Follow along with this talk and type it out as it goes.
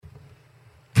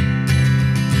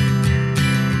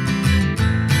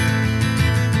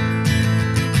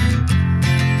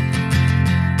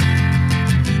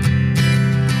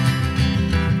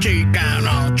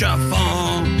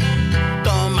Shuffle,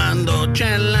 tomando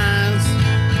chelas,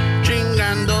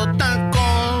 chingando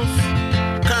tacos,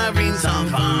 having some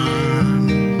fun.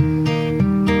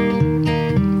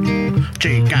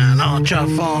 Chicano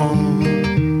Shuffle,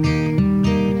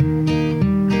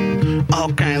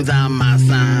 all kinds of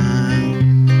masa.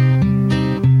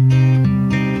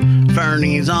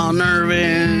 Fernie's all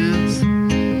nervous.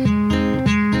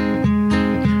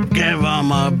 Give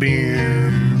him a beer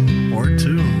or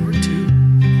two.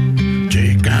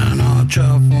 Chicano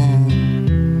Shuffle.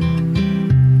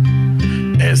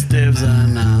 Esteve's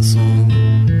an asshole.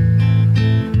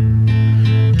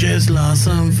 Just lost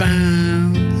some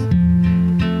fans.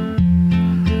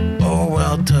 Oh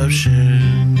well, tough shit.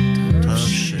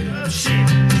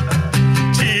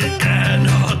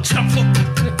 Chicano Shuffle.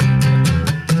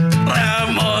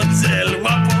 Ramon's el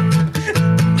guapo.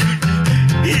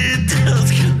 He tells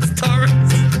good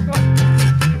stories.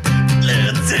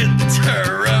 Let's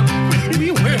interrupt. We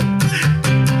will.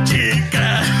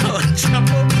 Chicano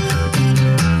Shuffle.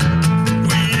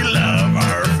 We love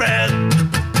our fans.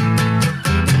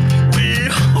 We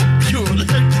hope you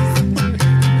like this.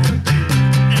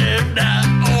 If not,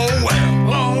 oh well,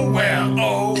 oh well,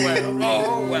 oh well,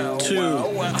 oh well.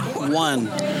 2, 1.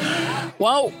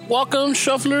 Well, welcome,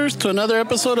 shufflers, to another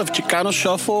episode of Chicano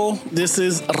Shuffle. This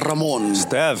is Ramon.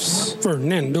 Steph's.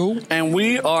 Fernando. And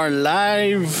we are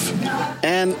live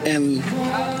and in,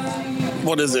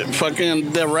 what is it?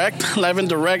 Fucking direct, live and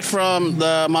direct from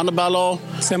the Montebello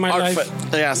Semi-live. Art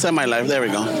yeah, semi-live. There we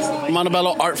go.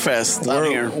 Montebello Art Fest out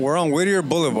here. We're on Whittier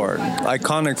Boulevard.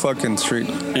 Iconic fucking street.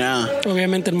 Yeah.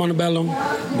 Obviamente en Montebello.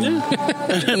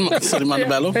 Sorry,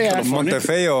 Montebello, Yeah. California.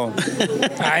 Montefeo.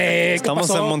 Ay, ¿qué Estamos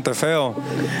pasó? en Montefeo.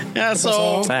 Yeah,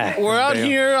 so Ah, we're out damn.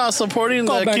 here supporting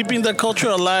Call the back. Keeping the Culture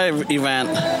Alive event.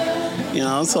 You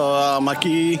know, so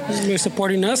aquí, You're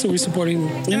supporting us or we supporting...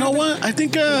 you know what? I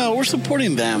think we're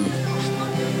supporting them.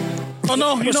 Oh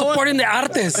no, We're you know what? supporting the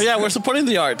artes. Yeah, we're supporting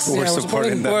the arts. Yeah, We're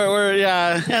supporting them. We're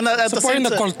yeah, and at the Supporting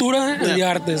same the time, cultura and the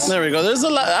artes. there we go. There's a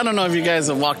lot. I don't know if you guys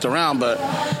have walked around, but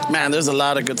man, there's a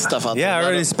lot of good stuff out Yeah, I there.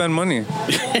 already spent money.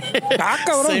 Ah,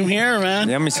 cabrón. Same here, man.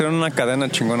 Ya me hicieron una cadena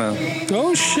chingona.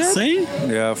 Oh, shit. See?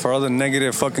 Yeah, for all the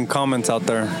negative fucking comments out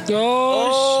there.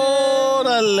 Oh,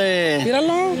 Órale. shit.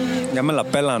 Míralo. Ya me la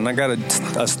pelan. I got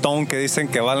a stone que dicen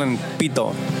que valen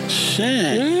pito.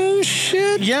 Shit. Oh,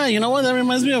 shit. Yeah, you know what? That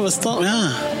reminds me of a stone.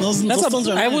 Yeah, those stones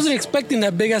are I nice. wasn't expecting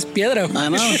that big ass piedra. I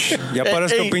know. Ya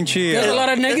parezco pinche... There's a lot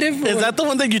of negative. Is that the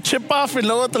one that you chip off y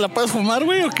luego te la puedes fumar,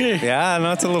 güey, o qué? Yeah,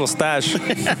 no, it's a little stash.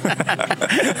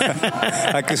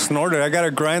 I can snort it. I gotta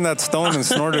grind that stone and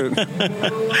snort it.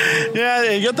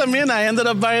 Yeah, yo también. I ended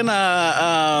up buying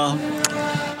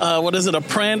what is it? A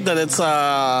print that it's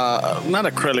not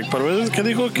acrylic, but ¿qué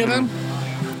dijo que era?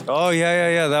 Oh,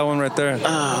 yeah, that one right there.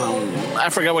 I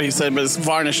forgot what he said, but it's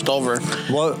varnished over.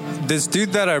 Well, this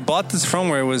dude that I bought this from,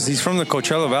 he's from the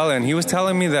Coachella Valley, and he was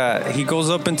telling me that he goes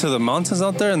up into the mountains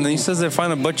out there, and then he says they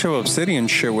find a bunch of obsidian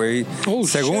shit. Where he,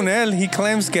 según él, he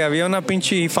claims que había una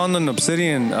pinche, he found an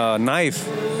obsidian knife,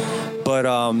 but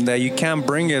that you can't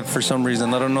bring it for some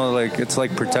reason. I don't know, like it's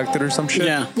like protected or some shit.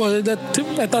 Yeah. Well,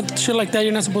 I thought shit like that,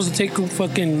 you're not supposed to take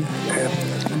fucking...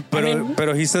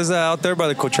 Pero he says that out there by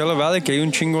the Coachella Valley que hay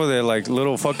un chingo de like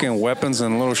little fucking weapons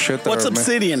and little shit. That What's are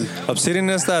obsidian? Obsidian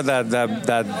is that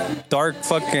dark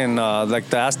fucking like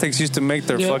the Aztecs used to make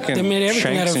their fucking they made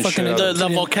everything shanks out of and fucking shit. The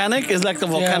volcanic is like the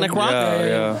volcanic rock.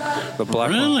 Yeah, the black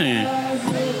one. Really?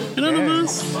 You know what it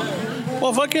is?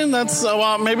 Well, fucking, that's,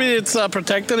 well, maybe it's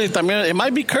protected. It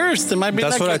might be cursed. It might be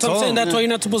That's like what I That's what I'm told saying. him. That's why you're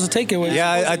not supposed to take it.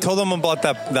 Yeah, I told them about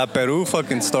that Peru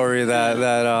fucking story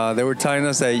that they were telling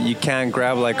us that you can't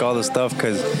grab like all the stuff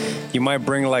because you might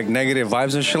bring like negative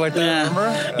vibes and shit like that. Yeah,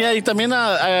 Remember? yeah. Y también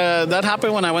that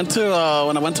happened when I went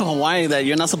to Hawaii. That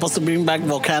you're not supposed to bring back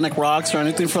volcanic rocks or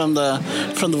anything from the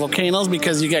volcanoes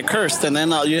because you get cursed, and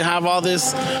then you have all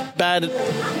this bad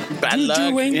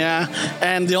luck. Yeah,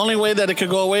 and the only way that it could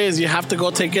go away is you have to go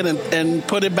take it and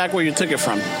put it back where you took it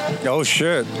from. Oh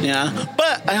shit. Yeah,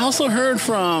 but I also heard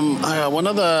from one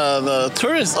of the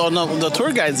tourists, the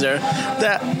tour guides there,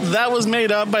 that was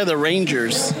made up by the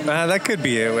rangers. That could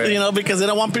be it. Wait. You know, because they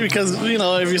don't want people, because, you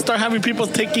know, if you start having people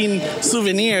taking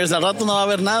souvenirs, al rato no va a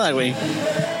haber nada, güey.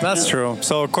 That's true.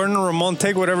 So according to Ramon,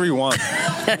 take whatever you want.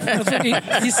 That's what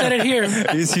he said it here.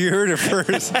 You heard it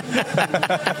first.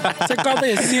 Se called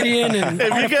the Syrian and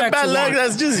If you get bad luck,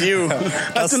 artifacts. that's just you.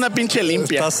 Haz una pinche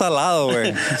limpia. Está salado,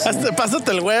 güey. Pásate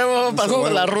el huevo,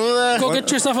 pásate la ruda. Go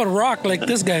get yourself a rock like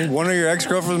this guy. One of your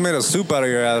ex-girlfriends made a soup out of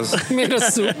your ass. Made a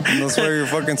soup. That's why you're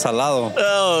fucking salado.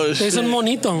 Oh, Te hizo un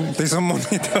monito. Te hizo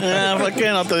bonito. yeah, fucking,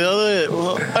 no te dio de.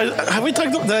 Well, have we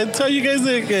talked? Did I tell you guys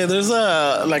that there's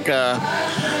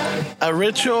a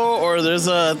ritual or there's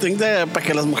a thing that para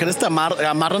que las mujeres te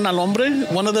amarran al hombre?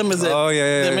 One of them is that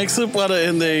they make soup water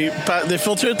and they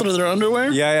filter it through their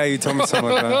underwear. Yeah, you told me something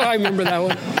like that. I remember that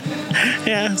one.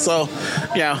 Yeah, so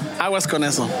yeah, I was con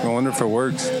eso. I wonder if it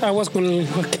works. I was con el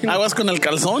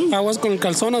calzón. I was con el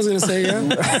calzón, I was going to say,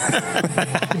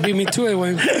 yeah. Beat me to it,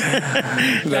 güey.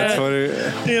 That's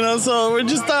funny. You know, so we're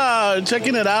just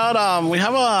checking it out. We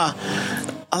have a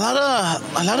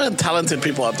lot of talented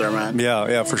people out there, man.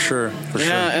 Yeah, for sure.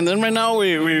 Yeah, and then right now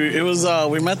we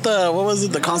met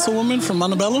the councilwoman from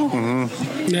Montebello.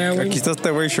 Mm-hmm. Yeah, Aquí está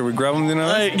este güey. Should we grab him, you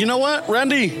know? Hey, you know what,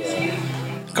 Randy?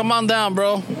 Come on down,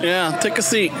 bro. Yeah, take a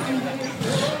seat.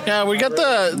 Yeah, we got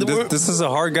This is a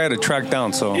hard guy to track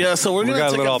down, so yeah, so we're gonna got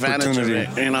take a little advantage opportunity.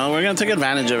 of it. You know, we're gonna take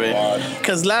advantage of it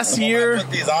because last year.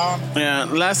 Put these on. Yeah,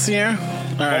 last year.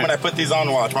 All right. When I put these on,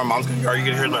 watch my mom's gonna. Are you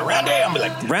gonna hear like Randy? I'm gonna be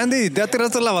like, Randy, ya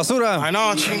tiraste la basura. I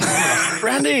know.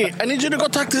 Randy, I need you to go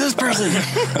talk to this person.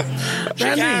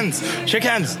 Shake hands. Shake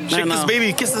hands. Shake this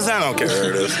baby. Kiss this hand. Okay,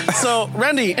 there it is. So,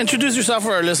 Randy, introduce yourself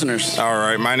for our listeners. All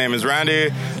right, my name is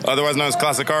Randy, otherwise known as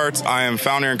Classic Arts. I am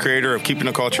founder and creator of Keeping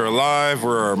the Culture Alive.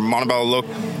 We're a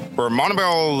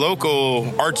Montebello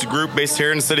local arts group based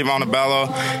here in the city of Montebello.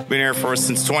 Been here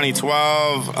since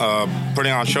 2012,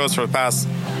 putting on shows for the past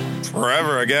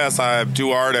forever, I guess. I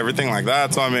do art, everything like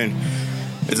that. So, I mean,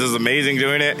 it's just amazing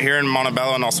doing it here in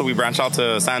Montebello. And also we branched out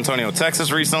to San Antonio,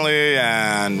 Texas recently.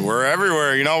 And we're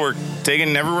everywhere. You know, we're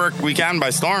taking everywhere we can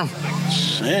by storm.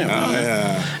 Damn.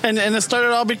 Yeah. And it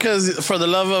started all because for the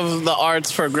love of the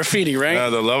arts for graffiti, right? Yeah,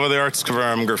 the love of the arts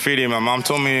from graffiti. My mom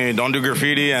told me don't do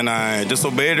graffiti, and I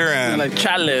disobeyed her. And like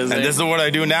chales. And this is what I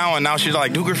do now. And now she's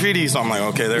like, do graffiti. So I'm like,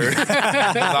 okay, there. It's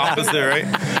the opposite, right?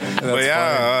 But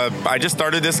yeah, I just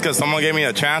started this because someone gave me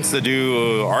a chance to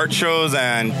do art shows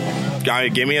and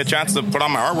gave me a chance to put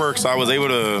on my artwork. So I was able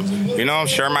to, you know,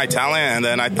 share my talent. And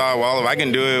then I thought, well, if I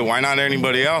can do it, why not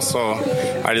anybody else? So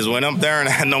I just went up there and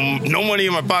I had no money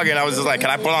in my pocket. I was just like, can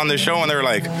I put on this show? And they were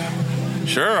like,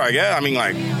 sure, I guess. I mean,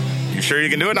 like, you sure you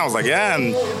can do it? And I was like, yeah.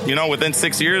 And, you know, within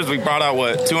 6 years, we brought out,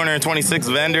 226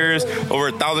 vendors, over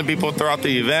 1,000 people throughout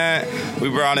the event. We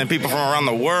brought in people from around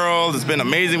the world. It's been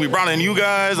amazing. We brought in you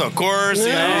guys, of course.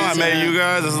 You know, I met you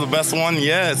guys. This is the best one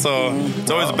yet. So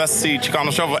it's always the best to see Chicano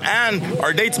Shuffle. And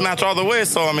our dates match all the way.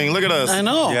 So, I mean, look at us. I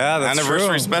know. Yeah, that's Anniversary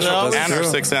true. special Yeah, and our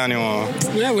 6th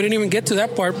annual. Yeah, we didn't even get to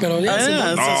that part, but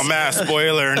yeah. Oh, man,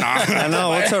 spoiler. Nah. I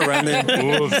know. What's up, Randy?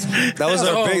 Oops.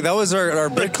 That was our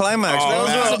big climax. Oh,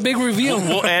 That was a big reveal.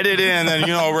 We'll edit it and then, you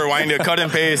know, rewind it, cut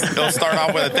and paste. It'll start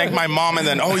off with a thank my mom and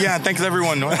then, oh, yeah, thanks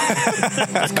everyone.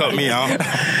 That's cut me out.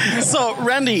 So,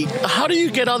 Randy, how do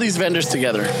you get all these vendors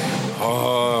together?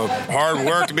 Hard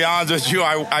work, to be honest with you.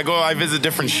 I visit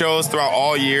different shows throughout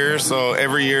all year. So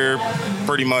every year,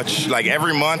 pretty much, like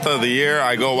every month of the year,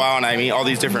 I go out and I meet all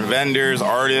these different vendors,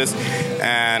 artists,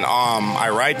 and I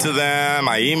write to them,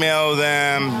 I email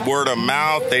them, word of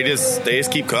mouth. They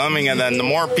just keep coming. And then the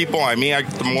more people I meet,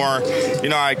 the more, you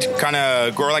know, I kind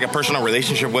of grow like a personal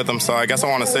relationship with them. So I guess I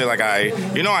want to say, like, I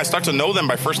start to know them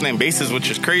by first name basis, which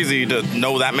is crazy to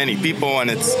know that many people. And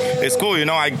it's cool. You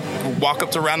know, I walk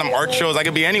up to random art shows. I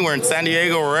could be anywhere in San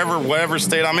Diego or whatever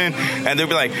state I'm in, and they'll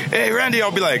be like, hey, Randy.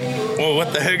 I'll be like, well,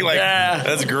 what the heck? Like, yeah.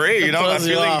 That's great. You know, that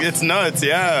feeling, it's nuts.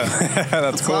 Yeah.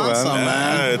 That's cool, awesome,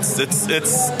 man.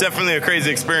 It's definitely a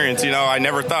crazy experience. You know, I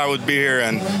never thought I would be here.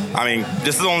 And I mean,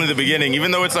 this is only the beginning.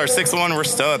 Even though it's our 6th one, we're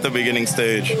still at the beginning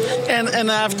stage. And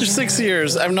after 6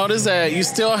 years, I've noticed that you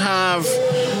still have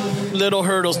little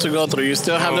hurdles to go through. You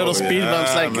still have little speed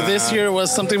bumps. Like this year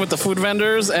was something with the food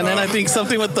vendors, and then I think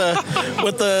something with the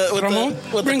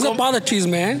brings up all the cheese,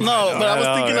 man. No, but I was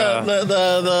thinking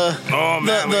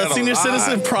the senior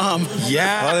citizen prom.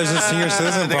 Yeah. Oh, there's a senior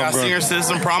citizen they prom. got senior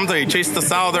citizen prom. They chased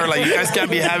us out. They're like, you guys can't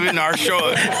be having our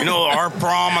show, you know, our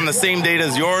prom on the same date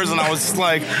as yours. And I was just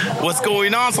like, what's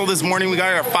going on? So this morning we got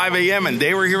here at 5 a.m. and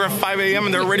they were here at 5 a.m.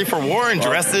 and they're ready for war and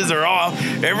dresses are all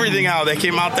everything out. They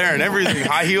came out there and everything,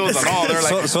 high heels. and all. They're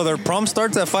like, So their prom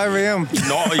starts at 5 a.m.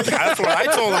 no, that's what I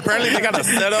told them. Apparently, they got to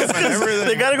set up and everything.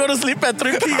 They gotta go to sleep at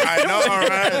 3 p.m. I know,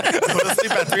 right? Go to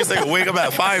sleep at 3 so they can wake up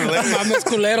at 5. Mames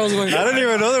culeros, güey. I didn't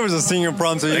even know there was a senior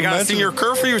prom. So They you got a mentioned senior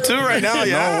curfew too right now.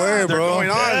 Yeah, No way, they're bro. going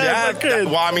on. Yeah, Yeah.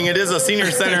 Well, I mean, it is a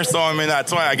senior center, so I mean,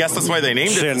 that's why. I guess that's why they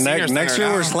named it. Shit, the senior next center year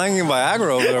now. we're slanging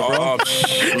Viagra over there, bro.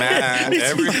 Oh, man,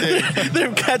 everything.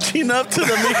 They're catching up to the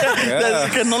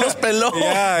mija que no los peló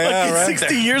Yeah, like right.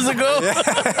 60 years ago.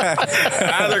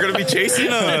 Ah, they're gonna be chasing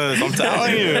us. I'm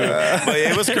telling you. But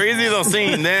it was crazy though,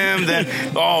 seeing them. Then,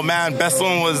 oh man, best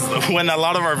one was when a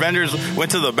lot of our vendors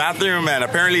went to the bathroom, and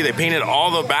apparently they painted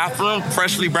all the bathroom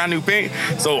freshly brand new paint.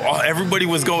 So everybody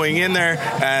was going in there,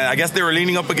 and I guess they were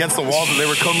leaning up against the walls, and they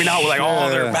were coming out with like, oh,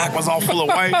 their back was all full of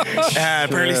white.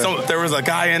 And apparently, there was a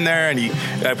guy in there, and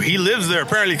he lives there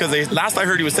apparently because last I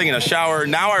heard he was taking a shower.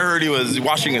 Now I heard he was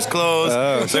washing his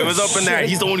clothes. So he was up in there.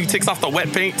 He's the one who takes off the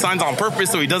wet paint signs on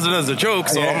purpose, so he does it as a joke.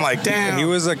 So I'm like, damn. He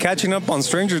was catching up on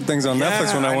Stranger Things on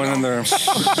Netflix when I went in there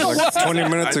like 20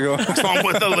 minutes ago. I'm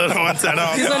with the little antenna.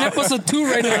 He's on episode 2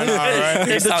 right now. All right.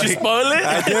 Did you spoil it?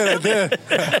 I did.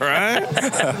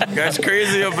 Right? Guy's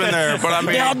crazy up in there. But I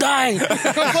mean, They all die.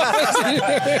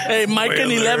 Hey, Mike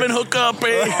and 11 hook up, eh?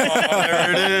 oh,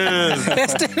 there it is.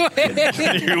 Este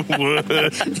güey. You would.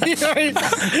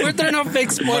 We're throwing out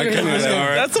fake spoilers. All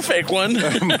right. That's a fake one.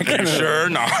 Sure,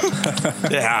 no.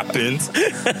 It happens.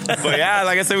 But yeah,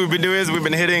 like I said, we've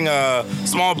been hitting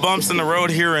small bumps in the road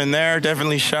here and there.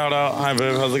 Definitely shout out. Hi,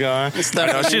 babe. How's it going? I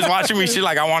know, she's watching me. She's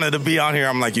like, I wanted to be on here.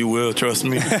 I'm like, you will. Trust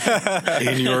me.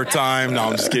 In your time. No,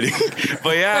 I'm just kidding.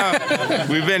 But yeah,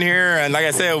 we've been here. And like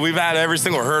I said, we've had every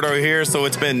single herd over here. So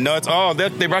it's been nuts. Oh,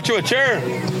 they brought you a chair.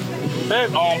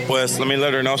 Oh, pues, let me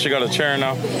let her know she got a chair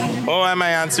now. Oh, and my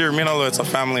answer, Míralo, it's a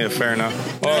family affair now.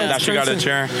 Oh, Yeah, now she got a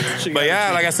chair. But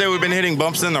yeah, like I said, we've been hitting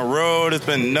bumps in the road. It's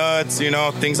been nuts, you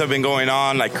know. Things have been going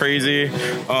on like crazy.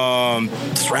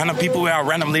 Just random people out.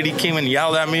 Random lady came and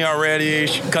yelled at me already.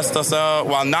 She cussed us out.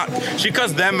 Well, she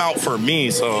cussed them out for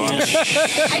me, so. I just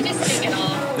take it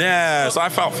off. Yeah, so I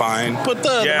felt fine. Put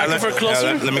the microphone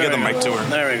closer. Yeah, let me get the mic to her.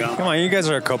 There we go. Come on, you guys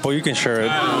are a couple. You can share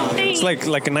it. It's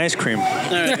like an ice cream.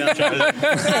 There we go.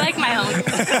 I like my own.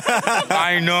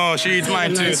 I know, she eats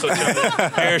mine too. So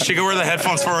here, she can wear the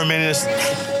headphones for a minute.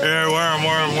 Here, wear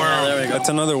them. There we go. That's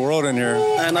another world in here.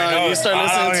 And know, you start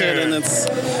it's hot listening to out it, here. and it's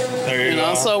There you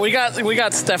go. So we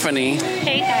got Stephanie,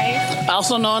 Hey guys.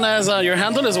 also known as your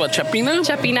handle is what, Chapina?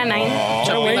 Chapina 9.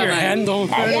 Show away Chapina your 9. handle.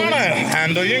 I want a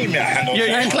handle. You can give me a handle. You're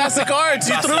in Classic Arts.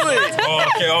 You threw it. Oh,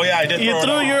 okay. Oh, yeah, I did. You throw it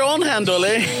threw on. your own handle,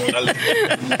 eh?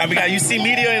 And we got UC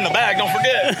Media in the bag. Don't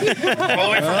forget. All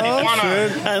the way from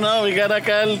Tijuana. I know. We got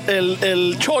acá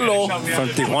el Cholo. From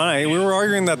Tijuana. We were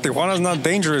arguing that Tijuana's not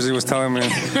dangerous, he was telling me. We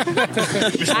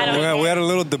had a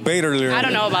little debate earlier. I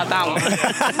don't know about that one.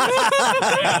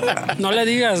 No le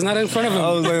digas, not in front of him.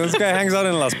 I was like, this guy hangs out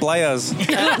in Las Playas,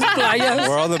 Playas.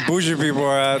 where all the bougie people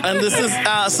are at. And this is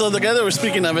so the guy that we're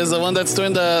speaking of is the one that's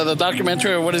doing the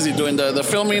documentary. Or what is he doing? The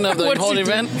filming of the What's whole he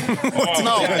event. Oh,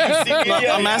 No,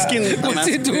 yeah. I'm asking. What's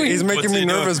he doing? He's making What's me he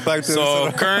doing? nervous back there.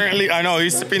 So currently, I know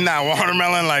he's sipping that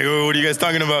watermelon. Like, oh, what are you guys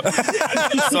talking about?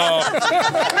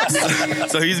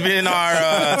 so he's been our.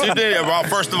 Well,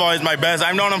 first of all, he's my best.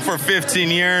 I've known him for 15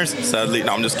 years. Sadly,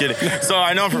 no, I'm just kidding. So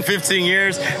I know him for 15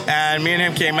 years, and me and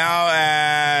him came out,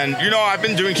 and I've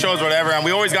been doing shows, whatever, and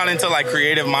we always got into like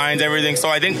creative minds, everything. So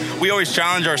I think we always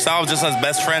challenge ourselves, just as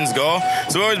best friends go.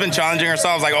 So we've always been challenging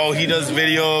ourselves, like, oh, he does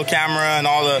video, camera, and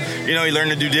all the, he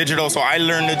learned to do digital, so I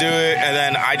learned to do it, and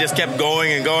then I just kept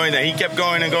going and going. Then he kept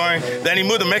going and going. Then he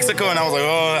moved to Mexico, and I was like,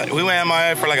 oh, we went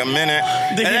MIA for like a minute.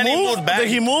 Did and then he move? moved back. Did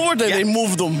he move or did they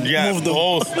move them? Yeah, Moved them.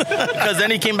 both. Because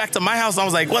then he came back to my house, and I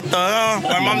was like, what the hell?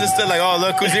 My mom just said, like, oh,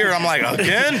 look who's here. I'm like,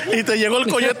 again? Y te llegó el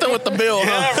coyote with the bill,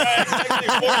 huh?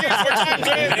 Yeah,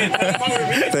 right.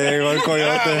 Exactly. Te llegó el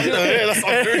coyote. Yeah, that's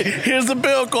all dirty. Here's the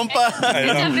bill, compa.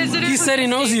 It's a visitor. He said he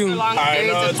knows you. Long I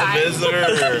periods know, of it's a time.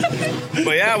 visitor.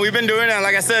 But yeah, we've been doing it.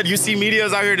 Like I said, UC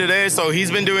Media's out here today, so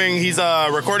he's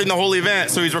recording the whole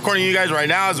event. So he's recording you guys right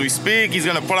now as we speak. He's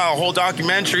gonna put out a whole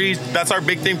documentary. That's our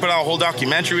big thing, put out a whole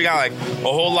documentary. We got like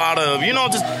a whole lot of,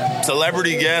 just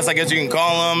celebrity guests, I guess you can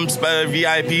call them,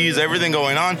 VIPs, everything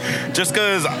going on. Just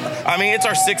because, it's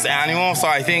our 6th annual, so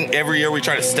I think every year we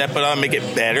try to step it up, make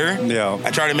it better. Yeah.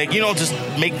 I try to make, just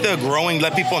make the growing,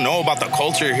 let people know about the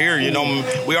culture here.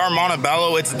 We are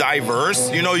Montebello, it's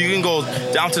diverse. You can go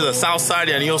down to the south side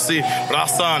and you'll see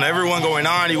Raza and everyone going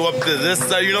on. You go up to this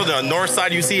side, the north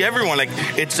side, you see everyone. Like,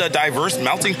 it's a diverse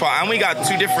melting pot. And we got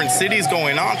 2 different cities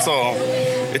going on, so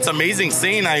it's amazing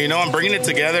seeing that, I'm bringing it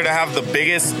together to have the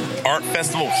biggest art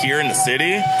festival here in the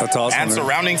city. That's awesome, And man.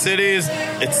 surrounding cities,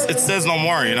 it says no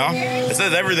more, you know? It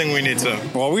says everything we need to.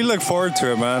 Well, we look forward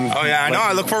to it, man. Oh, yeah, I know.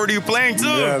 I look forward to you playing, too.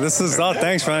 Yeah, this is. Oh,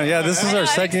 thanks, man. Yeah, this is our I'm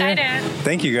second year. excited.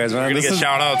 Thank you, guys, man. We're going to This get is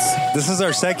shout-outs. this is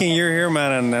our second year here,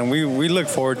 man, and we look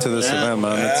forward to this event,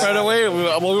 man. It's- Right away,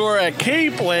 we were at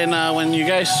Cape when you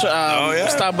guys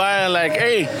stopped by and like,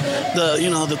 hey,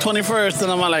 the 21st,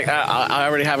 and I'm like, I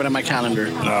already have it in my calendar.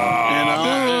 You know?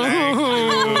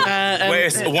 And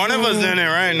Wait, one of us in it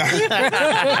right now.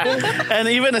 and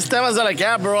even Esteban's like,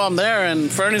 yeah, bro, I'm there,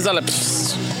 and Fernie's like,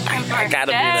 psst, I gotta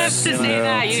be there. Yes, to say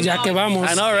that. You Ya know. que vamos.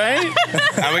 I know, right?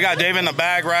 And we got Dave in the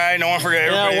back, right? No one forget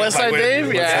everybody. Yeah, Westside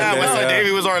Dave? Yeah. Westside Dave.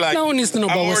 He was already like, No one needs to know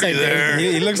I'm about already Westside Dave. there.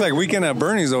 He looks like Weekend at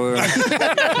Bernie's over there. Look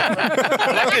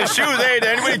at his shoes. Hey, did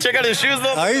anybody check out his shoes,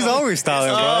 though? Oh, he's always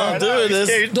styling, Oh, bro. dude,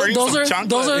 this.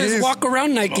 Those are his He's- walk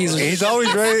around Nikes. He's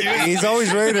always ready. He's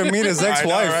always ready to meet his I know,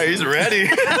 ex-wife. right? He's ready.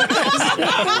 He's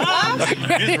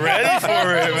ready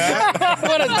for it, man.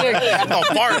 What a dick. No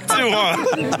park, too, huh?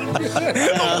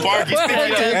 No park. He's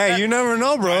thinking, Hey, you never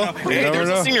know, bro. You hey, never there's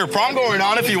a know. senior prom going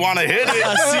on if you want to hit it.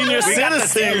 A senior We got the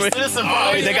citizen. senior citizen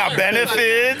prom. They got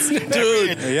benefits.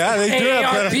 Dude. Yeah, they do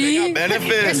have AARP. benefits.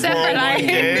 Benefits, Except for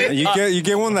bro. You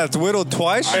get one that's widowed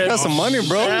twice. You got some money,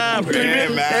 bro. Yeah,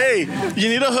 man. hey, you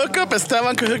need a hookup?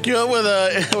 Esteban could hook you up with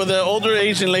an older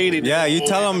Asian lady. Yeah, you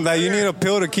tell them that you need a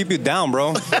pill to keep you down,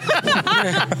 bro. Put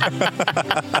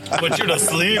you to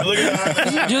sleep. Look at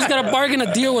that. You just gotta bargain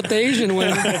a deal with the Asian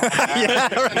way.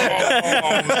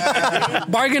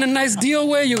 Bargain a nice deal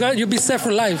way, you'll be set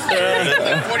for life. 40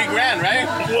 grand, right?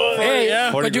 Hey,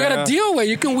 yeah. but you got a 40 deal way.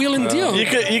 You can wheel and deal. You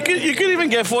could even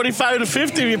get 45 to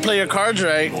 50 if you play your cards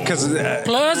right. Because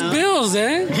Plus bills,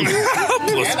 eh?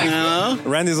 You know?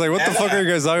 Randy's like, what the fuck are you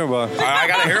guys talking about? I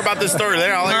gotta hear about this story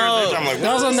later. I'll hear it later. I'm like,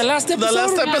 That was on the last The episode.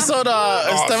 last episode,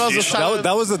 Esteban was shit. trying.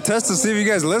 That was a test to see if you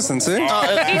guys listen, see? He's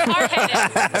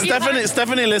hard-headed.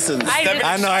 Stephanie listens.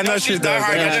 I know she does.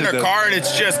 I I know get in she her does. car and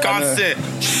it's just constant.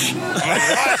 I'm like,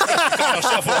 what?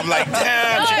 Shuffle. I'm like,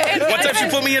 damn. One time she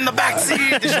put me in the back seat.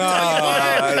 Did she tell you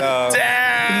what? no.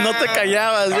 Damn. No te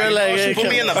callabas. You're like, She hey, put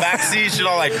me in the back seat. She's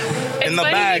all like, in the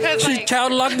back. She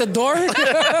child locked the door.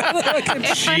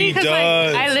 It's funny because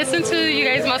does. I listen to you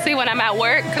guys mostly when I'm at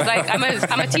work because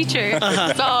I'm a teacher.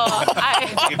 So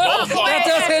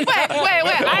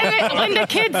when the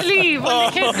kids leave,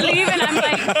 and I'm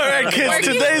like, all right, kids,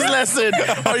 working. today's lesson.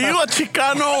 Are you a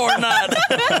Chicano or not?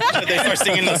 They start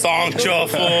singing the song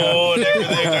Shuffle and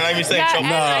everything. They're not even saying Yeah, Shuffle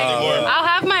and anymore. I'll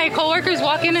have my coworkers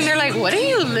walk in and they're like, "What are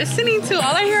you listening to?"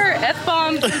 All I hear are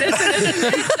f-bombs and this and this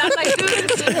and this. I'm like,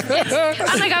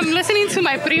 dude, I'm listening to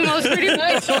my primos pretty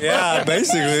much. Yeah,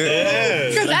 basically.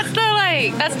 Because that's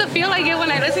the feel I get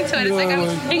when I listen to it. It's like I'm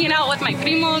hanging out with my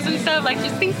primos and stuff. Like,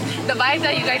 just think the vibe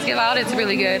that you guys give out, it's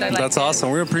really good. I like That's it.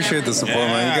 awesome. We appreciate the support,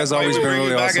 man. You guys always We been bring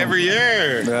really you back awesome. every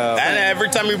year. Yeah. And every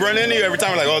time we run into you, every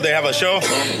time we're like, oh, they have a show,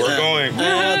 we're going.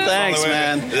 Yeah, thanks,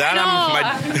 man.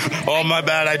 My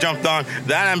bad, I jumped on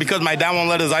that, and because my dad won't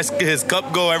let his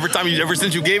cup go ever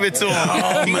since you gave it to him.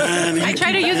 Oh, man. I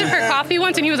tried to use it for coffee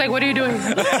once, and he was like, "What are you doing?"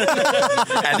 And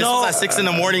this was at 6 a.m.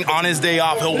 on his day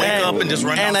off. He'll wake up and just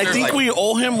run And I downstairs think like, we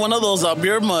owe him one of those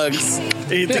beer mugs.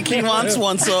 You think he wants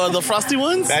one? So the frosty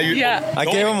ones? Yeah. I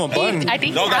gave him a bun. I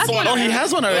think No, he that's has the one. one. Oh, he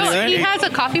has one already, No, right? he has a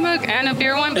coffee mug and a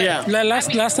beer one. But Yeah.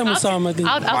 Last time we saw him, I think.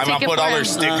 I'll My take mom it put for all her him.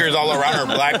 stickers all around her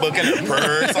black book and her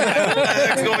purse. I'm like, what the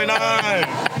heck's going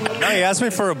on? No, he asked me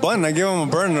for a bun. I gave him a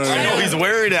bun. I know he's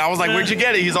wearing it. I was like, where'd you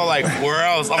get it? He's all like, where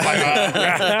else? I'm like,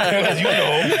 you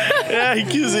know. Yeah,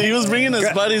 he was bringing his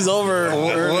buddies over.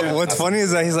 What's funny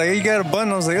is that he's like, hey, you got a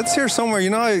bun? I was like, it's here somewhere. You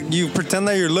know how you pretend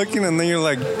that you're looking and then you're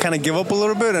like, kind of give up a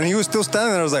little bit? And he was still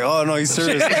standing there. I was like, oh, no, he's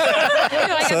serious. Like,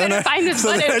 I better find this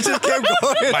so then I button. just kept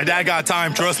going. My dad got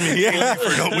time. Trust me. Yeah.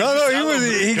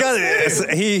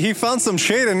 He found some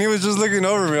shade and he was just looking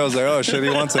over me. I was like, oh shit, he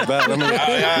wants it bad.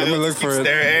 Let me look for it.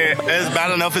 Hey, it's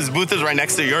bad enough his booth is right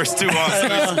next to yours too.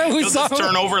 Huh? We He'll saw just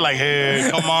turn over like, hey,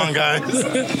 come on, guys.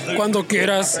 Cuando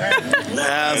quieras.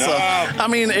 Yeah, so I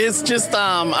mean, it's just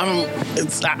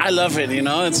I love it. You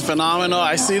know, it's phenomenal.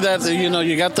 I see that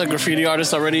you got the graffiti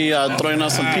artists already throwing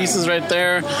out some pieces right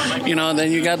there. You know,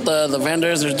 then you got the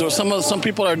vendors. There's some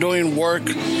people are doing work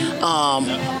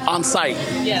on site.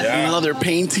 Yeah. You know, they're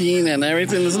painting and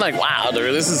everything. It's like, wow,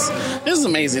 dude, this is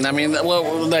amazing. I mean,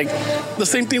 well, like the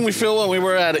same thing we feel when we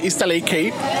were at East LA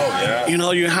Cape. Oh yeah. You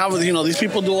know, you have these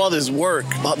people do all this work.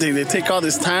 They take all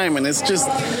this time, and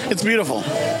it's beautiful.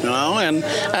 You know,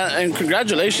 and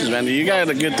congratulations, man. You got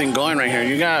a good thing going right here.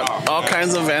 You got all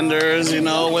kinds of vendors. You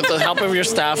know, with the help of your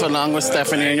staff, along with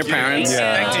Stephanie and your parents. parents.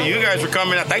 Yeah. Thank to you guys for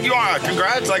coming out. Thank you all.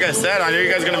 Congrats. Like I said, I know you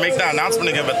guys are going to make that announcement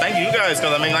again, but thank you guys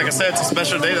because, I mean, like I said, it's a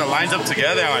special day that lines up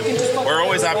together. And we're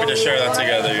always happy to share that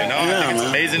together, you know? Yeah, I think it's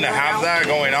amazing to have that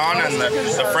going on and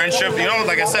the friendship. You know,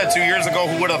 like I said, 2 years ago,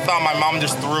 who would have thought my mom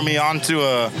just threw me onto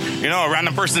a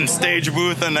random person's stage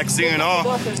booth, and next thing you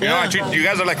know, you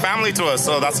guys are like family to us,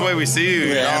 so that's the way we see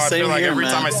you. Yeah, I feel like here, every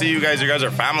man. time I see you guys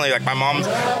are family. Like my mom's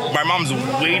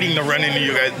waiting to run into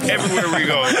you guys everywhere we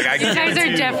go. Like I You guys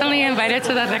are definitely invited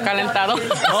to the recalentado.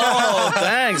 Oh,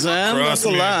 thanks, man. Trust That's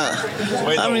a me. lot.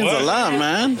 Wait, That the means what? a lot,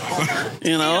 man.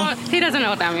 You know? He doesn't know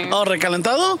what that means. Oh,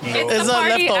 recalentado? It's the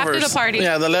party after the party.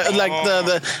 Yeah,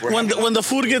 when the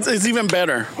food is even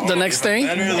better the next day.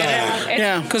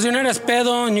 Yeah. Because you're not as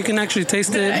pedo and you can actually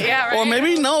taste it. Yeah, right. Or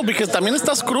maybe no, because también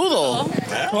estás crudo.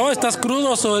 Oh, estás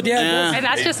crudo, so yeah. And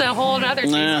that's just a whole other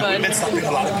taste Yeah. bud.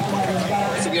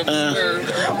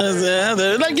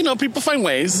 They're like, people find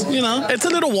ways, It's a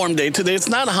little warm day today. It's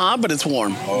not hot, but it's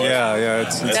warm. Yeah.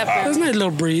 It's There's a nice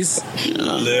little breeze.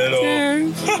 Little. Yeah.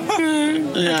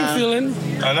 Yeah. I can feel it.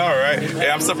 I know, right?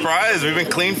 Yeah, I'm surprised. We've been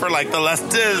clean for like the last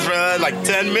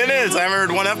 10 minutes. I haven't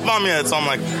heard one F-bomb yet, so I'm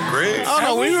like, great. Oh,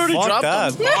 no, we already Fuck dropped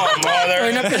that. them. Oh, mother.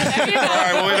 All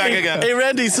right, we'll be back again. Hey,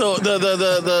 Randy, so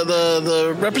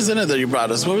the representative that you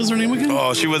brought us, what was her name again?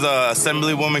 Oh, she was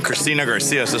Assemblywoman Cristina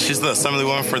Garcia. So she's the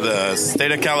Assemblywoman for the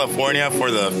state of California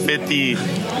for the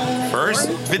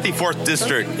 54th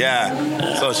district.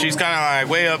 Yeah. So she's kind of like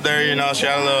way up there, She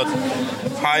had a little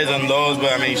highs and lows,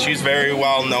 but I mean, she's very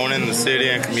well known in the city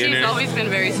and community. She's always been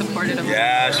very supportive of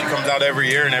Yeah, she comes out every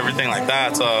year and everything like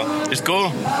that. So it's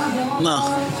cool. No.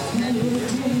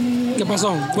 ¿Qué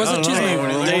pasó? What's the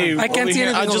chisme? Dave, I can't over see here.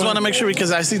 anything. I just over want to there. make sure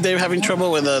because I see Dave having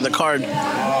trouble with the card.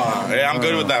 Yeah, I'm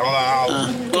good with that. Hold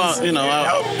on. Well,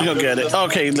 you'll get it.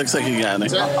 Okay, it looks like you got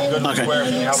it.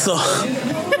 Okay, so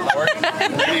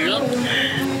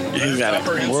you got it.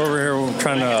 We're over here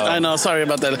trying to. I know. Sorry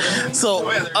about that.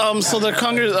 So, so the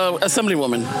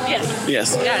Assemblywoman. Yes.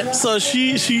 Yes. Yes. So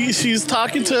she's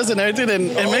talking to us and everything,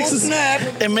 and it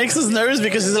makes us nervous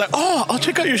because she's like, "Oh, I'll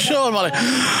check out your show." And I'm like,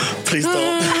 "Please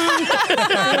don't."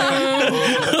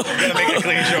 Gotta make a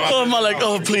clean show. I'm like,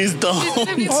 "Oh, please don't."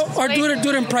 Or do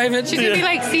it in private. She's gonna be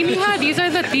like, see, mija, these are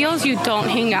the deals you don't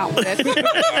hang out with.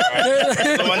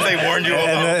 The ones they warned you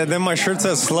about. And then my shirt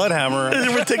says Slut Hammer.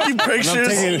 We're taking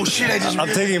pictures. I'm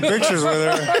taking pictures with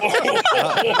her.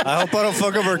 I hope I don't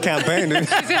fuck up her campaign, dude.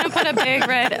 She's gonna put a big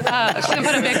red, she's gonna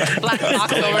put a big black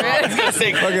box over it.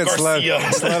 Fucking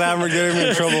Slut Hammer getting me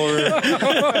in trouble over here.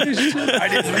 I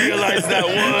just realized that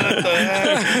one. What the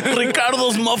heck?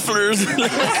 Ricardo's mufflers.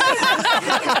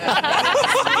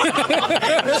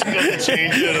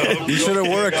 Change it up. You should have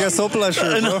wore a Quesopla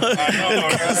shirt, bro.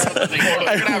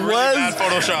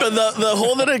 But the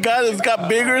hole that I got has got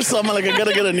bigger, so I'm like, I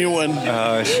gotta get a new one.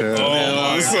 Oh, shit. So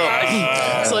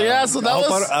that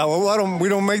was. We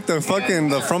don't make the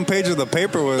front page of the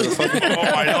paper with the fucking. Oh,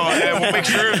 I know. Yeah, we'll make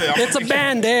sure that It's a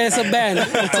band, it's a band.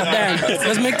 It's a band.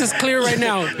 Let's make this clear right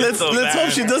now. Let's hope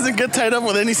she doesn't get tied up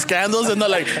with any scandals and not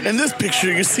like in this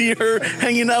picture you see her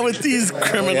hanging out with these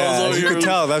criminals Yeah, over you here. can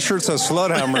tell that shirt says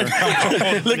Slut Hammer.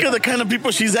 Look at the kind of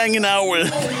people she's hanging out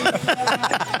with.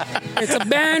 It's a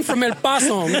band from El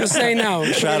Paso. I'm just saying now.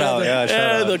 Shout out, yeah, shout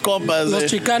Yeah, out. the compas. Los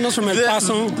Chicanos from El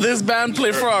Paso. This band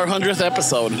played for our 100th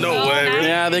episode. no way. Really?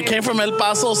 Yeah, they came from El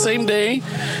Paso same day,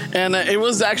 and it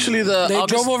was actually They August,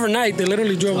 drove overnight. They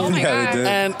literally drove Oh my overnight. Yeah, they God. did.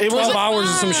 and it 12 was hours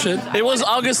or some shit. it was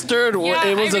August 3rd. Yeah,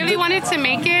 It was I really wanted to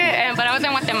make it, but I was in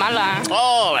Guatemala.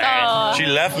 Oh man. She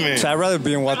left me. I'd rather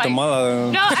be in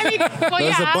Guatemala. No, I mean, well,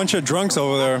 There's yeah. a bunch of drunks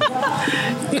over there.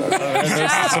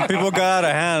 Some people got out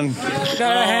of hand.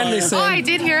 Got a hand, they Oh, said. I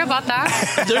did hear about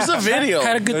that. There's a video.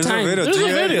 Had a good There's time. a video. There's Do a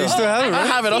you- video. You still have it, I right?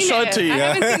 have it. I'll show it to you. I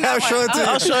haven't seen that I'll one. show it to you.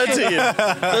 I'll show it to you.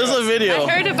 There's a video. I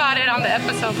heard about it on the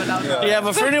episode, but I was Yeah,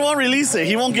 but Fernie won't release it.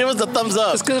 He won't give us the thumbs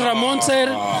up. It's because Ramon said,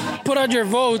 put out your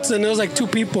votes, and there was like 2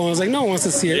 people. I was like, no one wants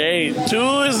to see it. Hey,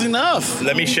 2 is enough.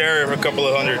 Let me share it a couple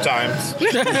of 100 times.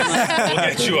 We'll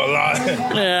get you a lot.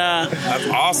 Yeah. That's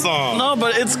awesome. No,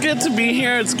 but it's good to be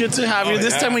here. It's good to have you.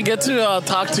 This yeah. time we get to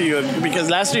talk to you because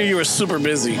last year you were super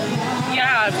busy.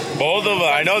 yeah. Both of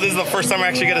us. I know this is the first time I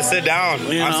actually get to sit down.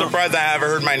 You I'm know. surprised I haven't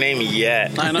heard my name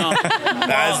yet. I know.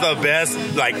 That's the best.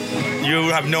 Like, you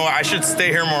have no. I should stay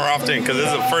here more often because this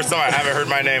is the first time I haven't heard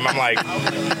my name. I'm like,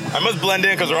 I must blend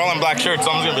in because we're all in black shirts,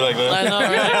 so I'm just going to be like I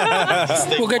this. know,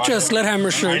 right? We'll get you a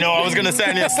Sledhammer shirt. I know, I was going to say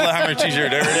I need a Sledhammer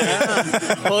t-shirt. There it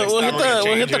is. We'll hit the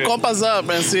change it. compas up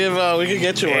and see if we can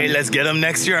get you Hey, one. let's get them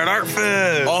next year at Art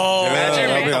Fest. Oh, Imagine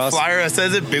that'd be a awesome. flyer that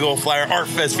says it, big old flyer, Art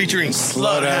Fest featuring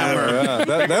Sledhammer. Yeah,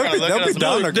 that'd be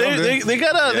down to come, dude.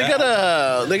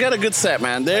 they got a good set,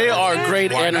 man. They are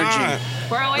great Why energy. not?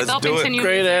 We're always Let's do open it. to new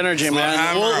Great music. energy, man.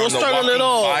 Sledhammer We'll on the start a walking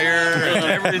little fire and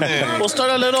everything. We'll start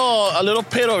a little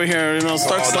pit over here.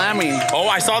 Start slamming. Oh,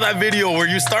 I saw that video where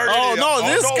you started. Oh, it. no,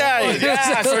 this guy.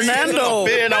 Yeah, so you did Fernando. a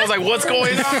bit, and I was like, what's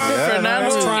going on? Fernando. I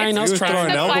was trying. He was throwing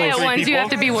The elbows. quiet ones you have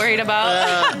to be worried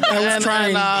about.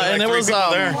 trying. And it Like was three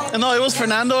people there. no, it was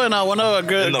Fernando and one of our In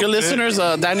good the listeners,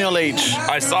 Daniel H.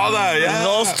 I saw that, yeah.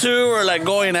 Those two were like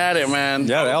going at it, man.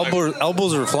 Yeah, the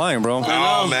elbows were flying, bro.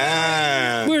 Oh,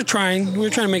 man. We were trying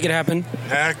to make it happen.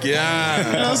 Heck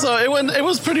yeah. So it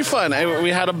was pretty fun. We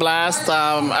had a blast.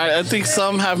 I think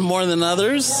some have more than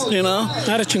others.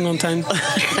 Not a chingon time.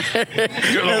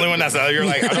 You're the only one that's out. You're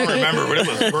like, I don't remember, but it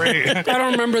was great. I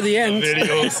don't remember the end.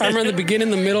 Videos. I remember the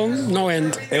beginning, the middle, no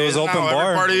end. It was open How every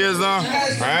bar. party is, though.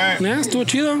 Right? Yeah, estuvo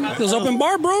chido. It was open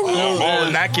bar, bro. Oh,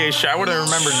 in that case, I would have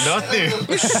remembered nothing.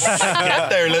 Get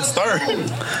there, let's start.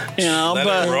 Let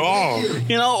But it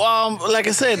roll. like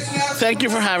I said, thank you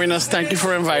for having us. Thank you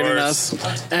for inviting us.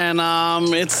 And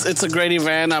it's a great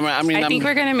event. I think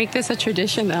we're gonna make this a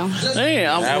tradition, though. Hey,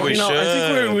 Yeah, we I think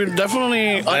should. we're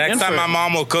definitely Next time my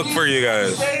mom will cook for you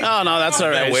guys. Oh no, that's all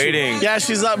right. been waiting.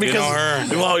 She's up because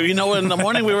her. well, in the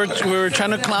morning we were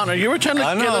trying to clown her. You were trying to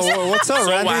I get know. us. What's up,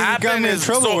 Randy? What You got happened me in is,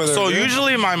 trouble with her, so dude.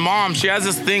 usually my mom, she has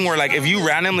this thing where like if you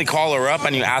randomly call her up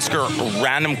and you ask her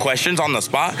random questions on the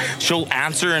spot, she'll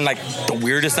answer in like the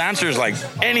weirdest answers, like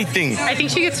anything. I think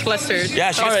she gets flustered.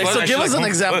 Yeah, she All right, gets so flustered. give She's us an like,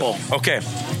 example. Okay,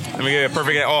 let me give you a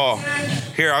perfect.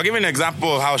 Here, I'll give you an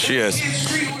example of how she is,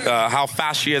 how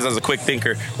fast she is as a quick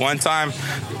thinker. One time,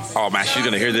 oh man, she's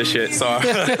gonna hear this shit. So,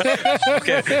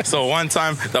 okay, so one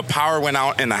time the power went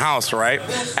out in the house, right?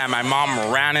 And my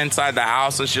mom ran inside the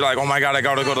house, and she's like, "Oh my god, I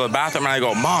gotta go to the bathroom." And I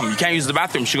go, "Mom, you can't use the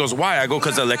bathroom." She goes, "Why?" I go,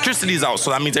 "Because the electricity's out,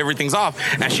 so that means everything's off."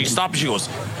 And she stopped. She goes,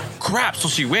 crap. So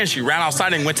she went. She ran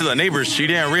outside and went to the neighbors. She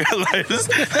didn't realize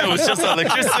it was just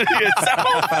electricity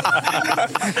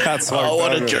itself. That's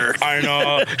What a jerk. I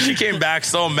know. She came back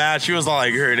so mad. She was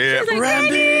like, "You're an idiot."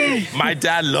 Randy. My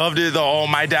dad loved it though.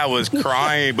 My dad was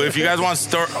crying. But if you guys want to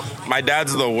start, my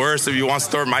dad's the worst. If you want to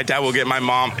start, my dad will get my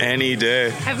mom any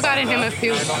day. I've gotten him a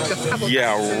few.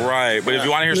 Yeah, right. But if you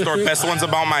want to hear story best ones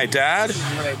about my dad,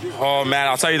 oh man,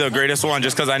 I'll tell you the greatest one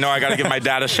just because I know I got to give my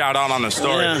dad a shout out on the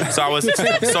story. Yeah. So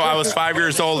I was 5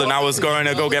 years old and I was going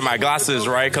to go get my glasses,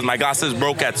 right? Because my glasses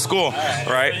broke at school,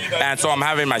 right? And so I'm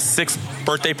having my 6th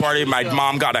birthday party. My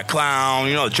mom got a clown,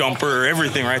 jumper,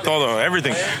 everything, right?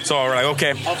 Everything. So we're like,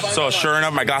 okay. So sure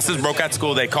enough, my glasses broke at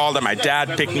school. They called and my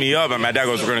dad picked me up and my dad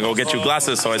goes, "We're going to go get you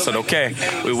glasses." So I said, okay.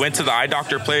 We went to the eye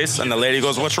doctor place and the lady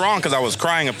goes, "What's wrong?" Because I was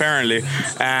crying apparently.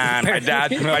 And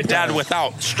my dad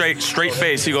without straight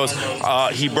face, he goes,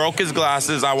 he broke his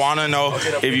glasses. I want to know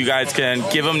if you guys can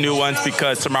give him new ones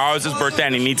because tomorrow is his birthday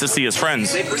and he needs to see his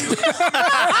friends.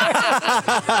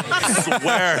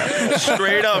 Swear,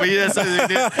 straight up.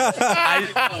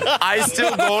 I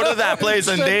still go to that place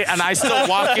and I still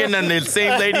walk in and the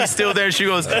same lady's still there. She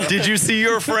goes, "Did you see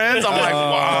your friends?" I'm like,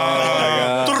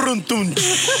 wow.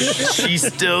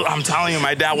 I'm telling you,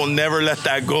 my dad will never let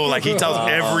that go. Like he tells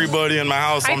everybody in my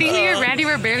house. I think me and Randy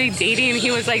were barely dating, and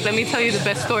he was like, "Let me tell you the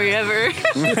best story ever." It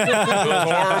was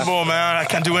horrible, man. I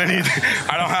can't do anything.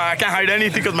 I can't hide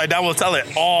anything because my dad will tell it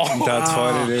all. That's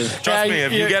funny, dude. Trust me,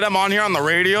 if you get him on here on the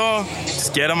radio,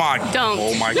 just get him on. Don't.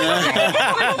 Oh my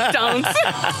god. Don't.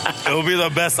 It'll be the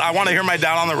best. I want to hear my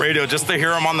dad on the radio just to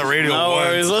hear him on the radio. No once.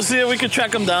 worries. Let's see if we can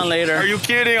track him down later. Are you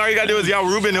kidding? All you gotta do is yell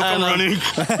Ruben. He'll come know. running.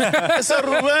 So,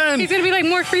 Ruben, He's gonna be like,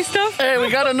 more free stuff. hey, we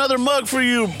got another mug for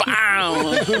you. Bam.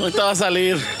 Ahorita va a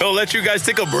salir. He'll let you guys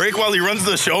take a break while he runs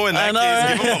the show. In that I know, case,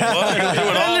 right? give him a mug. He'll do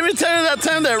it Hey, all. let me tell you that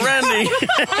time that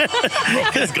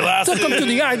Randy. His glasses. Took him to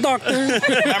the eye doctor.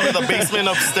 Remember the basement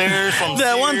upstairs from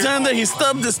That one Sears? time that he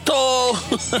stubbed his toe.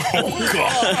 Oh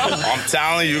god! I'm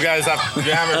telling you, you guys haven't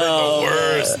heard the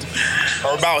worst.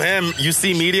 Or about him,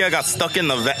 UC Media got stuck in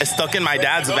my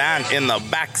dad's van in the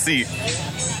back seat.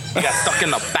 He got stuck in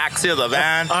the backseat of the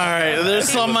van. All right, there's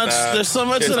so much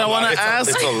that I want to ask.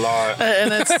 It's a lot.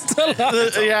 And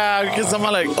it's yeah, because I'm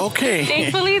like, okay.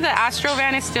 Thankfully, the Astro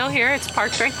van is still here. It's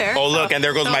parked right there. Oh, look, and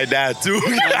there goes my dad, too.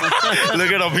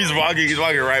 Look at him. He's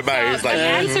walking right by. He's The like,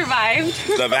 van survived.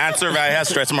 the van survived. Has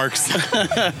stretch marks.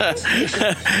 That's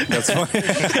funny.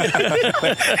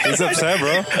 He's upset,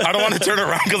 bro. I don't want to turn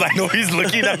around because I know he's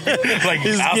looking at me. Like,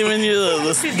 He's giving you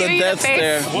the giving you death the face.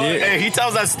 stare. well, hey, he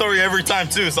tells that story every time,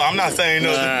 too, so I'm not saying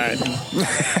All nothing.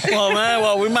 right.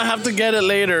 Well, we might have to get it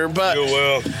later, but You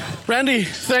will. Randy,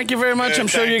 thank you very much. Yeah, I'm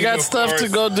sure thank you got you, of stuff to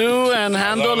course. go do and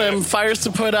handle love it. and fires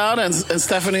to put out. And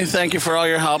Stephanie, thank you for all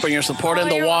your help and your support and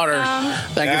the you're water. welcome.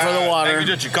 Thank you for the water. Thank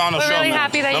you to Chicano We're Show, really man.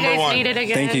 happy that you Number guys one. made it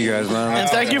again. Thank you guys, man. And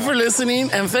thank you for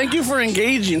listening, and thank you for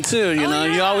engaging too. You know,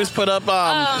 you yeah. always put up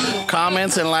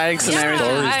comments and likes and Yeah.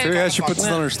 everything. Stories, too. Yeah, she puts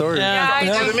it on her story. Yeah.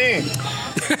 Yeah, I To do. me.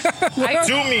 I-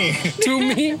 To me. To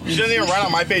me. She doesn't even write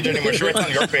on my page anymore. She writes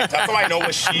on your page. That's how I know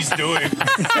what she's doing.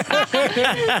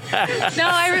 No,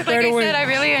 like Right I away. said, I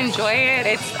really enjoy it.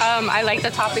 It's I like the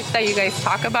topics that you guys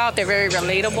talk about. They're very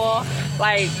relatable.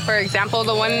 Like, for example,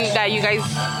 the one that you guys,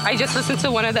 I just listened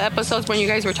to one of the episodes when you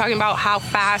guys were talking about how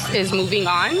fast is moving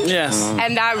on. Yes.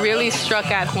 And that really struck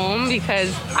at home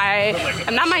because I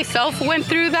not myself went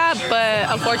through that, but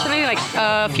unfortunately, like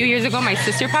a few years ago, my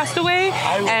sister passed away,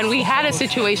 and we had a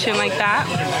situation like that.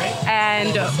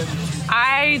 And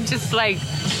I just like,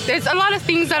 there's a lot of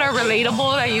things that are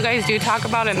relatable that you guys do talk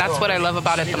about, and that's what I love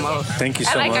about it the most. Thank you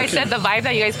so And like I much. said, the vibe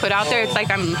that you guys put out there, it's like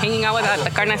I'm hanging out with at the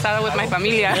carne asada with my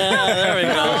familia. There we go.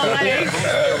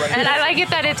 And I like it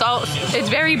that it's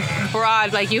very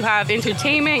broad. Like you have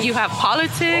entertainment, you have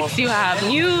politics, you have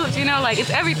news, you know, like it's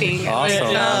everything.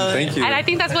 Awesome, man. Thank you. And I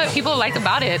think that's what people like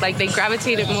about it. Like they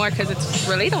gravitate it more because it's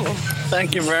relatable.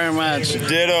 Thank you very much.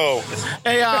 Ditto.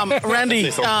 Hey,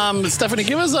 Randy, Say something. Stephanie,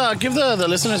 give the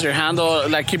listeners your handle,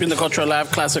 like Keeping the Culture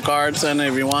Alive, Classic Arts, and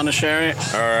if you want to share it.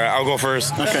 All right, I'll go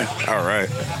first. Okay. All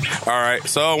right.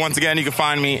 So once again, you can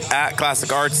find me at Classic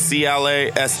Arts,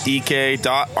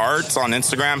 CLASEK.arts on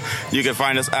Instagram. You can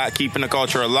find us at Keeping the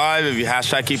Culture Alive if you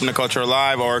hashtag Keeping the Culture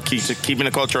Alive, or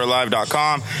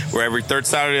KeepingTheCultureAlive.com. We're every third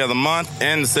Saturday of the month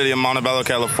in the city of Montebello,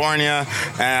 California,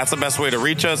 and that's the best way to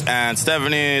reach us. And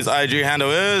Stephanie's IG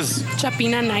handle is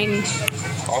Chapina 9.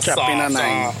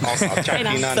 Chapina9.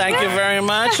 Chapina9. Thank you very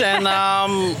much, and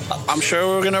I'm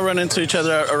sure we're gonna run into each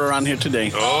other around here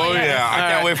today. Oh yeah, I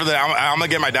can't right. wait for that. I'm gonna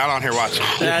get my dad on here. Watch.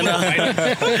 Yeah, I know. All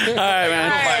right,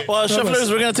 man. Well, shufflers,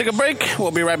 we're gonna take a break.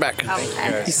 We'll be right back.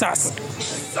 Quizás.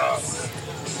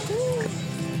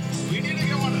 We need to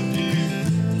get one of these.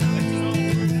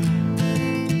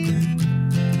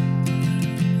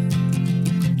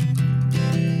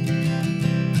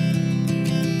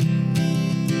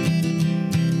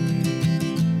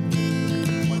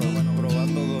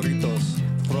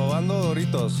 Probando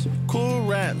Doritos. Cool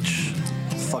Ranch.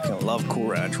 Fucking love Cool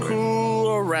Ranch. Bro.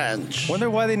 Cool Ranch. Wonder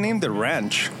why they named it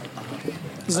Ranch.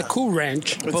 It's a cool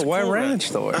ranch. But why Cool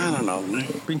Ranch, though? I don't know. Man.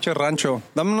 Pinche rancho.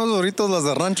 Dame unos Doritos las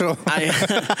de rancho. Ay,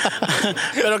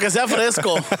 pero que sea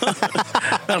fresco.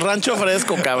 El rancho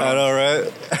fresco, I cabrón. know,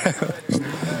 right?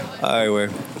 Ay, güey.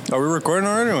 Are we recording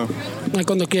already, man? Like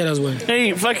cuando quieras, güey.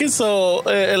 Hey, fucking, so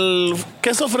el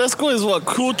queso fresco is what?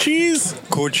 Cool cheese?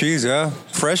 Cool cheese, yeah.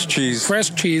 Fresh cheese.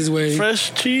 Fresh cheese, güey.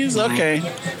 Fresh cheese? Okay.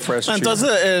 Fresh cheese. Entonces,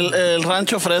 el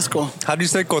rancho fresco. How do you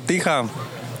say cotija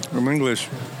in English?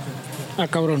 Ah,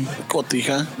 cabrón.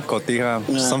 Cotija. Cotija.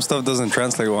 Yeah. Some stuff doesn't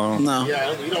translate well. No.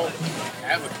 Yeah, we don't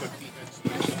have a cookie.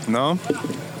 No?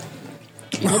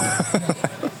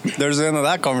 There's the end of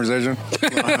that conversation.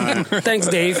 Thanks,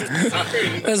 Dave.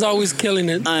 As always, killing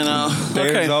it. I know.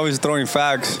 Dave's Okay. always throwing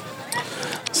facts.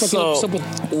 So, What's up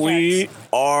with we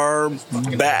are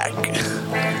back.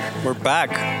 We're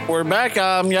back. We're back.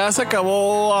 Ya se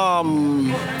acabó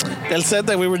el set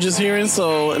that we were just hearing,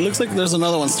 so it looks like there's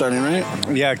another one starting, right?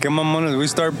 Yeah, que mamones. We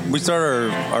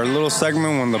start our little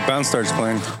segment when the band starts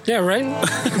playing. Yeah, right?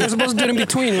 We're supposed to do it in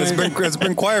between. Right? It's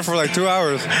been quiet for like 2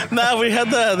 hours. Nah, we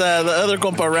had the other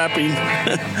compa rapping.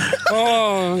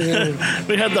 Oh, yeah.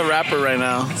 We had the rapper right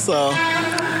now, so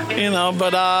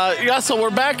but yeah. So we're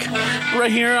back right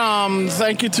here.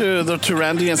 Thank you to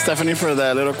Randy and Stephanie for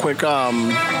that little quick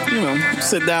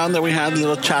sit down that we had,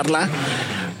 little charla.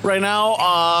 Right now,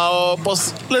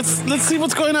 pues let's see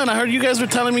what's going on. I heard you guys were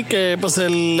telling me que pues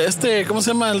 ¿cómo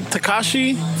se llama? El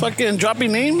Tekashi fucking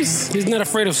dropping names. He's not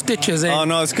afraid of stitches, eh? Oh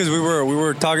no, it's because we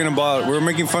were talking about, we were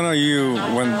making fun of you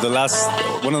when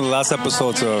one of the last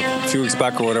episodes a few weeks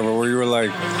back or whatever, where you were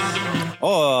like,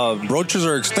 roaches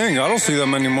are extinct. I don't see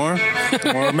them anymore.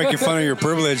 We're making fun of your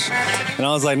privilege. And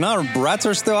I was like, no, rats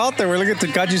are still out there. We're looking at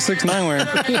Tekashi 6ix9ine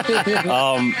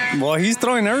where. Well, he's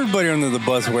throwing everybody under the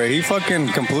bus where he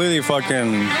completely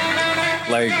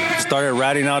like started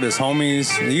ratting out his homies.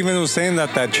 He even was saying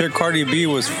that chick Cardi B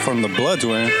was from the Bloods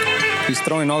where he's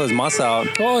throwing all his masa out.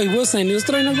 Oh, he was saying he was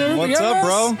throwing everybody. What's up,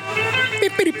 bro?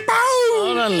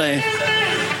 Órale.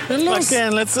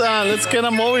 Again, let's get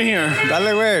him over here.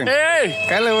 Dale, güey. Hey!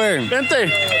 Dale, güey. Vente.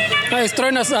 Oh, he's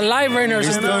throwing us alive right now.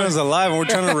 He's throwing us alive and we're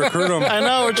trying to recruit him. I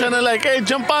know, we're trying to hey,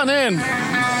 jump on in.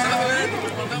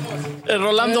 Hey,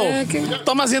 Rolando,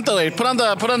 toma asiento, güey.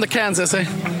 Put on the cans, ese.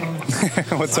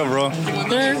 What's up, bro?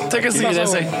 Take a seat,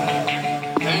 ese.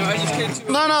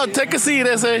 No, take a seat,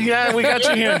 ese. Yeah, we got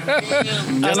you here.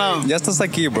 I know. Ya estás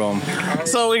aquí, bro.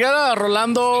 So we got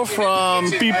Rolando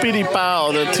from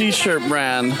Pipiripao, the t-shirt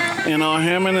brand. You know,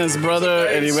 him and his brother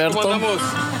Heriberto. A ver.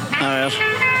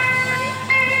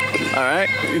 All right.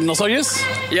 ¿Nos oyes?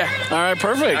 Yeah. All right,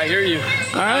 perfect. I hear you.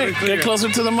 All right, get closer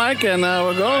to the mic and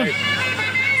we're going.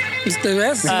 ¿Usted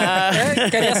ves?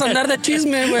 Querías andar de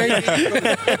chisme, güey.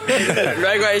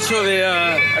 Right, actually,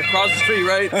 across the street,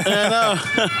 right? I know.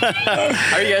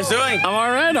 How are you guys doing? I'm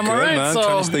all right. Good, man. So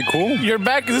trying to stay cool. You're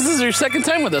back. This is your second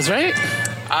time with us, right?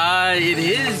 It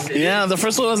is. Yeah, the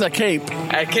first one was at Cape.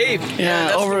 At Cape. Yeah,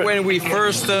 that's over when we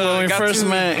first when we got first to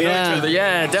met. know Yeah, each other.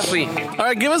 Yeah, definitely. All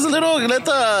right, give us a little. Let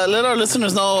our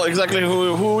listeners know exactly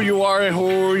who you are and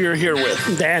who you're here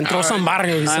with. Damn, throw some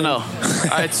barrio. I know. All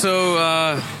right, so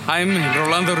I'm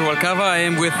Rolando Rubalcaba. I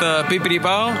am with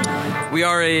Pipiripao. We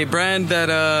are a brand that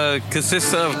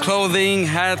consists of clothing,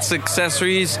 hats,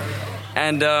 accessories,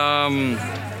 and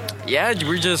yeah,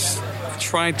 we're just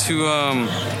trying to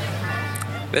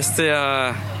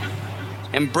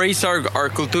embrace our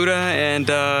cultura and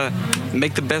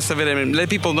make the best of it and let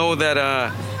people know that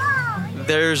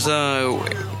there's a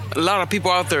lot of people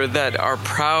out there that are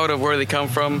proud of where they come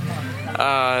from,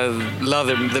 love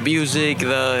the music,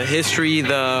 the history,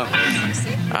 the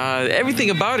everything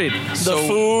about it. The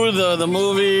food, the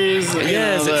movies.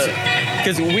 Yes,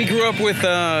 because we grew up with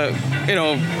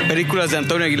películas de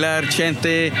Antonio Aguilar,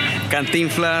 Chente,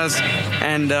 Cantinflas,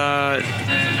 and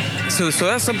so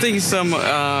that's something, some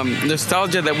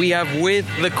nostalgia that we have with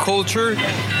the culture,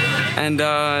 and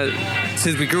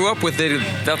since we grew up with it,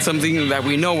 that's something that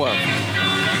we know of.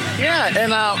 Yeah,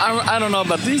 and I don't know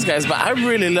about these guys, but I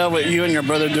really love what you and your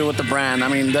brother do with the brand. I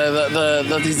mean,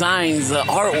 the designs, the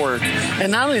artwork,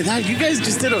 and not only that, you guys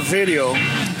just did a video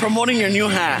promoting your new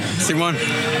hat. Simón.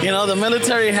 You know, the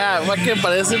military hat. Que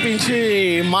parece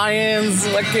pinche Mayans,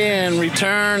 fucking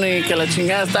return y que la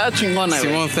chingada está chingona.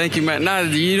 Simón, thank you, man. Nah,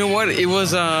 you know what? It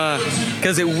was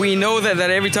because we know that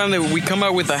every time that we come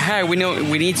out with a hat, we know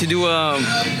we need to do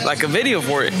like a video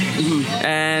for it. Mm-hmm.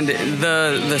 And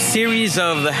the series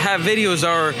of the hat videos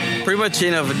are pretty much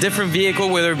in a different vehicle,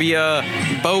 whether it be a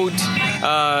boat,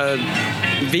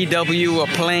 VW, a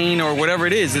plane, or whatever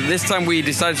it is. This time we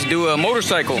decided to do a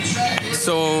motorcycle.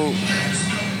 So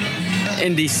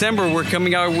in December, we're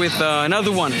coming out with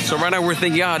another one. So right now we're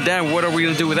thinking, damn, what are we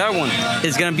going to do with that one?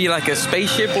 It's going to be like a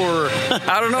spaceship or,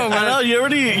 I don't know, man. I know, you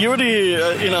already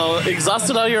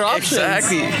exhausted all your options.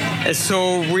 Exactly. And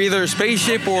so we're either a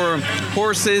spaceship or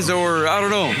horses or, I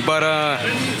don't know. But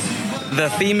the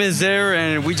theme is there,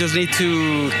 and we just need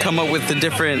to come up with a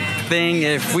different thing.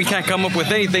 If we can't come up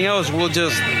with anything else, we'll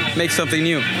just make something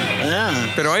new.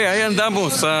 Yeah. Pero ahí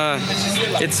andamos.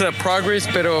 It's a progress,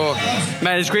 pero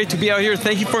man, it's great to be out here.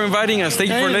 Thank you for inviting us.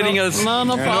 Thank you for letting us know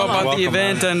about the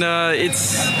event, and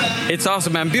it's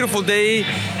awesome, man. Beautiful day.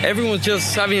 Everyone's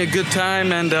just having a good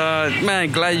time, and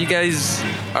man, glad you guys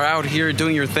are out here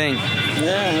doing your thing.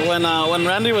 Yeah. When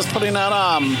Randy was putting out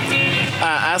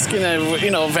asking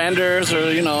vendors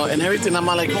or and everything, I'm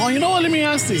like, well, you know what? Let me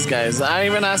ask these guys. I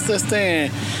even asked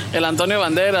El Antonio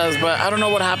Banderas, but I don't know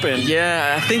what happened.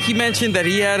 Yeah, I think he mentioned that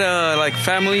he had a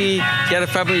family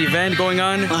event going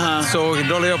on, so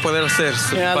no le iba a poder hacer.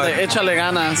 Yeah, but, échale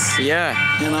ganas. Yeah.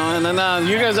 And then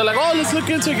you guys are like, oh, let's look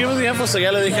into it, give us the info. So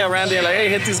ya le dije a Randy, like, hey,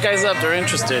 hit these guys up, they're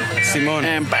interested. Simón.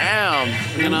 And bam,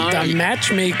 The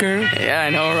matchmaker. Yeah, I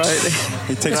know, right?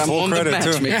 He takes full credit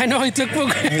too. I know, he took full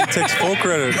credit. He takes full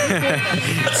credit.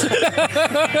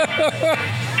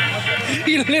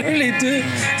 He literally did.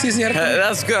 Sí, cierto.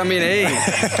 That's good. I mean, hey.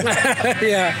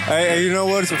 Yeah. Hey, you know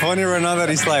what's funny right now that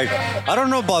he's like, I don't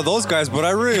know about those guys, but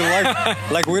I really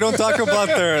like we don't talk about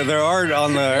their art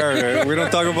on the air. We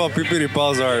don't talk about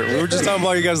Pipiripau's art. We were just talking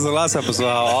about you guys in the last episode,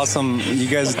 how awesome you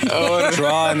guys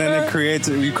draw, and then you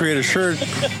create a shirt,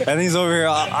 and he's over here.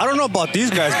 I don't know about these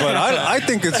guys, but I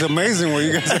think it's amazing what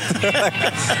you guys are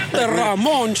like, The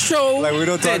Ramon Show. like we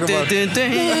don't talk about.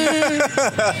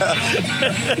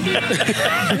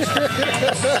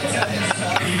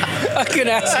 Fucking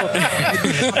asshole.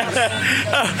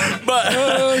 But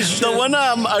the one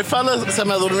I found se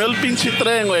me durmió el pinche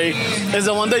tren, güey, is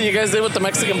the one that you guys did with the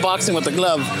Mexican boxing with the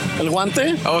glove. El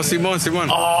guante. Oh, Simon.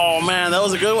 Oh, man, that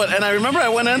was a good one. And I remember I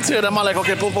went into it. I'm like,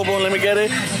 okay, boom, boom, boom, let me get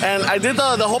it. And I did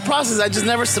the whole process. I just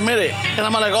never submitted. And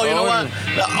I'm like, oh, you know what?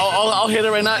 I'll hit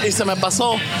it right now. Y se me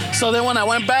pasó. So then when I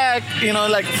went back, you know,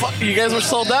 like, fuck, you guys were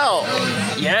sold out.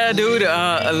 Yeah, dude.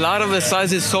 A lot of the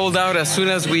sizes sold out as soon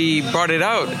as we brought it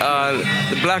out.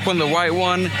 The black one, the white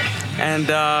one. And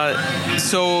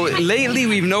so lately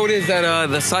we've noticed that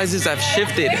the sizes have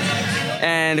shifted.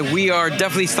 And we are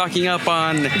definitely stocking up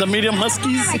on the medium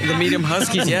huskies. The medium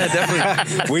huskies, yeah,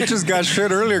 definitely. We just got shit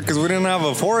earlier because we didn't have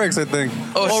a 4X, I think.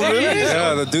 Oh, really?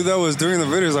 Yeah, the dude that was doing the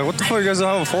video was like, what the fuck, you guys don't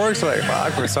have a 4X? Like,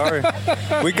 fuck, we're sorry.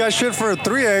 We got shit for a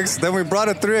 3X, then we brought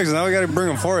a 3X, and now we got to bring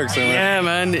a 4X in. Yeah,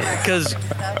 man, because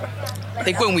I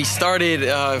think when we started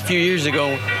a few years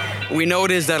ago, we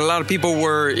noticed that a lot of people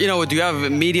were, you know, do you have a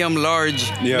medium, large,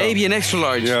 maybe an extra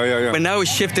large? Yeah. But now it's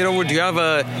shifted over. Do you have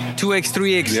a 2X,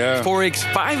 3X, 4X,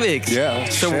 5X? Yeah.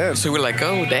 So we're like,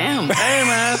 oh, damn. Hey,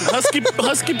 man, husky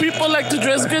people like to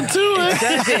dress good too.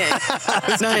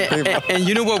 And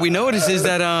you know what we noticed is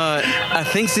that I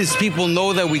think since people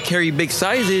know that we carry big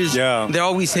sizes, they're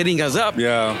always hitting us up.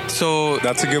 Yeah. So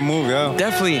that's a good move, yeah.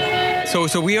 Definitely.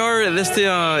 So we are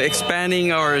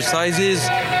expanding our sizes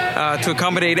to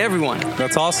accommodate everyone.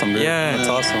 That's awesome, dude. Yeah. That's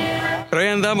awesome. Pero ahí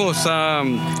andamos.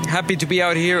 Happy to be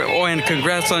out here. Oh, and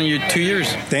congrats on your 2 years.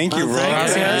 Thank you, bro.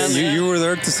 You were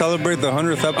there to celebrate the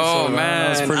 100th episode. Oh,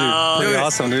 man. That was pretty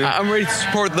awesome, dude. I'm ready to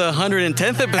support the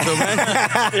 110th episode, man.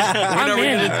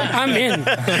 I'm in.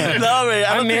 No, man.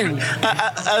 I'm in.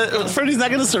 Freddie's not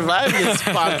going to survive this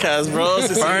podcast, bro.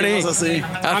 Bernie.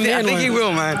 I think he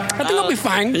will, man. I think he'll be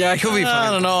fine. Yeah, he'll be fine.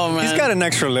 I don't know, man. He's got an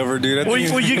extra liver, dude. Were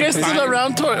you guys still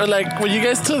around? Were you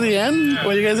guys till the end?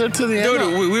 Were you guys there till the end?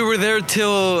 Dude, we were there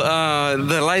till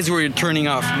the lights were turning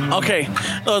off. Okay.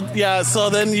 Yeah, so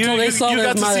then you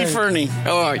got to see Fernie.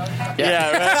 Oh,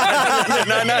 yeah.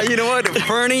 Right. No, you know what?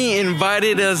 Fernie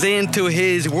invited us into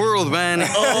his world, man.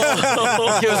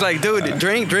 Oh. He was like, dude,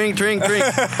 drink.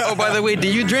 Oh, by the way, do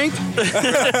you drink?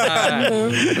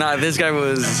 Nah, this guy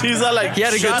was... He's like... He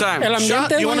had a good time.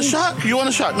 Shot? You want a shot? You want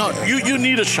a shot? No, you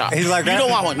need a shot. He's like, you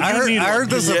don't want one. I heard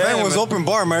this event was open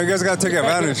bar, man. You guys got to take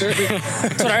advantage.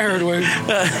 That's what I heard, Wayne.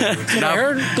 I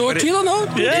heard. Do a kilo, no?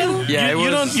 Yeah,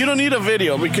 you don't need a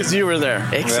video because you were there.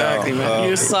 Exactly, man.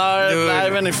 You saw it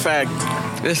live in effect.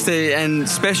 And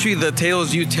especially the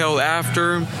tales you tell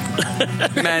after,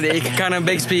 man, it kind of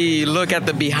makes me look at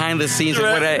the behind the scenes of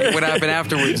what happened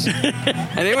afterwards.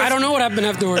 And I don't know what happened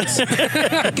afterwards.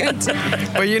 I can't tell.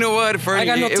 But you know what, Fernie? I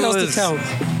got no tales to tell.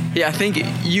 Yeah, I think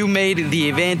you made the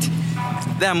event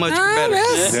that much better.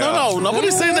 Yes. No,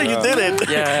 nobody's saying that you did it.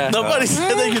 Yeah. Nobody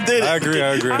said that you did it. I agree.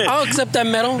 I'll accept that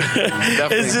medal.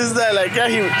 It's just that, like,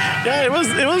 it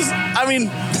was. I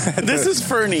mean, this is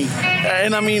Fernie,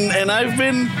 and I've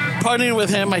been partnering with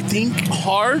him, I think,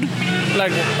 hard,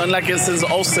 like since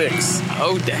 06.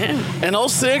 Oh, damn. En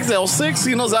 06,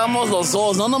 sí nos damos los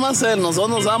dos, no nomás él, nosotros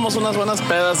nos damos unas buenas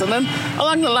pedas, and then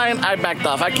along the line, I backed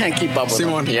off. I can't keep up with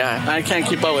him. Yeah. I can't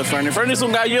keep up with Fernie. Fernie's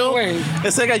un gallo.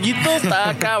 Ese gallito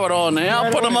está cabrón, eh?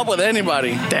 I'll put him up with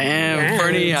anybody. Damn,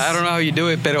 Fernie, I don't know how you do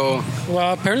it, pero...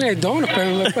 Well, apparently I don't.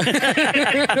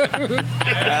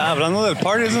 Hablando del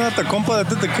party, isn't that the compa that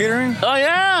did the catering? Oh,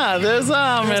 yeah. There's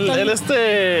el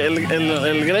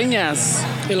Greñas.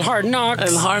 El Hard Knocks.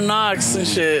 El Hard Knocks and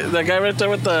shit. That guy right there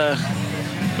with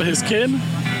his kid.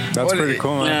 That's pretty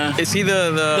cool, man. Yeah. Is he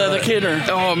the caterer?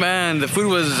 Oh, man, the food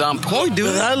was on point,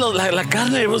 dude. La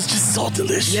carne, it was just so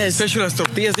delicious. Yeah, especially las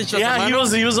tortillas. Yeah, he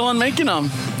was the one making them.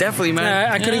 Definitely, man.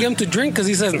 Yeah, I couldn't get him to drink because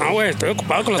he says, no, güey, estoy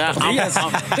ocupado con las tortillas.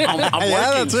 I'm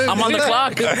working. I'm on the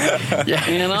clock. Yeah,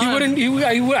 you know?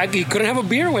 He couldn't have a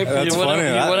beer, güey. That's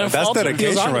funny. That's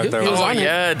dedication right there. Oh,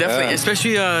 yeah, definitely. Yeah.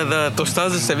 Especially the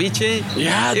tostadas de ceviche.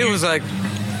 Yeah. It was like...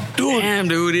 Dude, Damn,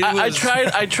 dude. It I was,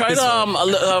 tried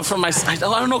for my. I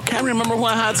don't know. Can't remember who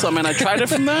I had some, and I tried it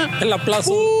from that. En la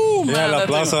plaza. Ooh, man, Yeah, La that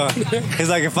thing- Plaza. He's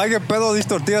like, if I get pedo, these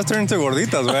tortillas turn into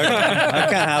gorditas, man. I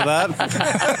can't have that.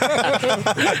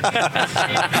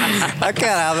 I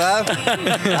can't have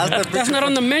that. That's not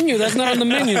on the menu. That's not on the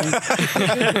menu.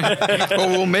 But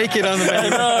we'll make it on the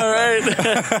menu. All right,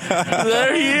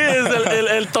 there he is,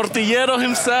 el tortillero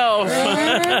himself.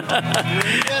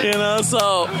 You know,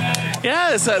 so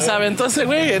yeah, se aventó ese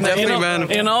güey, and Definitely, man.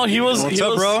 You know, he was. What's he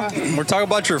up, was, bro? We're talking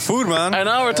about your food, man. I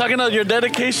know we're talking about your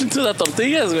dedication to the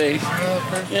tortillas, güey.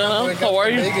 You know, how are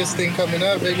you? Vegas thing coming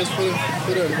up, Vegas Food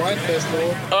and Wine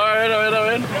Festival. All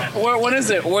right. When is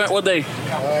it? What day?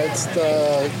 It's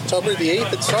the October the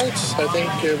 8th. It starts. I think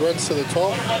it runs to the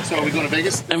 12th. So are we going to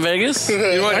Vegas? In Vegas?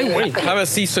 You want have a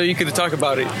seat so you could talk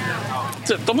about it.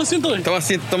 Toma asiento, güey. Toma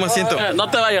asiento, toma asiento. No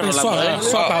te vayas, Rolando.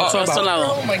 Swap out. A este lado.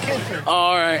 Oh, my kid.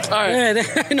 All right. Yeah,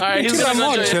 All right, he's gonna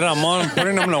Ramon. enjoy Shit, Ramon,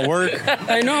 putting him to work.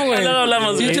 I know, güey. No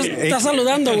hablamos, He güey. just está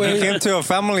saludando, He güey. came to a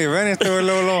family event. Este güey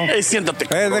luego. Hey, siéntate.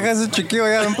 Deja ese chiquillo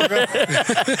ya un poco.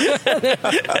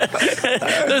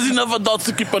 There's enough adults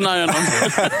to keep an eye on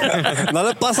him. No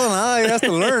le pasa nada. He has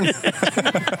to learn.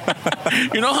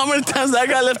 You know how many times that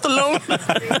guy left alone?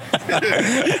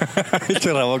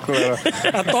 Pinche Ramon, culero.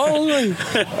 A todos, güey.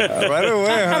 Right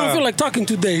away, I don't huh? feel like talking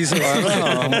today. So.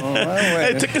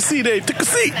 Hey, take a seat, Dave. Take a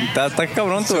seat. Está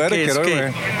cabrón tu okay, Eric, it's okay.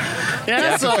 güey.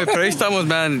 Yeah, so. Pero ahí estamos,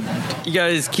 man. You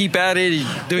guys keep at it.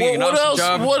 Doing an What awesome else?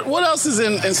 job. What else is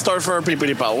in store for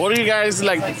Pipiri Pao? What are you guys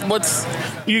like?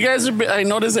 You guys are? I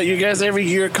noticed that you guys every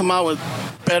year come out with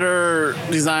better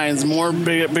designs, more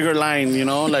bigger line. You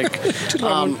know, like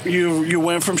you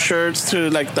went from shirts to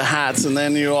like the hats, and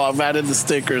then you have added the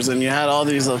stickers, and you had all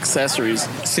these accessories.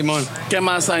 Simón. ¿Qué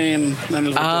más hay en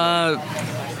el futuro?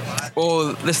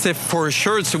 Well, let's say for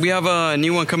shirts, we have a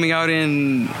new one coming out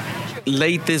in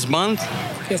late this month.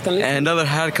 Ya están listos. And another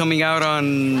hat coming out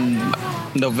on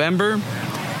November.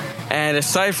 And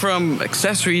aside from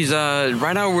accessories,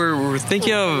 right now we're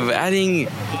thinking of adding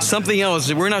something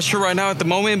else. We're not sure right now at the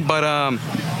moment, but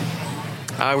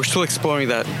we're still exploring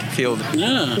that field.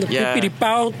 Yeah, The Yeah. Pipiri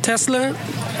Pao Tesla.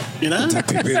 you know.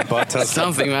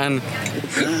 Something, man.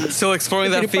 Still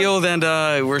exploring that field, and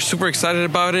we're super excited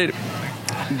about it.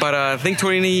 But I think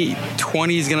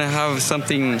 2020 is gonna have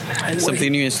something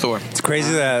new in store. It's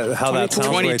crazy how that sounds.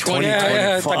 2020.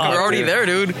 Yeah, Fuck, We're already dude. there,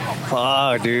 dude.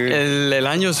 Fuck, dude. El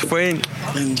año se fue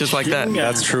just like that.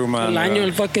 That's true, man. El año,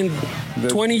 el fucking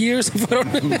 20 years.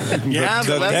 Yeah,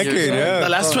 The decade, yeah. The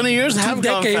last 20 years have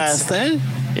gone decades. fast, eh?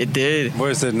 It did.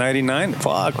 What is it, 99?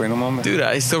 Fuck, wait a moment. Dude,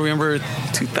 I still remember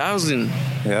 2000.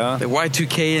 Yeah. The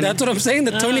Y2K. And That's what I'm saying,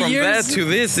 the 20 from years. that to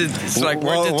this, it's like,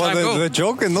 where did time go? The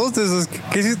joke in those days is,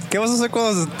 ¿qué vas a hacer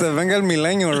cuando te venga el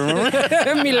milenio, remember?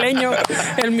 El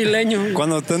milenio.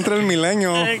 Cuando te entre el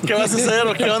milenio. ¿Qué vas a hacer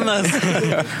o qué onda?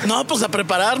 No, pues a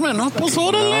prepararme, ¿no? Pues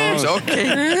órale. Pues, ok.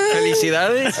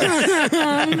 Felicidades.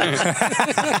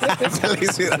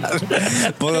 Felicidades.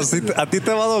 Pues así, a ti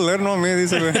te va a doler, no a mí,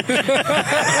 dice, güey.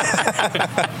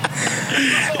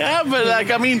 Yeah, but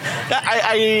like, I mean,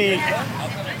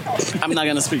 I'm not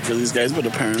gonna speak for these guys, but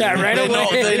apparently Yeah, right they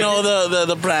away. know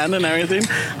the brand and everything.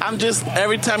 I'm just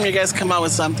every time you guys come out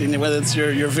with something, whether it's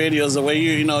your videos, the way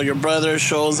you know your brother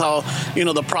shows how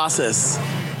the process.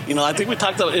 You know, I think we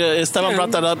talked about Esteban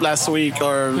brought that up last week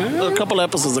or a couple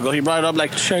episodes ago. He brought it up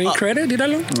like Sharing credit,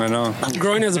 míralo. I know.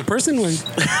 Growing as a person, güey.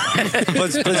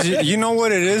 But you know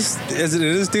what it is?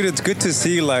 Dude, it's good to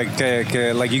see like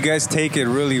you guys take it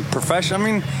really professional. I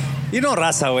mean, you know,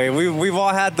 raza, way. We've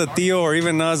all had the tío or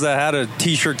even us that had a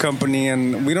t-shirt company,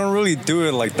 and we don't really do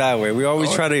it like that way. We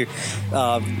always try to,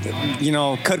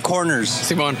 cut corners.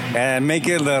 Simón. And make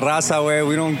it the raza way.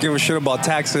 We don't give a shit about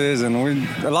taxes, and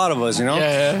a lot of us, you know.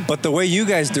 Yeah. But the way you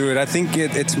guys do it, I think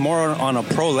it's more on a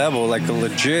pro level, like a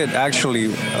legit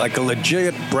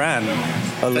brand,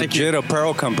 legit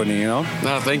apparel company, you know.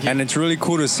 No, thank you. And it's really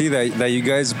cool to see that you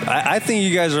guys. I think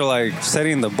you guys are like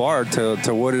setting the bar to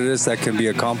what it is that can be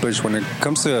accomplished when it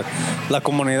comes to la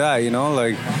comunidad. You know,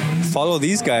 like follow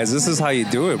these guys. This is how you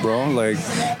do it, bro. Like,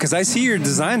 because I see your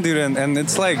design, dude, and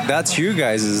it's like that's you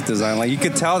guys' design. Like you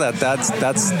could tell that's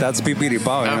Pipiri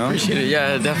Pao, you I know. appreciate it.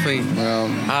 Yeah, definitely.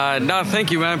 No, thank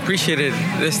you, man. Appreciate it.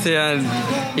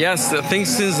 Yes, I think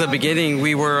since the beginning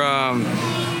we were.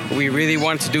 We really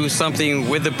wanted to do something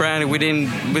with the brand. We didn't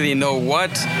really know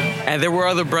what. And there were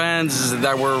other brands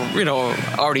that were,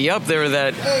 already up there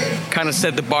that kind of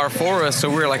set the bar for us. So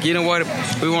we were like, you know what?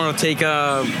 We want to take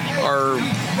our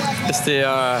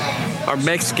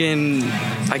Mexican,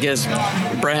 I guess,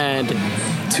 brand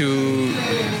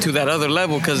to that other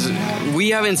level because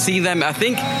we haven't seen them. I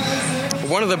think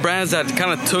one of the brands that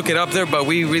kind of took it up there, but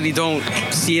we really don't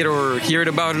see it or hear it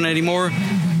about it anymore.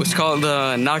 Was called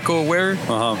Naco Wear.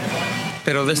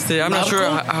 Pero I'm not sure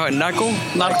how Naco.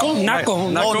 Naco.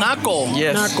 Naco. Oh, Naco.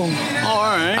 Yes. Naco. Oh,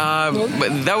 all right.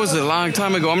 But that was a long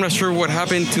time ago. I'm not sure what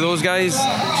happened to those guys.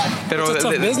 Pero It's a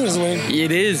tough business, man.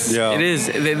 It is. Yeah. It is.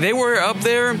 They were up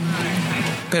there,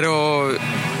 pero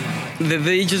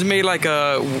they just made like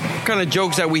a kind of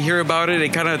jokes that we hear about it. They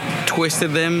kind of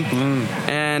twisted them,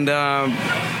 and.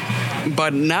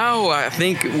 But now I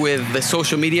think with the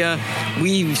social media,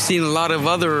 we've seen a lot of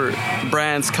other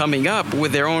brands coming up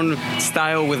with their own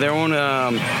style, with their own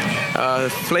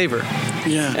flavor.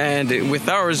 Yeah. And with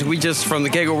ours, we just from the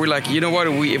get-go, we're like, you know what?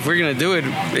 If we're gonna do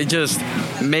it, just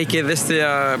make it this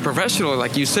professional,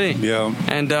 like you say. Yeah.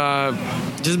 And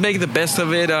just make the best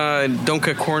of it. Don't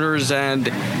cut corners and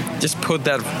just put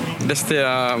the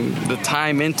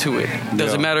time into it.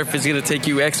 Doesn't matter if it's gonna take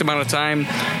you X amount of time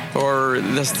or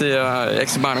that's the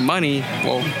X amount of money.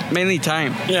 Well, mainly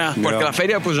time. Yeah. Porque la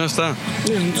feria pues no está.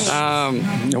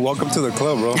 Welcome to the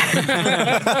club, bro.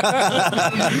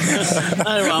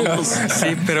 Ahí vamos.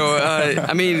 Sí, pero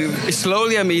I mean,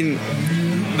 slowly, I mean,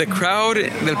 the crowd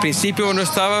del principio no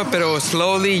estaba, pero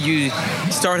slowly you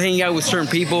start hanging out with certain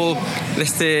people.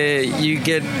 You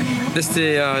get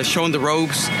shown the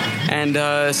ropes, and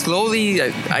slowly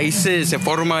ahí se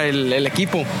forma el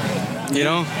equipo, you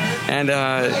know. And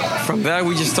from that,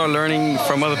 we just start learning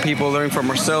from other people, learning from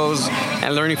ourselves,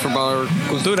 and learning from our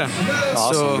cultura.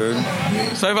 Awesome, dude.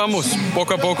 So ahí vamos,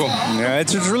 poco a poco. Yeah,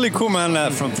 it's really cool,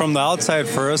 man. From the outside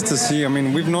for us to see. I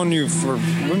mean, we've known you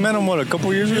we met him a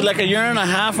couple years ago, Like a year and a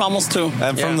half, almost 2.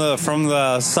 and from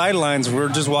the sidelines, we're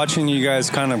just watching you guys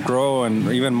kind of grow,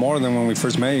 and even more than when we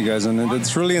first met you guys. And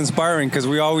it's really inspiring because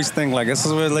we always think like, "This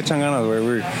is where le echan ganas,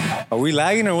 are we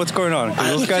lagging or what's going on?" 'Cause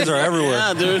those guys are everywhere.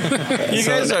 Yeah, dude. You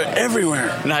guys are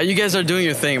everywhere. Nah, you guys are doing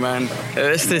your thing, man.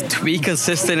 To be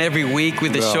consistent every week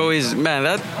with the show is, man,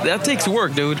 that takes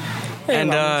work, dude.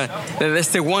 And that's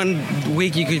the one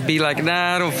week you could be like,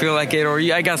 nah, I don't feel like it, or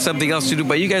I got something else to do.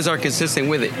 But you guys are consistent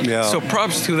with it. Yeah. So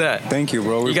props to that. Thank you,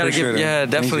 bro. We You gotta appreciate it. yeah,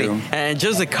 Thank definitely. you. And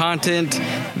just the content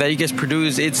that you guys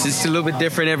produce, it's a little bit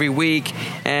different every week.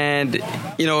 And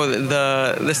you know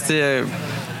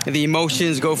the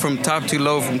emotions go from top to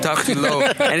low, and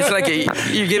it's like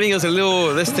you're giving us a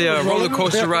little roller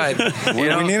coaster ride. We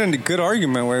need a good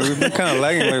argument. Where we've been kind of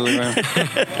lagging lately, man.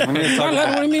 We need to talk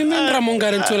What do you mean? Ramon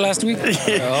got into it last week.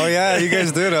 Oh yeah, you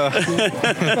guys did.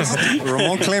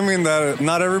 Ramon claiming that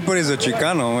not everybody's a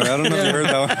Chicano. I don't know if you heard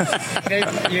that one.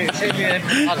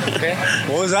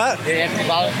 What was that?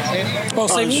 Oh,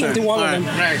 save sure. the wallet. All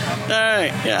right. All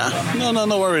right, yeah.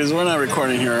 No worries. We're not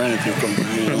recording here or anything.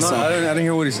 No, I didn't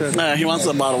hear what he said. He wants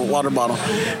a water bottle.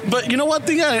 But you know what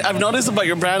thing I've noticed about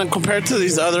your brand, and compared to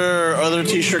these other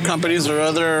T-shirt companies or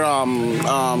other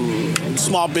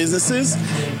small businesses,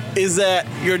 is that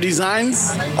your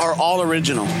designs are all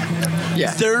original.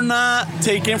 Yeah. They're not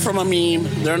taken from a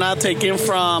meme. They're not taken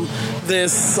from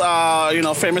this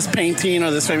famous painting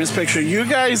or this famous picture. You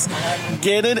guys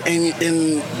get it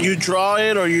and you draw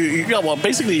it, or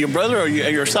basically your brother or you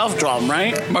yourself draw them,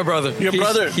 right? My brother. Your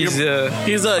brother. He's a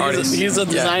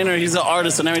designer. He's an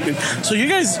artist and everything. So you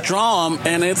guys draw them,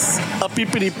 and it's a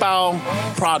pipiti pow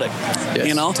product. Yes.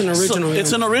 You know, It's an original.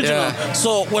 It's an original. Yeah.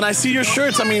 So when I see your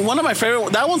shirts, I mean,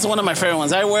 that one's one of my favorite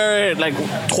ones. I wear it like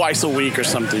twice a week or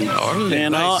something. Oh, you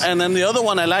know, nice. and then the other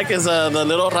one I like is the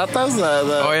little ratas.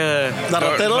 The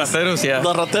rateros. Rateros, yeah.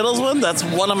 The rateros one. That's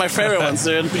one of my favorite ones,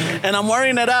 dude. And I'm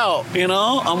wearing it out. You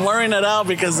know, I'm wearing it out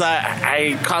because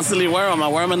I constantly wear them. I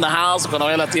wear them in the house. Cuando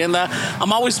voy a la tienda,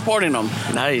 I'm always sporting them.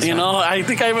 Nice. You know, I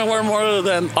think I even wear more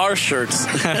than our shirts,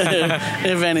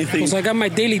 if anything. So I got my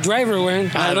daily driver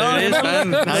wearing. I know, It is,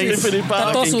 man. Nice. Pipiti pow.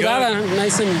 Está todo Looking sudada,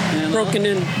 nice and broken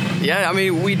in. Yeah, I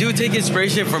mean, we do take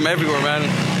inspiration from everywhere, man.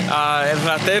 El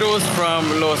Rateros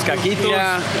from Los Caquitos.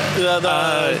 Yeah,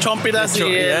 the Chompiras y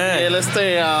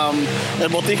el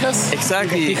Botijas.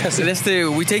 Exactly.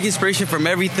 We take inspiration from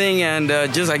everything and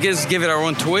just, I guess, give it our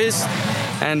own twist.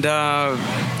 And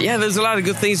there's a lot of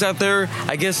good things out there.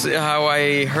 I guess how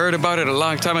I heard about it a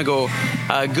long time ago,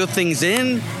 good things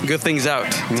in, good things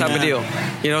out type of deal.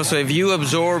 You know, so if you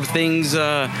absorb things,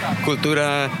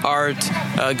 cultura, art,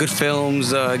 good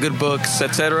films, good books,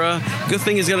 etc., good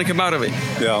thing is going to come out of it.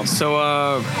 Yeah.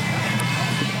 So,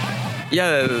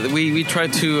 we try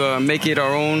to make it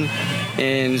our own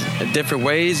in different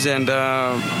ways. And,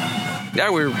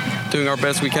 we're doing our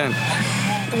best we can.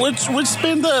 Which's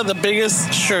been the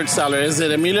biggest shirt seller? Is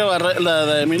it Emilio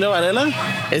Varela?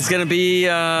 It's gonna be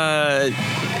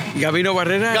Gabino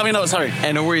Barrera. Gabino, sorry.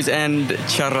 And no worries, and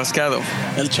Charrascado.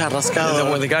 El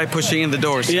Charrascado. The guy pushing in the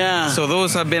doors. Yeah. So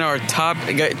those have been our top.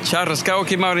 Charrascado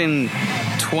came out in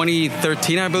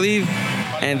 2013, I believe.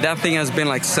 And that thing has been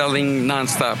like selling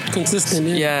nonstop. Consistent,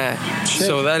 yeah. Yeah.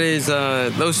 So that is,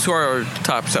 those two are our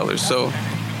top sellers. So.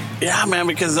 Yeah, man,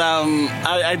 because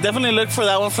I definitely look for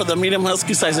that one for the medium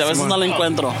husky size. A veces no la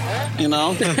encuentro, you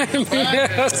know? A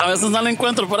veces no la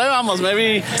encuentro, pero ahí vamos.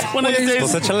 Maybe one of these days.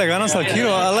 Pues échale ganas al keto.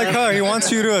 I like how he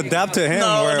wants you to adapt to him,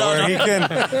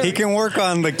 where he can work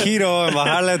on the keto and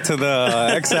bajarle to the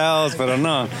XLs, pero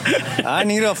no. I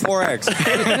need a 4X.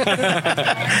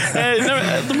 Hey,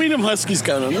 the medium huskies,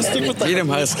 cabrón. Let's stick with the medium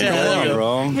husky. Yeah,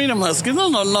 bro. Medium huskies.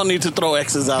 No need to throw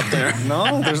X's out there.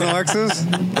 No, there's no X's.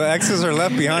 The X's are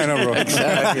left behind, bro.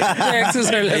 Exactly.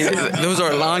 Those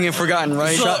are long and forgotten,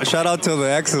 right? Shout out to the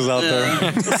X's out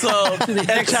there. So,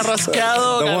 El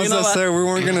Charrascado. The ones that said we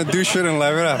weren't gonna do shit in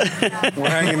La Vera. We're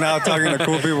hanging out talking to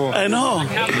cool people. I know.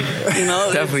 You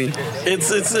know, definitely. It's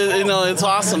you know, it's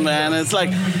awesome, man. It's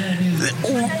like,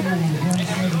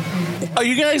 are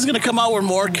you guys gonna come out with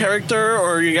more character,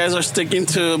 or you guys are sticking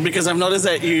to? Because I've noticed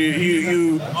that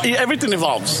you everything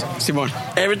evolves. Simon.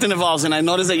 Everything evolves, and I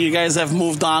noticed that you guys have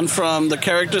moved on from the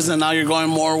characters, and now you're going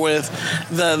more with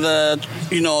the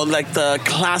you know, like the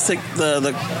classic,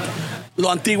 the lo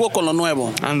antiguo con lo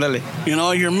nuevo. Ándale. You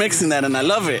know, you're mixing that, and I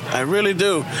love it. I really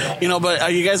do. You know, but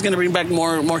are you guys going to bring back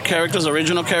more characters,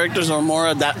 original characters, or more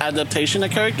adaptation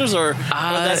of characters, or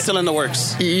that's still in the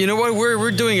works? You know what? We're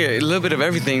doing a little bit of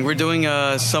everything. We're doing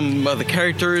some of the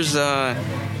characters.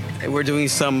 We're doing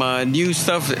some new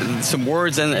stuff, some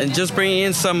words, and just bringing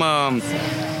in some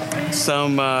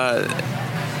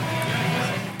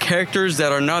characters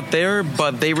that are not there,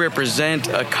 but they represent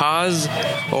a cause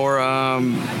or a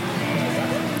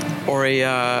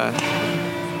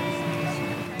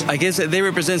I guess they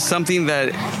represent something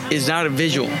that is not a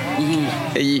visual.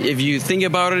 Mm-hmm. If you think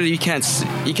about it, you can't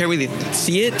really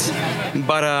see it,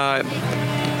 but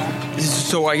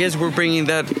so I guess we're bringing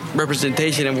that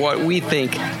representation of what we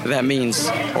think that means,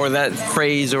 or that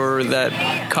phrase, or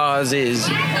that cause is.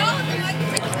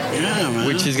 Yeah, man.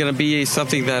 Which is going to be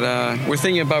something that we're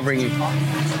thinking about bringing.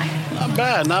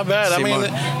 Not bad. I mean,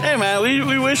 hey, man,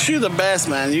 we wish you the best,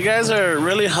 man. You guys are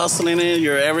really hustling it.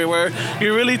 You're everywhere.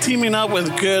 You're really teaming up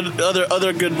with good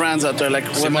other good brands out there. Like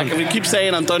we keep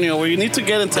saying, Antonio, we need to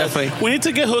get into. Definitely. We need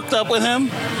to get hooked up with him.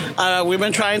 We've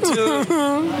been trying to.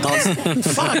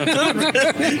 Fuck,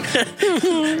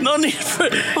 dude. No need for.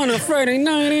 On a Friday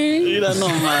night. You don't know,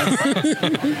 man.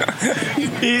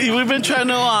 We've been trying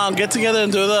to get together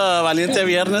and do the Valiente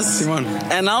Viernes. Simon.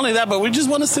 And not only that, but we just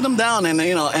want to sit him down and,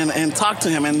 you know, and talk to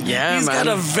him. And he's got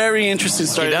a very interesting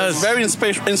story. He does. It's very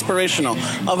inspirational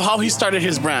of how he started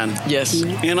his brand. Yes.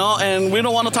 You know, and we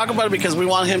don't want to talk about it because we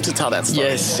want him to tell that story.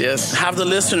 Yes. Have the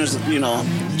listeners, you know,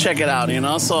 check it out, you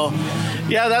know. So,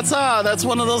 yeah, that's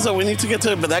one of those that we need to get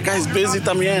to. But that guy's busy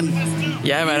también.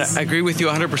 Yeah, man, I agree with you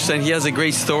 100%. He has a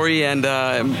great story, and,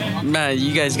 man,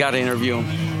 you guys got to interview him.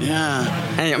 Yeah.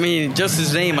 And, I mean, just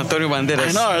his name, Antonio Banderas,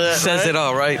 I know, says it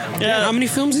all, right? Yeah. How many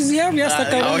films does he have? Yes,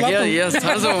 he has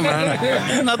tons of them,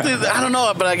 man. Nothing. I don't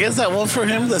know, but I guess that one for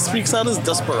him that speaks out is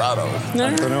Desperado. No,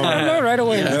 right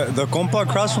away. The compa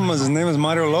across from us, his name is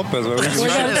Mario Lopez. We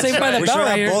got Saved by the we Bell should right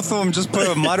have here. both of them just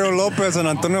put Mario Lopez and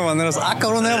Antonio Banderas.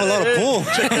 Cabrón, they have a lot of pull.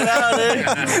 Check it out, eh?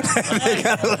 They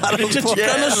got a lot of pull.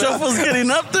 Chicano Shuffle's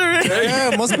getting up there, eh?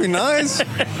 Yeah, it must be nice.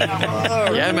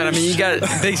 Yeah, man, I mean, you got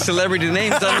big celebrity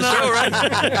names on the show, right?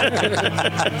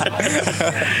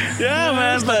 Yeah,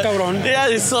 man. But,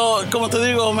 yeah, so, como te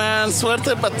digo, man,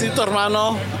 suerte para ti, tu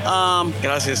hermano.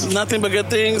 Gracias. Nothing but good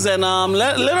things. And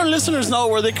let our listeners know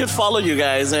where they could follow you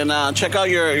guys and check out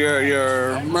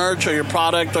your merch or your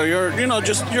product or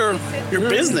just your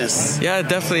business. Yeah,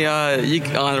 definitely.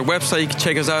 On our website, you can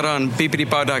check us out on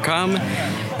pipiripao.com,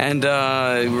 and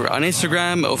we're on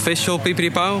Instagram, official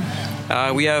Pipiripao.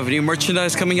 We have new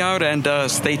merchandise coming out, and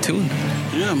stay tuned.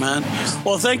 Yeah, man.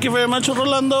 Well, thank you very much,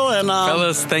 Rolando. And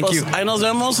fellas, thank you. Ahí nos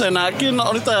vemos, and aquí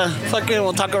ahorita fucking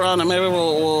we'll talk around, and maybe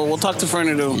we'll talk to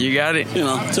Fernie too. You got it. You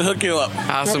know, to hook you up.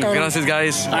 Awesome. Gracias,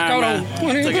 guys. All right, man.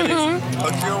 Take it easy.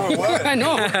 I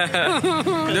know.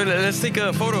 Dude, let's take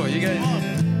a photo, you guys.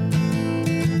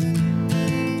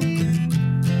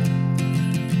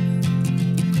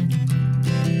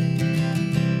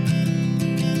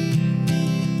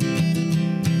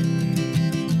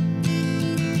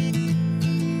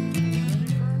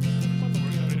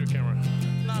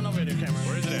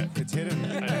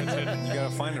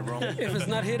 If it's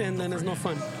not hidden, then it's no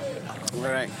fun. All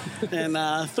right. And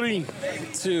 3,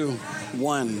 2,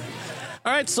 1.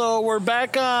 All right, so we're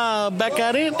back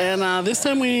at it, and this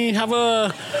time we have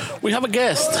a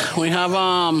guest. We have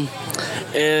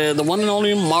the one and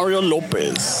only Mario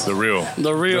Lopez. The real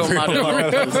Mario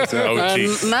Lopez.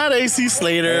 OG. Not AC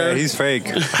Slater. Yeah, he's fake.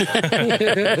 Not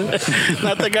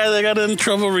the guy that got in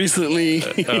trouble recently.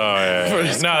 Oh,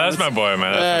 yeah. No, that's my boy,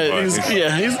 man. That's my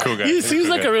boy. He's a cool guy. He seems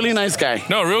like a really nice guy.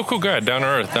 No, real cool guy. Down to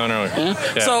earth. Yeah?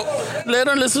 Yeah. So let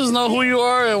our listeners know who you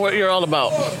are and what you're all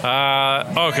about.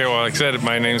 Okay, well, like I said,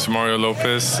 my name's Mario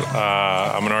Lopez.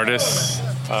 I'm an artist.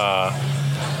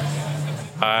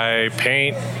 I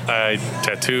paint, I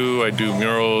tattoo, I do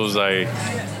murals, I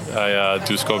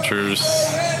do sculptures,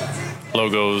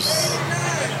 logos,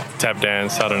 tap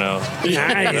dance, I don't know.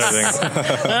 Nice.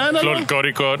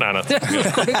 Folklorico, no.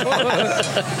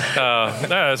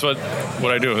 That's what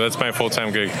I do. That's my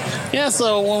full-time gig. Yeah,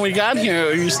 so when we got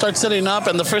here, you start setting up,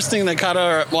 and the first thing that caught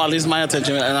at least my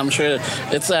attention, and I'm sure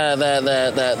it's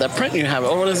the print you have.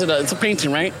 Or what is it? It's a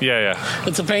painting, right? Yeah.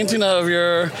 It's a painting of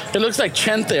it looks like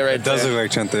Chente right It does there. look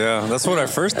like Chente, yeah. That's what I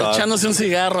first thought. Echándose un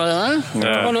cigarro, huh?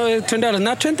 Yeah. Oh, no, it turned out it's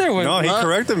not Chente or what? No, he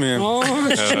corrected me. Oh,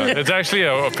 shit. It's actually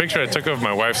a picture I took of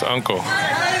my wife's uncle.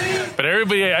 But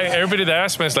everybody that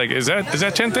asks me is like, is that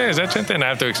Chente? Is that Chente? And I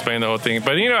have to explain the whole thing.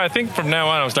 But I think from now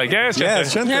on I was like, yeah, it's Chente. Yeah,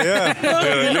 it's Chente,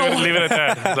 yeah. Leave it at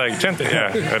that. It's like Chente,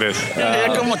 yeah, it is.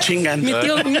 Ya como chingan. Mi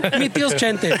tío's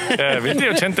Chente. Yeah, mi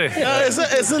tío Chente. Es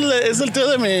el tío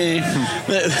de mi...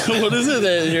 What is it?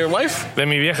 De your wife? De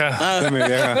mi vieja.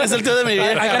 Es el tío de mi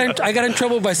vieja. I got in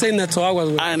trouble by saying that, so I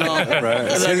was. I know. Right.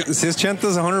 His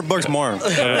Chente's $100 more.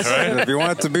 Right? If you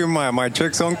want it to be my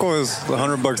chick's uncle, it's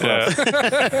 $100 less.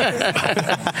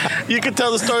 You can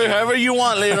tell the story however you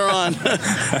want later on.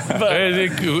 But,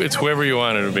 It's whoever you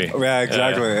want it to be. Yeah,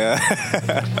 exactly. Yeah.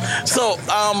 so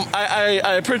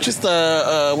I purchased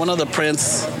one of the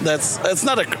prints. It's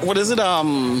not a, what is it?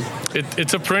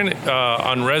 It's a print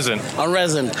on resin. On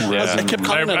resin. Yeah. I kept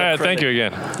calling it a print. Thank you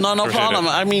again. No Appreciate problem. it.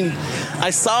 I mean, I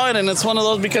saw it and it's one of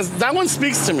those because that one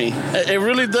speaks to me. It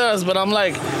really does. But I'm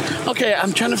like, okay,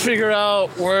 I'm trying to figure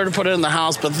out where to put it in the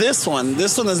house. But this one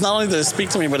is not only does it speak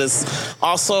to me, but it's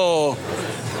also.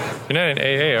 You're not in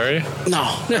AA, are you? No.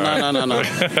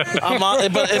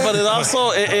 But it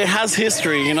also it has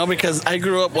history, because I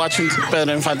grew up watching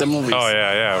Pedro Infante movies. Oh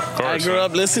yeah, of course. I grew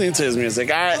up listening to his music.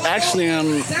 I actually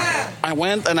I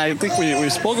went, and I think we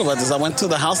spoke about this. I went to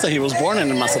the house that he was born in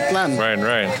Mazatlan.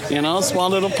 Right. Small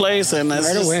little place, and it's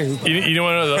Right away. You know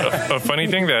what? A funny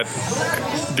thing that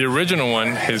the original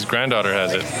one, his granddaughter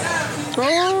has it.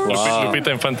 Wow. Lupita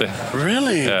Infante.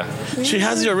 Really? Yeah. She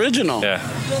has the original. Yeah.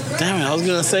 Damn it! I was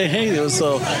gonna say, hey,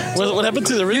 so what happened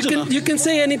to the original? You can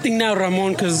say anything now,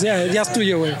 Ramon, because ya es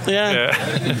tuyo, güey. Yeah.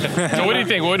 So what do you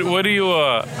think? What do you?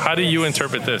 How do you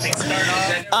interpret this?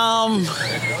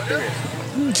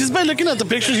 Just by looking at the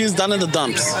pictures he's done in the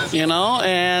dumps,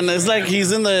 and it's like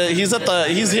he's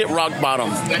hit rock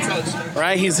bottom,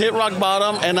 right? He's hit rock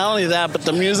bottom, and not only that, but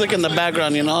the music in the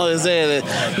background, no es de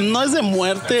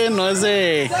muerte, no es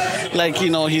de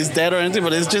he's dead or anything,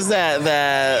 but it's just that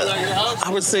I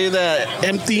would say that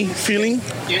empty feeling,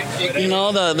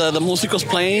 the musicos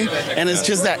playing, and it's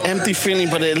just that empty feeling,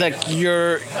 but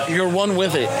you're one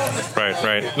with it.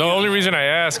 Right. The only reason I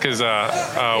ask is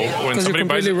when somebody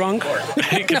buys it. Wrong.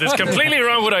 It's completely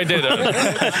wrong what I did.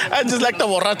 I just like the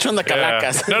borracho and the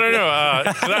calacas. No.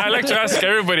 I like to ask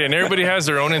everybody, and everybody has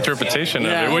their own interpretation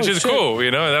of it, which is cool.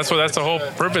 That's the whole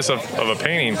purpose of a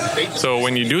painting. So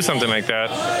when you do something like that,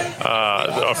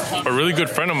 a really good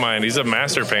friend of mine, he's a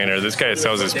master painter. This guy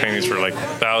sells his paintings for like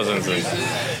thousands. And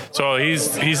so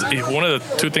he's one of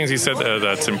the two things he said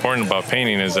that's important about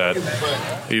painting is that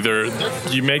either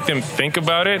you make them think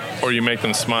about it or you make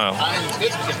them smile.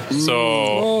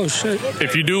 So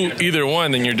if you do either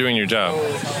one, then you're doing your job.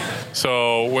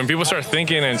 So when people start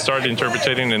thinking and start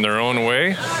interpreting in their own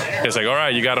way, it's like, all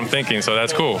right, you got them thinking, so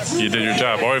that's cool. You did your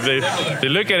job. Or if they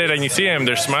look at it and you see them,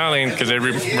 they're smiling because they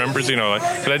remembers,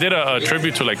 because I did a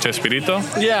tribute to Chespirito.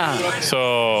 Yeah.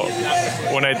 So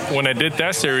when I did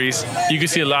that series, you could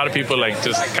see a lot of people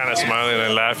just kind of smiling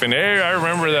and laughing. Hey, I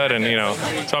remember that, and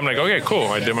so I'm like, okay, cool,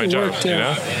 I did my job.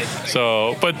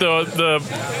 So, but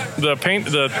the paint,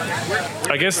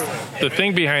 I guess the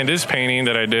thing behind this painting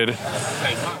that I did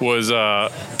was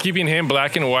was keeping him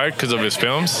black and white because of his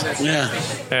films. Yeah.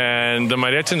 And the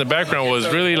mariachi in the background was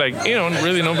really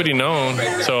really nobody known.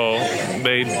 So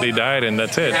they died, and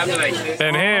that's it.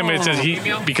 And him, it's just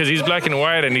because he's black and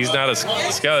white and he's not a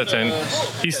skeleton,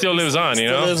 he still lives on,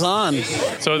 Lives on.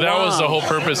 So that was the whole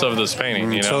purpose of this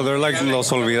painting, So they're like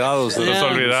Los Olvidados. Los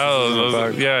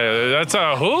Olvidados. Yeah, that's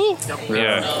who?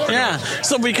 Yeah.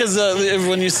 So because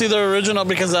when you see the original,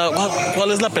 because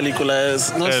 ¿cuál es la película?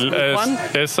 Es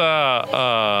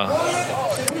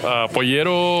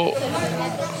Pollero.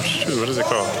 Shoot, what is it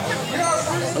called?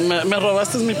 Me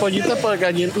robaste mi pollita por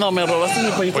gallina. No, me robaste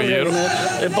mi pollita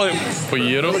por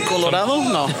Pollero. Colorado?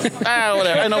 No.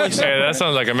 Whatever. I know what you're saying. Hey, that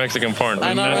sounds like a Mexican porn.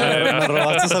 I know. Me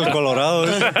robaste al Colorado.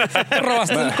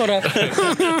 Robaste el Colorado.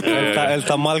 El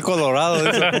tamal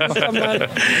Colorado.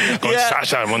 Con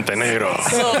Sasha Montenegro.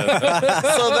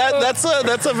 So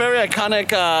that's a very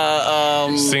iconic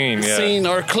scene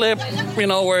or clip,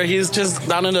 where he's just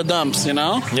down in the dumps,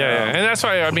 Yeah, and that's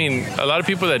why a lot of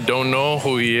people that don't know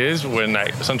who he is,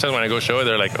 sometimes when I go show it,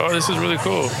 they're like, "Oh, this is really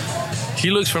cool. He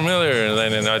looks familiar," and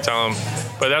then I tell them.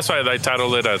 But that's why I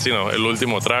titled it as El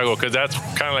Último Trago, because that's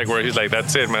kind of like where he's like,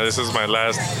 "That's it, man. This is my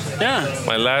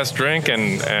last drink,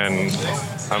 and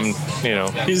I'm,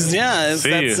 He's that's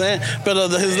it. But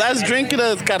his last drink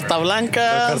is Carta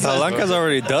Blanca. Carta Blanca's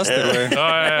already dusted, güey.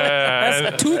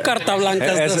 That's 2 Carta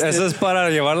Blancas dusted. Eso es para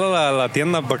llevarlo a la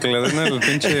tienda para que le den el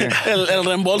pinche... el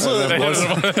reembolso. El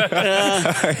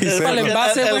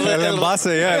envase, güey. El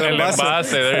envase, el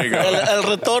envase, there you go. El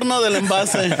retorno del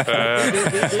envase.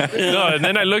 No, and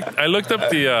then I looked up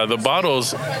the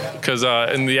bottles, because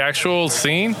in the actual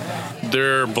scene,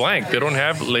 they're blank. They don't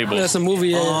have labels. That's a movie.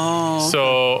 Yeah.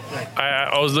 So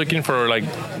I was looking for like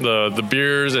the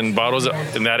beers and bottles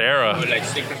in that era.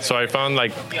 So I found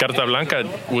like Carta Blanca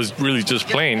was really just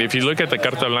plain. If you look at the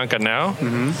Carta Blanca now,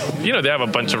 they have a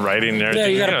bunch of writing and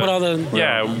everything. Yeah, you gotta put all the.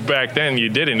 Yeah, back then you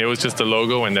didn't. It was just the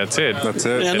logo and that's it. That's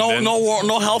it. Yeah,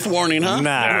 no health warning, huh?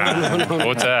 Nah.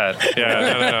 What's that? Yeah,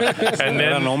 no. And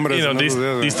then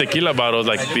these tequila bottles,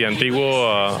 like the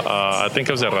Antiguo, I think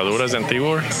it was Herraduras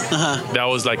Antiguo. That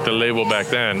was like the label back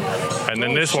then. And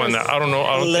then this one, I don't know.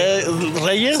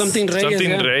 Reyes? Something Reyes.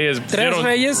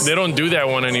 Reyes. They don't do that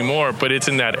one anymore, but it's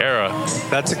in that era.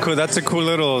 That's a cool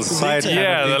little side.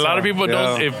 Yeah, a lot of people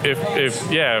don't.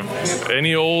 If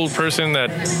any old person that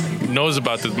knows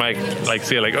about this might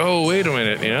say oh, wait a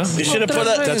minute, You should have put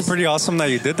that. That's pretty awesome that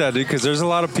you did that, dude, because there's a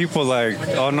lot of people like,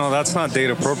 oh no, that's not date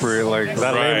appropriate. Like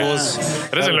that label's.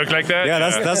 It doesn't look like that. Yeah,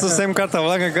 that's the same Carta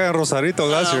Blanca acá en Rosarito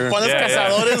last year. Pones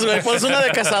cazadores, güey. Pones una de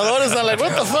cazadores. I'm like,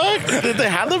 what the fuck? Did they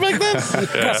have them back then?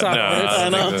 I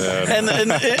know.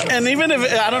 And even if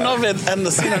I don't know if it in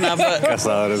the scene or not, but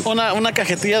una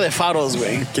cajetilla de faros,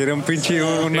 güey. Quiere un pinche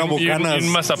una Bucanas. Un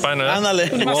mazapán. Ándale.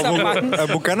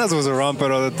 Bucanas was around,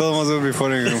 pero de todos modos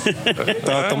before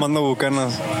estaba tomando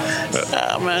Bucanas.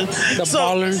 Man.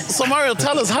 So Mario,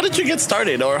 tell us, how did you get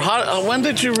started, or when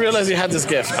did you realize you had this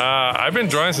gift? I've been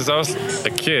drawing since I was a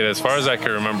kid, as far as I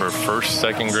can remember,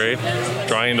 1st, 2nd grade,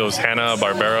 drawing those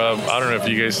Hanna-Barbera. I don't know if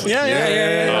you guys.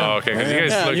 Yeah. Oh, okay, because you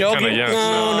guys look kind of young.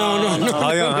 No.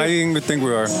 How young do you think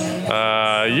we are?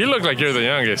 You look like you're the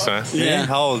youngest, huh? Yeah.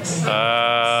 How old?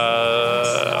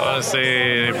 I want to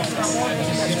say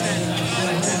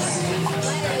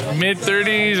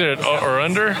mid-30s or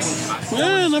under.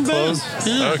 Yeah, not bad.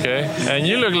 Yeah. Okay. And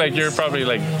you look like you're probably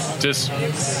like just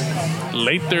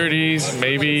late 30s,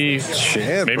 maybe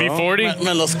Shit, maybe bro. 40.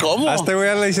 Me los como. A este güey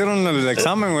ya le hicieron el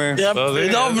examen, güey. Yep.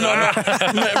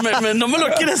 No me lo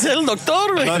quiere hacer el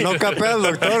doctor, güey. No capea el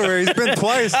doctor, güey. He's been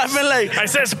twice. I've been like, I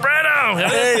said spread out.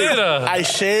 hey, I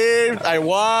shaved, I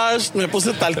washed, me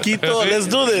puse talquito. Let's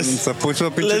do this. Se puso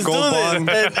pinche Let's do gold this. bond.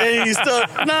 And he's still,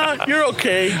 nah, you're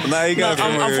okay. Nah, you got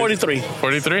I'm 43.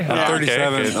 43? I'm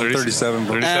 37. Okay. I'm 37,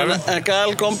 bro. And acá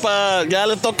el compa ya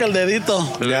le toca el dedito.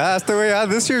 Ya, este güey,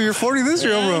 this year, you're 40 this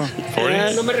year, bro.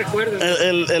 40? No me recuerdo.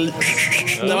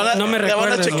 Le van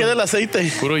a chequear el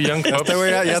aceite. Puro young pup. Este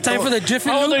güey ya It's time for the Jiffy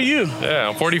How old Lube. are you? Yeah,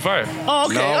 I'm 45. Oh,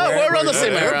 okay. We're around the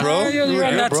same era. bro. You're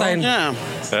on that bro. side. Yeah.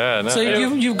 Yeah, no. So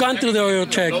you've gone through the oil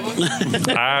check.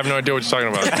 I have no idea what you're talking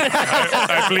about.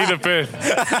 I plead the fifth.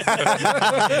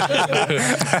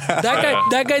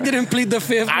 That guy didn't plead the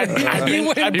fifth. I've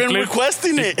been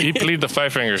requesting it. He plead the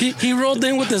 5 fingers. He rolled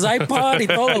in with his iPod y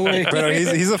todo, güey. Pero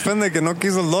he's offended que no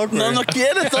quiso el loco. No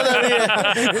quiere todavía.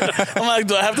 I'm like,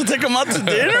 do I have to take him out to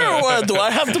dinner or what? Do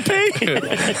I have to pay?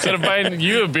 Instead of buying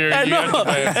you a beer, I you have know. to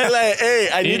buy And like, hey,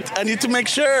 I need to make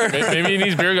sure. Maybe he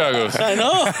needs beer goggles. I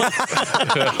know.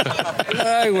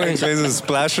 Ay, güey. Faces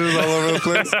splashes all over the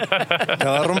place. Te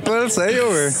va a romper el sello,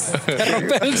 güey. Te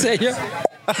rompe el sello.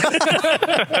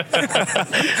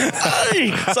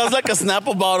 Sounds like a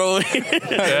Snapple bottle.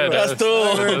 Yeah, That's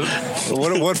cool.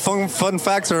 What fun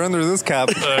facts are under this cap?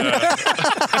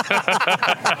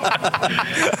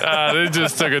 They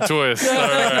just took a twist. All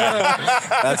right.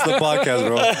 That's the podcast,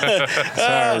 bro.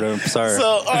 Sorry, dude. Sorry.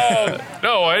 So,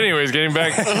 No, anyways, getting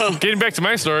back to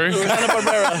my story.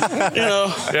 Hanna-Barbera, you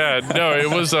know. Yeah, no, it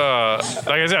was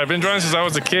like I said, I've been drawing since I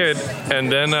was a kid,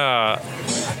 and then I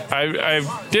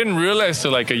didn't realize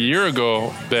till like a year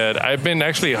ago that I've been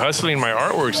actually hustling my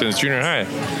artwork since junior high.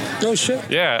 Oh shit.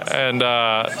 Yeah, and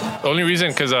the only reason,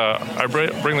 because I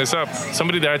bring this up,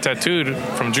 somebody that I tattooed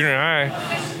from junior high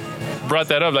brought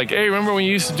that up, like, hey, remember when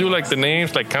you used to do like the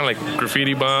names, like kind of like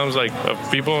graffiti bombs, like of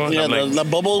people? Yeah, like, the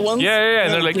bubble ones? Yeah,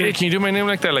 and they're like, hey, can you do my name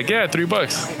like that? Like, yeah, $3.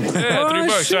 Yeah,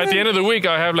 $3. So at the end of the week,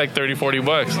 I'll have like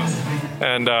 $30-$40.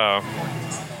 And,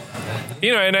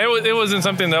 you know, and it wasn't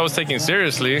something that I was taking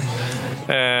seriously.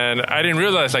 And I didn't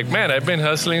realize, like, man, I've been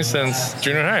hustling since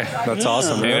junior high. That's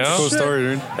awesome, man. That's a cool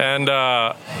story, dude.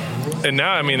 And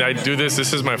now, I mean, I do this.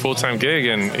 This is my full-time gig,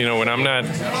 and you know, when I'm not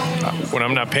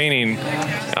painting,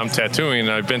 I'm tattooing.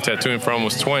 I've been tattooing for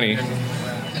almost 20,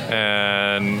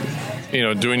 and you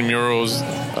know, doing murals,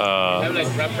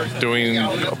 doing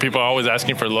people are always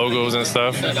asking for logos and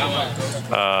stuff,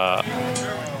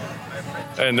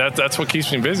 and that's what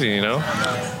keeps me busy, you know.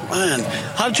 Man,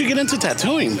 how did you get into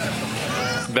tattooing?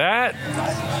 That,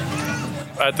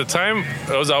 at the time,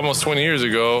 it was almost 20 years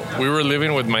ago, we were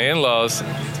living with my in-laws,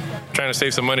 trying to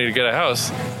save some money to get a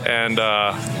house, and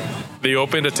they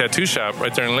opened a tattoo shop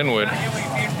right there in Linwood.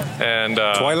 And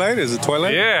Twilight? Is it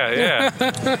Twilight? Yeah.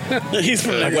 He's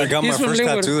from I got my first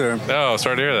tattoo there. Oh,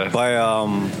 sorry to hear that. By,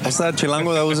 what's that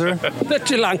Chilango that was there? The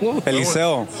Chilango.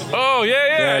 Eliseo. Oh,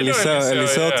 yeah. I know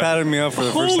Eliseo tatted me up for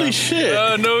the first time. Holy shit.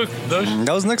 No.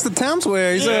 That was next to Tam's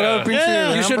Way. He said, I appreciate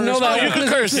it. You should know that. You can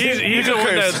curse. He's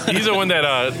the one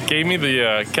that gave me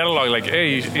the catalog, like,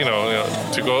 hey, you know,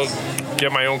 to go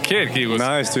get my own kit. He was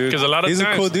nice, dude. Because a lot of he's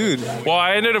times, a cool dude. Well,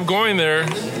 I ended up going there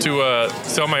to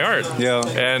sell my art. Yeah.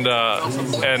 And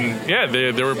yeah,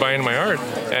 they were buying my art.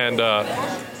 And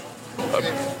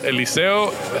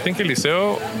Eliseo,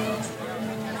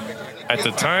 at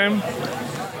the time,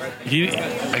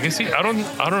 I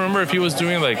don't remember if he was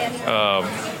doing like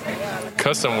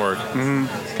custom work,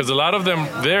 because a lot of them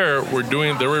they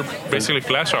were basically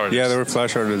flash artists. Yeah, they were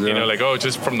flash artists. You know, like, oh,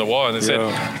 just from the wall. And they said,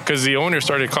 because the owner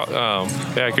started I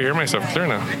can hear myself clear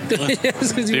now.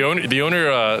 The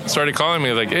owner started calling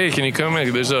me like, hey, can you come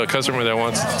in? There's a customer that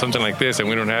wants something like this and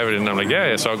we don't have it. And I'm like,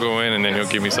 yeah, so I'll go in and then he'll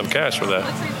give me some cash for that.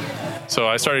 So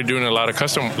I started doing a lot of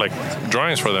custom like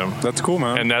drawings for them. That's cool,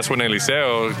 man. And that's when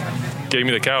Eliseo gave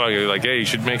me the catalog. He was like, hey, you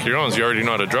should make your own. You already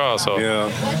know how to draw. So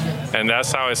and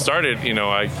that's how it started. You know,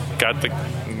 I got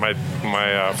my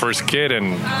first kid,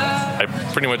 and I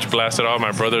pretty much blasted off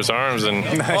my brother's arms. And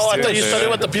I thought you started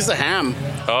with a piece of ham.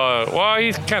 Well,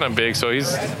 he's kind of big, so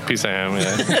he's a piece of ham.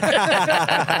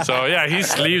 Yeah. So yeah, he's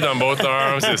sleeved on both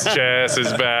arms, his chest,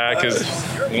 his back, his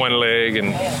one leg,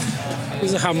 and.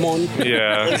 He's a jamón.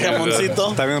 Yeah. Jamoncito.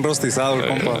 Está bien rostizado el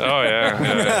compa. Oh,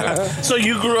 yeah. So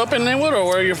you grew up in Linwood, or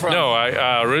where are you from? No,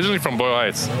 I originally from Boyle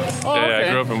Heights. Oh, yeah, okay.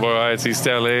 I grew up in Boyle Heights, East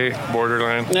LA,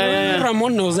 borderline. Yeah.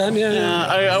 Ramon knows that. Yeah,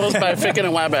 I was by Ficken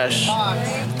and Wabash.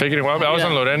 Ficken and Wabash. I was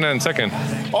on Lorena and Second.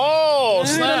 Oh,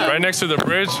 snap. Right next to the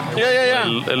bridge. Yeah.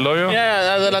 El Hoyo.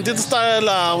 Yeah, adelantito está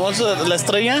la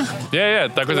Estrella. Yeah,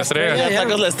 Tacos de Estrella. Yeah,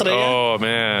 Tacos La Estrella. Oh,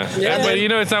 man. Yeah. But you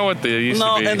know, it's not what they used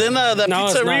to be. And then the No,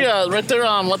 it's pizzeria right there,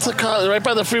 what's it called? Right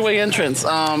by the freeway entrance.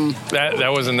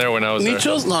 That wasn't there when I was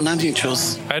Nichos? No, not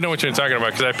Nichos. there. I know what you're talking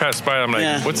about, because I passed by. I'm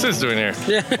like, what's this doing here?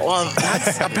 Well,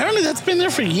 apparently that's been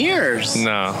there for years.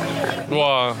 No.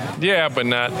 Well, yeah, but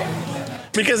not.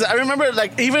 Because I remember,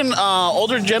 like, even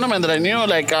older gentlemen that I knew,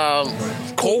 like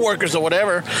co-workers or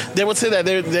whatever, they would say that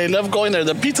they love going there.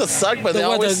 The pizza sucked, but they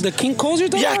always... The King Cole's you're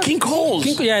talking about? King Cole's.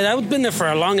 Yeah, that been there for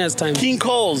a long ass time. King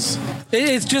Cole's.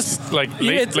 It's just... Like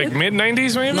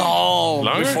mid-90s, maybe? No,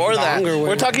 Longer? before that. Longer,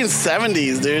 We're talking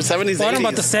 70s, dude. 70s, 80s. What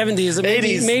about the 70s?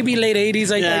 80s. Maybe late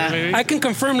 80s. I can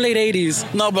confirm late 80s.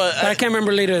 No, but I can't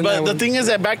remember later than that. But the thing is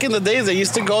that back in the days, they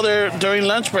used to go there during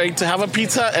lunch break to have a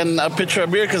pizza and a pitcher of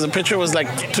beer, because the pitcher was like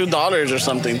 $2 or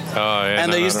something. Oh, yeah.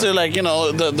 And they used to, like, you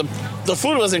know, the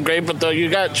food wasn't great, but you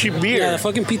got cheap beer. Yeah, the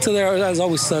fucking pizza there has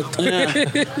always sucked. Yeah.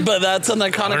 But that's an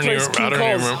iconic place, King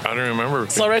Cole's. I don't remember.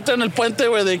 So right there in El Puente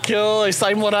where they kill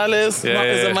Isai Morales.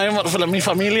 Is it Mi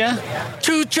Familia?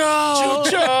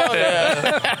 Chucho!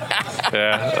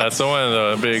 Yeah, that's the one,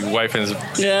 the big Wifen's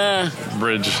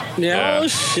bridge. Yeah. Oh,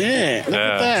 shit. Look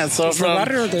at that. So It's the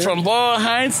barrio there. from Boyle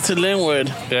Heights to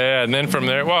Yeah, and then from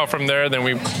there, then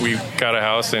we got a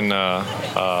house in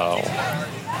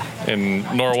in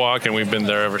Norwalk, and we've been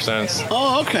there ever since.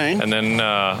 Oh, okay. And then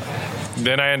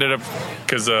I ended up,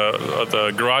 because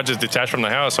the garage is detached from the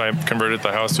house, so I converted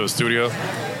the house to a studio.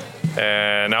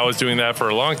 And I was doing that for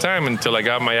a long time until I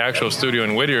got my actual studio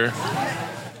in Whittier.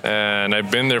 And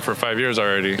I've been there for 5 years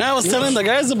already. Yeah, I was telling the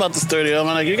guys about the studio. I'm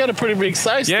like, you got a pretty big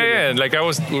size. Yeah. Like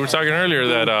we were talking earlier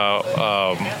that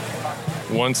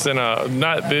once in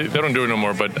they don't do it no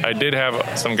more, but I did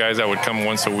have some guys that would come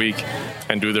once a week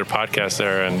and do their podcast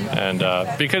there, and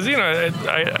because I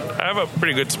have a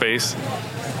pretty good space,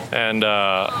 and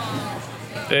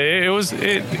it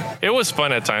was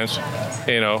fun at times,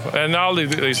 and all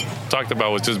they talked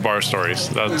about was just bar stories.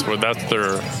 That was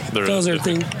their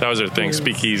thing. That was their thing,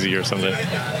 speakeasy or something.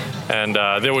 And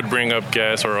they would bring up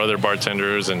guests or other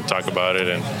bartenders and talk about it,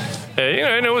 and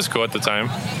and it was cool at the time.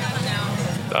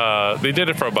 They did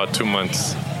it for about 2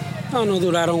 months. Oh no,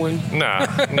 dude, I don't win. Nah.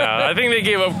 I think they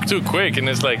gave up too quick, and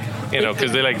it's like,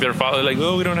 because they like their father, like,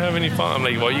 oh, we don't have any fun. I'm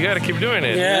like, well, you got to keep doing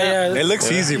it. Yeah. It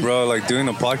looks easy, bro. Like doing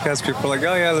a podcast, people are like,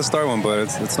 oh yeah, let's start one, but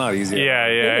it's not easy. Yeah.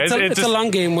 It's a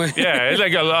long game. Yeah, it's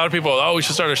like a lot of people. Oh, we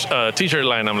should start a t-shirt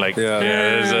line. I'm like, they've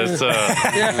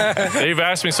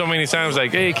asked me so many times,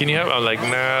 like, hey, can you help? I'm like, nah,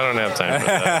 I don't have time for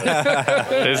that.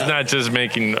 It's not just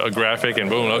making a graphic and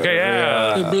boom. Okay,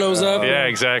 yeah. It blows up. Yeah,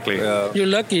 exactly. Yeah. You're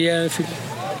lucky, yeah.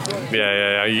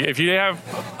 Yeah. If you have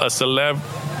a celeb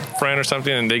friend or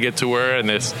something and they get to wear it, and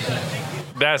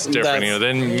that's different,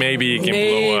 then maybe it can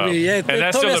blow up. Yeah, and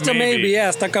that's still a maybe. Yeah,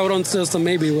 está cabrón, still a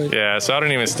maybe. Way. Yeah, so I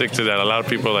don't even stick to that. A lot of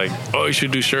people are like, oh, you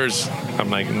should do shirts. I'm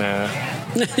like, nah.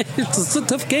 It's a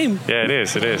tough game. Yeah, it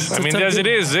is. I mean, as it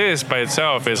is this by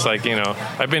itself, it's like,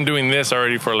 I've been doing this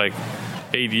already for like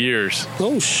 8 years.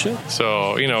 Oh shit!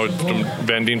 So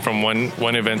vending from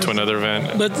one event to another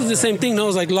event. But it's the same thing, no?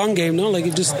 It's like long game, no? Like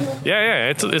it just. Yeah.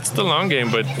 It's the long game,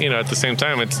 but at the same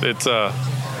time, it's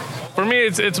for me,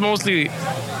 it's mostly.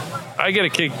 I get a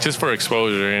kick just for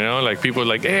exposure, like people are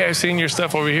like, hey, I've seen your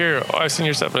stuff over here. Oh, I've seen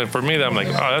your stuff. And for me, I'm like,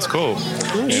 oh, that's cool.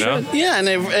 Yeah, and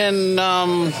if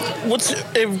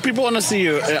people want to see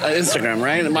you, Instagram,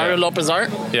 right? Mario Lopez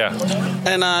Art. Yeah.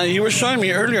 And you were showing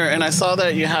me earlier, and I saw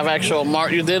that you have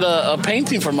you did a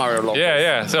painting for Mario Lopez.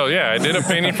 Yeah. So I did a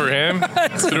painting for him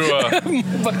through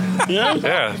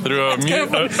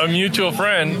a mutual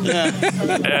friend. Yeah.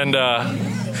 And.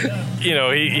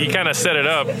 He kind of set it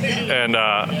up, and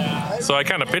so I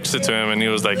kind of pitched it to him, and he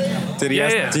was like, Did he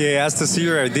ask to see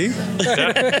your ID?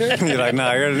 You're like,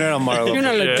 nah, you're not Mario. You're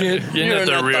not legit. You're not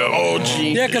the real OG.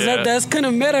 Yeah, because that's kind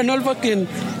of meta. No fucking.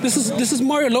 This is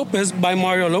Mario Lopez by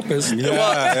Mario Lopez.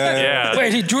 Yeah.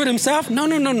 Wait, he drew it himself? No.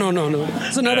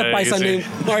 It's another paisa named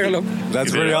Mario Lopez.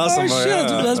 That's pretty awesome. Oh shit,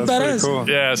 that's badass. Cool.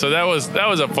 Yeah, so that was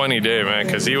a funny day, man,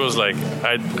 because he was like,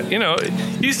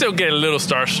 you still get a little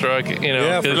starstruck,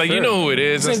 Yeah, like sure. You know who it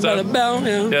is and stuff.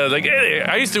 Yeah, like, hey,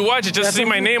 I used to watch it just to see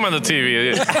my name on the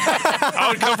TV. I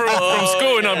would come from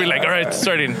school and I'll be like, all right,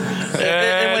 starting.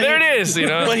 There it is,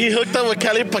 When he hooked up with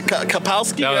Kelly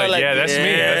Kapowski, like, yeah, that's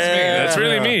me. That's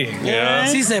really me. Yeah.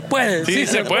 Sí se puede. Sí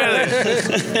se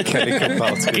puede. Kelly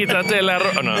Kapowski. Quítate la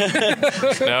ropa.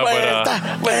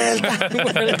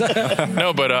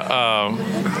 No, but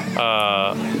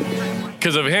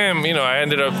because of him, I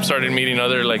ended up started meeting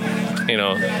other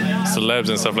celebs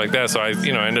and stuff like that. So I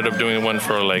ended up doing one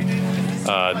for like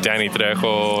Danny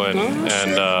Trejo and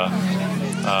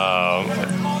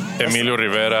Emilio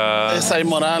Rivera, Isai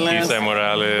Morales.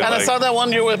 And I saw that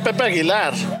one you with Pepe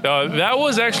Aguilar. That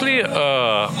was actually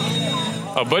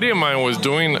a buddy of mine was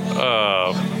doing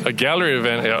a gallery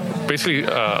event, basically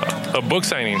a book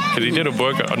signing, because he did a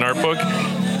book, an art book.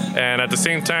 And at the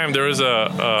same time, there was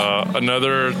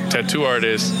another tattoo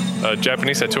artist, a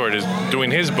Japanese tattoo artist, doing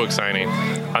his book signing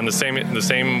on the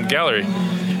same gallery.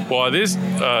 Well, this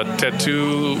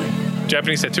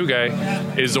Japanese tattoo guy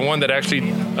is the one that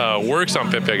actually works on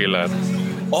Pepe Aguilar.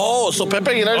 Oh, so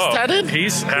Pepe Aguilar's tatted?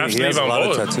 He's half sleeve on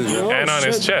both, tattoos, and on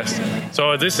his chest.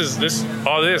 So this is.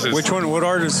 Which one? What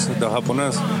artist? The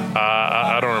Japonés?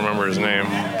 I don't remember his name,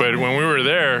 but when we were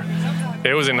there.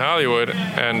 It was in Hollywood,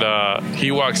 and he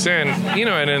walks in,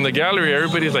 and in the gallery,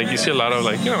 everybody's like, you see a lot of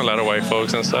a lot of white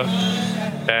folks and stuff.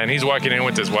 And he's walking in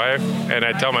with his wife, and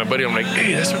I tell my buddy, I'm like,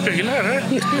 hey, that's Pepe Aguilar,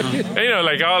 huh? And, all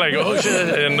like, oh shit,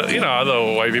 and all the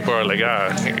white people are like,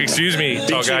 excuse me,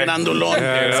 tall guy.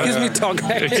 Excuse me, tall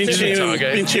guy. Excuse me, tall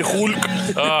guy. Pinche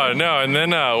Hulk. Oh no, and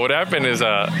then what happened is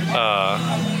I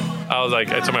was like,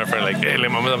 I told my friend, like, hey,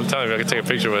 I'm telling you, I can take a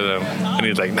picture with him. And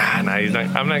he's like, nah, he's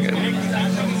not. I'm not.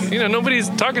 Nobody's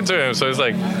talking to him. So it's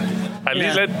like, At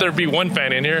least let there be one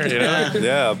fan in here, you know?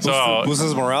 Yeah, boosts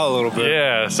his morale a little bit.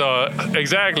 Yeah, so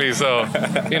exactly. So,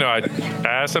 you know, I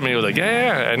asked him, and he was like,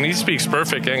 yeah. And he speaks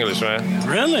perfect English, man.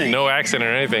 Really? No accent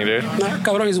or anything, dude. Nah,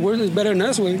 cabrón, his word is better than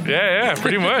us, güey. Yeah,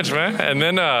 pretty much, man.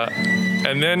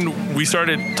 And then we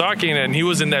started talking, and he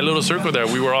was in that little circle there.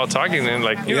 We were all talking and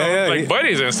like, you know, like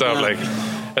buddies and stuff. Like,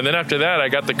 and then after that, I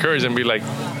got the courage and be like,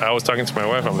 I was talking to my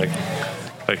wife. I'm like,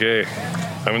 hey,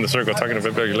 I'm in the circle talking to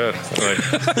Pepe Aguilar.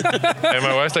 And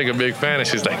my wife's like a big fan, and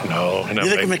she's like, no. And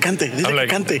I'm like,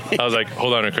 I was like,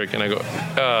 hold on real quick. And I go,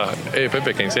 hey,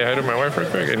 Pepe, can you say hi to my wife real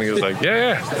quick? And he was like,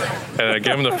 yeah. And I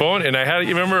gave him the phone, and I had,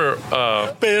 you remember?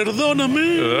 Perdóname.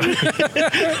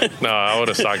 No, I would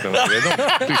have stalked him. Like,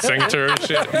 don't be singing to her and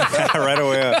shit. Right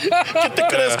away. ¿Qué te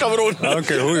crees, cabrón? I don't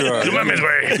care who you are. You mames,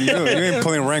 güey. You ain't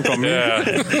pulling rank on me. Yeah.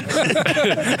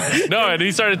 No, and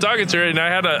he started talking to her, and I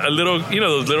had a little, you know,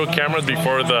 those little cameras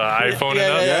before the iPhone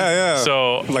and up. Yeah.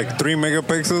 So like 3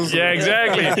 megapixels. Yeah,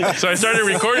 exactly. So I started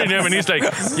recording him, and he's like,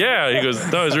 yeah. He goes,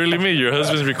 no, it's really me. Your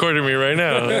husband's recording me right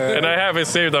now, and I have it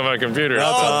saved on my computer. That's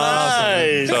awesome.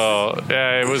 Nice. So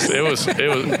yeah, it was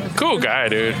cool guy,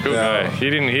 dude. Cool guy. He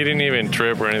didn't even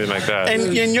trip or anything like that.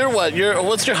 And you're what?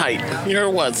 What's your height? You're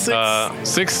what?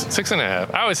 6'6" and a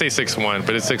half. I would say 6'1",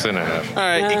 but it's 6'5". All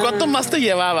right. ¿Y cuánto más te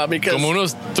llevaba? Because Como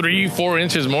unos 3-4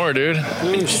 inches more, dude.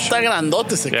 está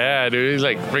grandote ese. Yeah, dude. He's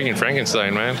like freaking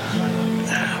Frankenstein, man.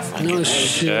 No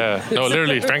shit. Yeah. No,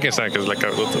 literally Frankenstein, because like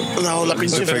No, la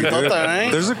pinche fritota,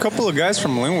 right? There's a couple of guys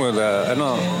from Linwood. I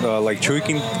know, like Chuy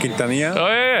Quintanilla. Oh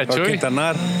yeah, Or Chuy.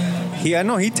 Quintanar. I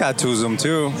know he tattoos them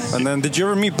too. And then, did you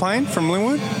ever meet Pine from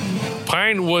Linwood?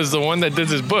 Pine was the one that did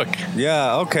this book.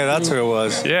 Yeah, okay, that's who it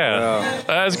was. Yeah.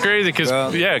 That's crazy because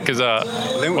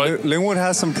Linwood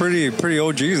has some pretty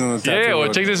OGs in the tattoo. Yeah, well,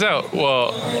 world. check this out.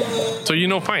 Well, so you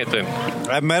know Pine then?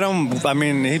 I met him. I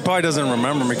mean, he probably doesn't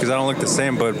remember me because I don't look the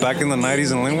same. But back in the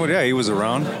 '90s in Linwood, yeah, he was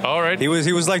around. All right. He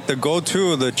was like the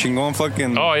go-to, the chingon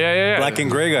fucking. Oh yeah. Black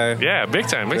and gray guy. Yeah, big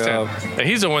time. And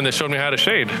he's the one that showed me how to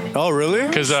shade. Oh really?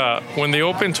 Because when they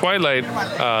opened Twilight,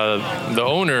 the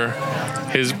owner,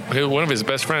 one of his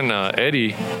best friend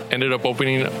Eddie ended up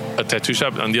opening a tattoo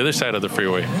shop on the other side of the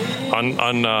freeway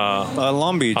on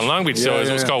Long Beach. On Long Beach, so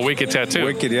it was called Wicked Tattoo.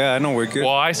 Wicked, yeah, I know Wicked.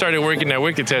 Well, I started working at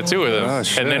Wicked Tattoo with him,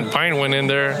 and then Pine went in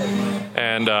there,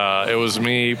 and it was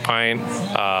me, Pine.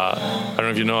 I don't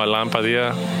know if you know Alan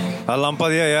Padilla. Alan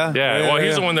Padilla, yeah. Well,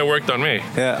 he's the one that worked on me.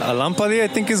 Yeah, Alan Padilla, I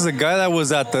think is the guy that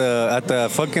was at the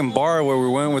fucking bar where we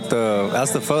went with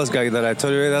that's the fellas guy that I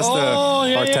told you. That's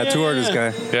our tattoo artist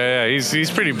guy. Yeah, he's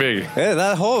pretty big. Yeah,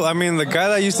 the guy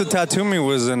that used to tattoo me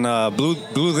was in Blue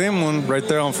Demon right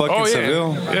there on fucking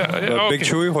Seville. Yeah. Big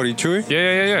Chuy, Hori Chuy.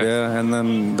 Yeah. Yeah, and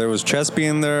then there was Chespi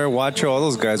in there, Wacho, all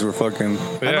those guys were fucking.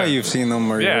 I know you've seen them.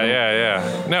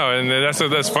 Yeah. No, and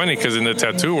that's funny because in the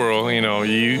tattoo world, you know,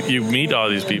 you meet all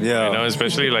these people. Yeah. You know,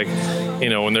 especially like, you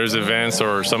know, when there's events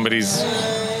or somebody's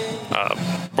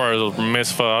part of the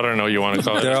mitzvah, I don't know what you want to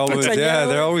call it.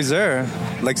 They're always there.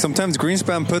 Like sometimes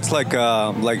Greenspan puts like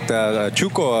that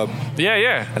Chuco up.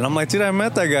 Yeah. And I'm like, dude, I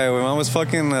met that guy when I was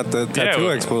fucking at the tattoo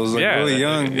expo. I was like really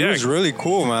young. He was really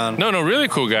cool, man. No, really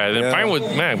cool guy. Then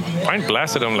Pine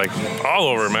blasted him like all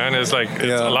over, man. It's like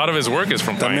a lot of his work is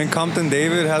from Pine. I mean, Compton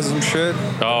David has some shit.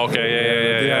 Oh, okay,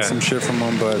 yeah. He has some shit from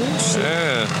him, but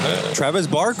Travis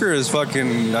Barker is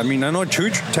fucking. I mean, I know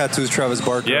Chuy tattoos Travis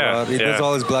Barker a lot. He does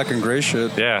all his black and gray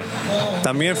shit. Yeah.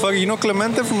 También fucking, you know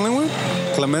Clemente from Linwood?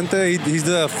 Clemente, he's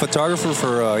the photographer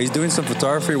for. He's doing some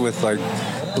photography with like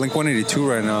Blink-182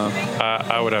 right now.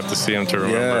 I would have to see him to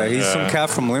remember. Yeah, he's some cat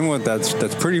from Linwood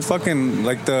that's pretty fucking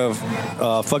like the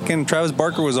fucking Travis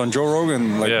Barker was on Joe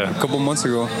Rogan like a couple months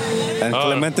ago, and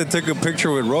Clemente took a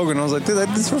picture with Rogan. I was like, dude,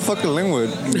 this is for fucking Linwood.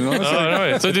 You know?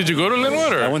 No. So did you go to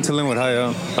Linwood? Or? I went to Linwood High.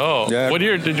 Yeah. Oh, yeah. What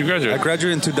year did you graduate? I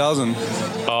graduated in 2000.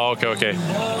 Oh, okay.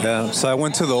 Yeah, so I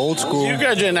went to the old school. You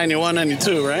graduated in 91,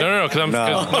 92, right? No,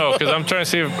 because I'm trying to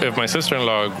see if my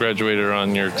sister-in-law graduated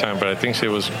around your time, but I think she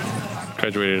was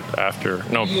graduated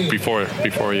before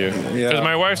you. Yeah. Because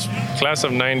my wife's class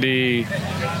of 92,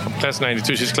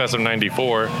 she's class of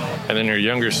 94, and then your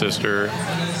younger sister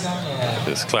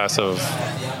is class of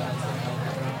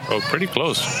pretty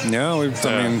close. Yeah, I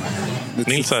mean,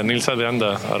 Nilsa de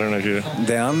Anda. I don't know if you.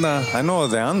 De Anda. I know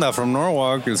De Anda from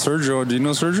Norwalk. Sergio. Do you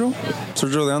know Sergio?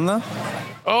 Sergio De Anda?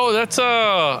 Oh, that's the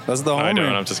homie. I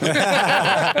don't. I'm just kidding.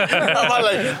 I'm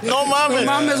like, no mames.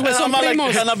 Mames with some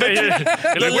primos. And I bet you,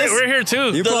 We're here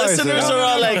too. You the probably listeners said- are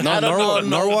all like, I don't know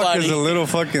Norwalk nobody. is a little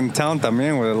fucking town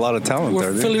también with a lot of talent We're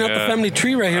there, dude. filling up the family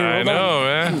tree right here. I know,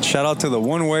 man. Shout out to the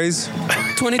One Ways.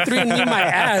 23 and me my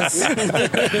ass.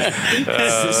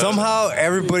 Somehow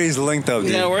everybody's linked up,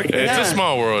 dude. Yeah, It's a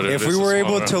small world. If we were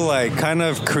able to like kind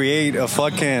of create a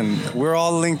fucking, we're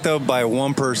all linked up by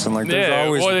one person. Like there's Yeah,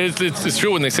 always. well, it's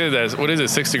true when they say that. What is it?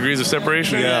 6 degrees of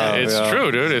separation. Yeah, it's yeah.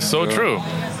 true, dude. It's so true.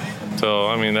 So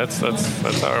I mean, that's how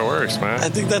it works, man. I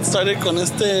think that started con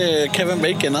Kevin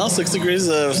Bacon, no? 6 degrees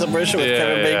of separation with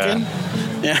Kevin Bacon.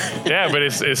 Yeah. Yeah, but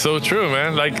it's so true,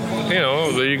 man. Like, you know,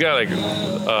 you got like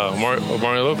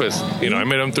Mario Lopez. You know, I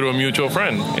met him through a mutual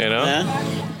friend. You know,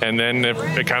 and then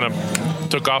it kind of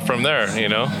took off from there. You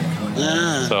know,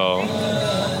 so.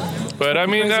 But I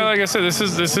mean, like I said, this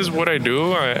is what I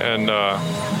do,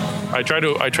 I try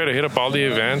to hit up all the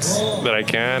events that I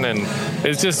can, and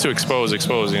it's just to expose,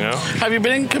 you know. Have you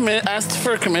been asked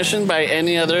for a commission by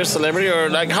any other celebrity, or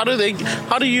like how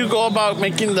do you go about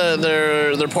making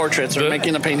their portraits or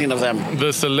making a painting of them? The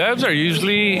celebs are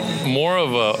usually more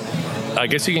of a, I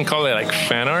guess you can call it like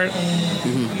fan art.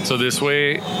 Mm-hmm. So this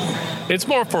way, it's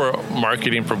more for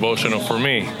marketing promotional for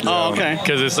me. Oh, okay.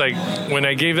 Because it's like when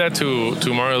I gave that to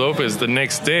Mario Lopez, the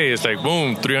next day it's like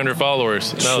boom, 300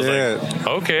 followers. And I was like,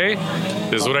 okay,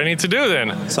 this is what I need to do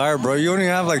then. Sorry, bro, you only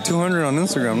have like 200 on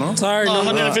Instagram, no? Sorry, no.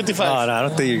 155. No, I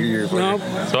don't think you're. No.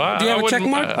 So Do you have a check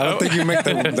mark? I don't think you make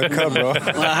the cut, bro.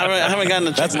 I haven't gotten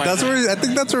a check mark. That's where I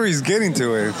think that's where he's getting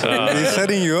to it. He's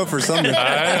setting you up for something.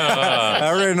 I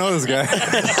already know this guy.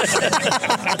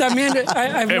 También,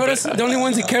 I've noticed the only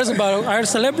ones he cares about are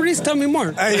celebrities. Tell me more.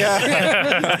 So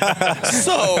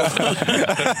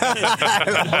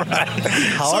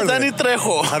Danny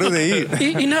Trejo. How do they eat?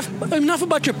 Enough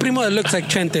about your primo that looks like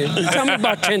Chente. Tell me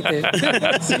about Chente.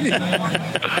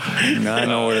 Now I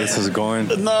know where this is going.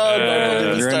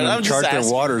 No, You're in uncharted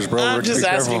waters, bro. I'm just Be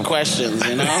asking careful. questions,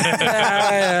 you know.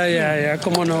 Yeah.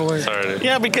 Come on, no way. Sorry, dude.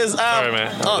 Yeah, because Sorry,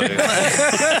 man.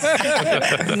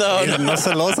 No. No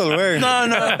celoso, güey. No.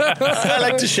 I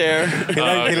like to share.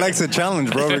 He likes a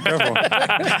challenge, bro. Be careful.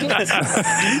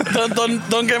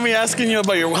 Don't get me asking you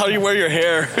about how you wear your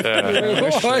hair.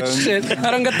 Oh shit!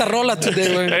 I don't get the rolla today,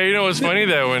 man. Hey, you know what's funny?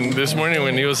 That this morning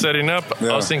when he was setting up,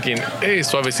 I was thinking, hey,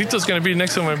 Suavecito's gonna be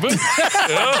next to my booth.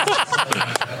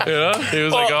 You know? He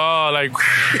was like,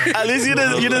 At least you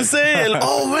didn't say,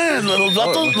 oh man,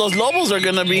 los lobos are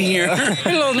gonna be here.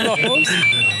 Los lobos.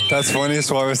 That's funny.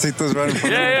 Suavecito's right in front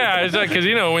of me. yeah, it's like, because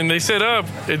you know when they set up,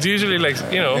 it's usually like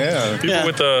people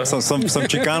with the some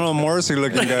Chicano Morrissey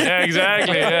looking guy. yeah,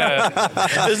 exactly, yeah.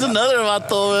 There's another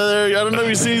vato over there. I don't know if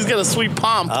you see, he's got a sweet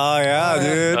pomp. Oh yeah,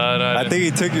 dude. No, I think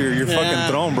he took your fucking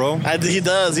throne, bro. He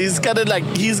does. He's got it.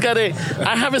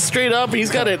 I have it straight up.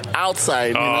 He's got it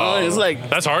outside. You know, it's like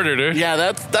that's harder, dude. yeah.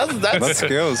 That's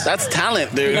skills. That's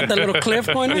talent, dude. Got that little cliff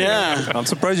going on. Yeah. I'm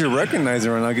surprised you recognize it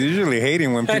right now, because usually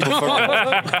hating when people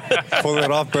fucking pull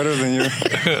it off better than you.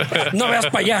 No veas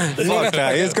pa' allá. Fuck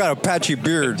that. He's got a patchy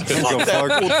beard. Fuck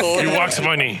that puto. He walks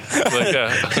funny. Like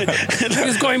that.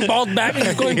 He's going bald back.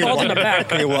 He's going bald in the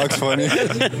back. He walks funny.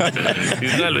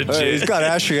 He's not legit. Hey, he's got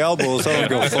ashy elbows. I don't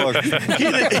give a fuck.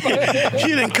 He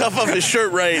didn't cuff up his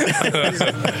shirt right.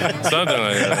 Something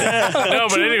like that. No,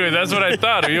 but anyway, that's what I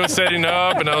thought. He was setting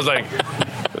up, and I was like,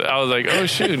 oh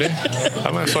shoot, I'm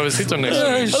at Suavecito next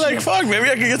week. I'm like, fuck, maybe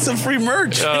I could get some free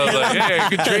merch. I was like, hey, I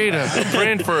could trade a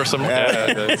friend for some.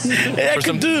 Hey, I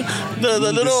could do the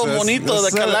little monito,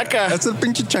 the calaca. That's el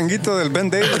pinche changuito del Ben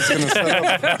Davis gonna set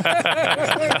up.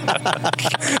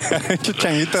 Pinche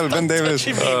changuito del Ben Davis.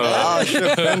 Oh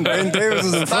shit, Ben Davis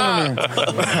is in front of me.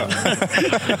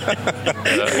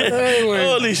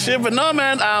 Holy shit! But no,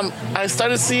 man. I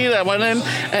started seeing. I went in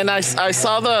and I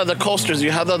saw the coasters.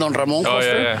 You have the Don Ramon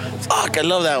coaster. Yeah. Fuck, I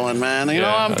love that one, man. You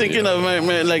know, I'm thinking of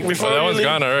like before. That one's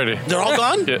gone already. They're all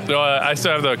gone. Yeah, no, I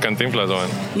still have the Cantinflas one.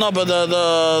 No, but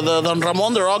the Don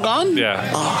Ramon, they're all gone.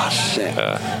 Yeah. Oh shit. All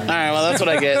right, well that's what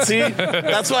I get. See,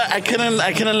 that's why I couldn't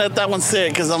let that one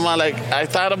sit, because I'm like, I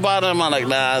thought about it. I'm like,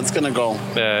 nah, it's gonna go.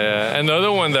 Yeah. And the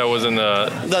other one that was in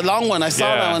the long one, I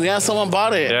saw that one. Yeah, someone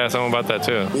bought it. Yeah, someone bought that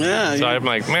too. Yeah. So I'm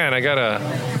like, man, I gotta.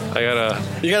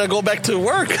 You gotta go back to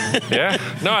work. Yeah.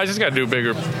 No, I just gotta do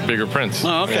bigger prints.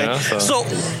 Oh, okay. You know, so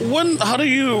how do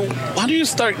you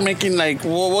start making, like,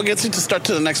 what gets you to start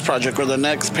to the next project or the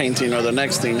next painting or the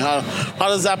next thing? How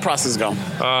does that process go?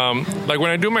 Like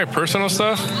when I do my personal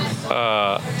stuff,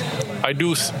 I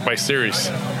do by series.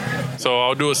 So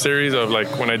I'll do a series of,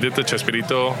 like, when I did the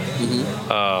Chespirito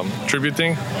tribute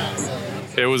thing.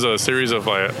 it was a series of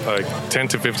like 10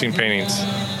 to 15 paintings.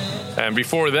 And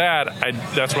before that,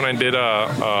 that's when I did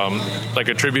like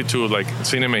a tribute to like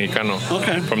Cine Mexicano.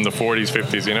 Okay. From the 40s,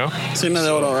 50s, you know? Cine de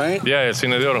Oro, right? Yeah,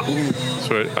 Cine de Oro.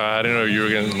 So I didn't know you were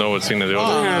going to know what Cine de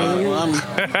Oro is.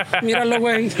 Míralo,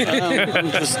 güey.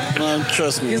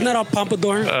 Trust me. He's not all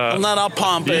pompadour. I'm not all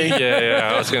Pompey.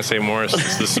 Yeah. I was going to say Morris,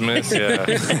 the Smiths, yeah.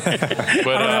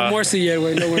 But I don't have Morrissey yet,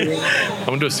 güey. No way. I'm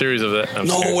going to do a series of that.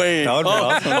 No way. That would be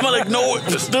awesome. I'm like, no,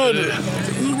 dude.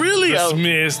 Really? The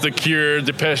Smiths, The Cure,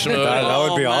 Depeche Mode. That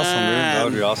would be awesome, dude. man. That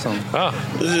would be awesome.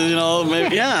 You know,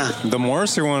 maybe, yeah. The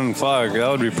Morrissey one, fuck, that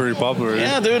would be pretty popular.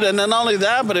 Yeah, dude, and then not only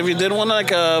that, but if you did one like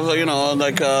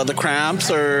the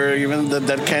Cramps or even the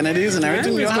Dead Kennedys and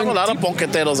everything, you have a lot of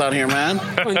ponqueteros out here, man.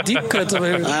 Deep cuts over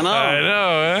here. I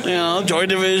know. Eh? You know, Joy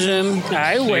Division.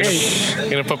 Ay, güey.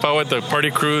 You know, pop out with the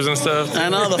party crews and stuff. I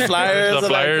know, the flyers. The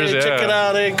flyers, like, hey, yeah. check it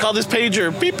out. Hey, call this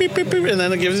pager. Beep, beep, beep, beep. And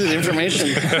then it gives you the information.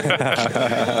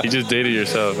 You just dated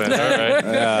yourself, man. All right.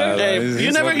 Yeah, Hey, he's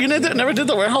you never did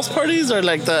the warehouse parties or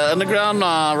like the underground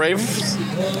raves?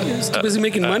 Too busy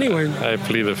making money, güey. I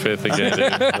plead the fifth again,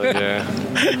 dude. But, yeah.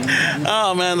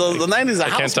 Oh man, the 90s. The I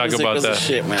house can't talk music about was that. the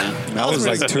shit, man. I was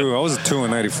like two. I was 2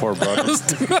 in '94, bro. I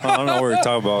don't know what you're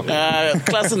talking about.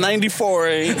 Class of '94,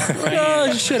 eh? Right.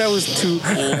 Oh, shit, I was 2.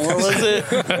 What was it?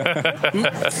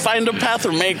 Find a path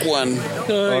or make one.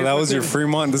 Oh, that was your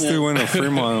Fremont. This dude went to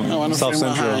Fremont, South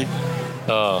Central.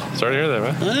 Oh, sorry to hear that,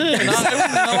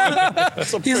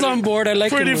 man. He's on board. I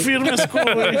like Pretty him. firme school. All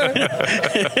right,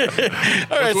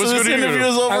 What's so this good to you? interview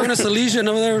is I over. went to Salesian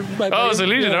over there. Oh, it's a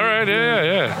Legion. All right.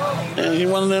 Yeah. And you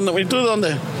wanted to know we do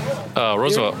donde?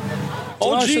 Roosevelt.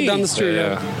 Oh, shit, down the street.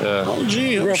 Yeah. Oh,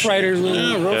 gee. Rough Riders.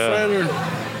 Yeah, Rough Yeah. Rider.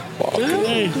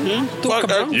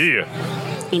 Yeah.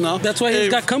 You know? That's why he's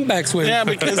got comebacks with. Yeah,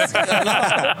 because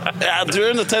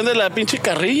during the time de la pinche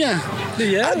carrilla.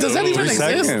 Yeah. Does that even 3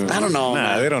 exist? seconds. I don't know.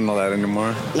 Nah, they don't know that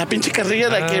anymore. La pinche carrilla,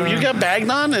 like if you got bagged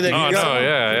on, and then Oh, you got, no,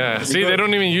 yeah. See, they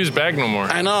don't even use bag no more.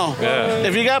 I know. Yeah.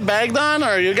 If you got bagged on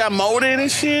or you got molded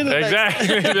and shit. like, Exactly.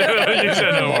 They don't use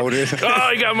that no more. Molded.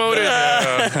 Oh, you got molded.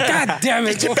 Yeah. God damn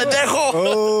it. Pinche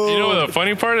pendejo. You know what the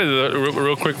funny part is? A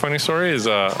real quick funny story is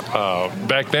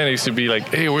back then it used to be like,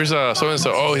 hey, where's so and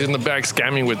so? Oh, he's in the back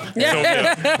scamming with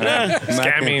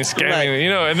scamming. You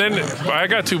know. And then I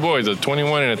got 2 boys, a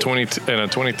 21 and a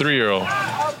 23-year-old.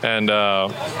 And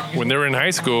when they were in high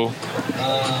school,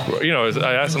 you know,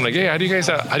 I asked them like, hey, how do you guys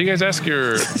ask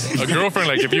a girlfriend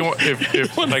like if you want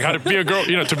if like how to be a girl,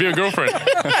 you know, to be a girlfriend?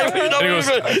 And he goes,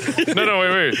 no,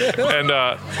 wait. And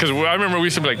because I remember we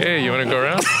used to be like, hey, you want to go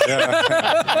around?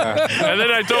 And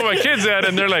then I told my kids that,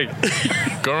 and they're like,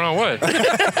 go around what?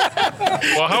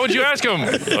 Well, how would you ask them?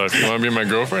 If you want to be my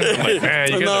girlfriend? I'm like,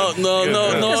 man, you No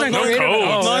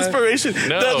codes. inspiration.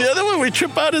 No. The other one we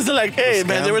trip out is like, hey,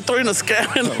 man, they were throwing a scam.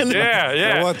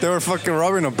 Yeah. What? They were fucking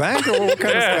robbing a bank or what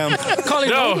kind of scam? Calling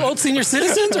No. old senior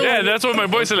citizens? Or Yeah, what? that's what my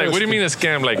boys said. Like, what do you mean a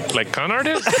scam? Like con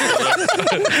artist?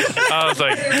 I was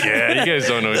like, yeah, you guys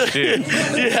don't know shit.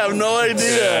 You have no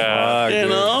idea. Yeah. You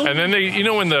know? And then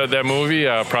when that movie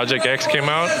Project X came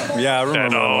out, Yeah, I that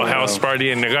remember. house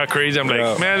party and it got crazy. I'm like,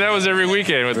 Yeah. man, that was every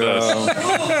weekend with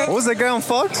us. What was that guy on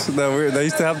Fox? They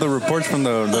used to have the reports from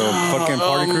the fucking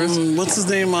party crews. What's his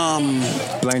name?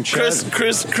 Blanchett.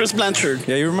 Chris Blanchard.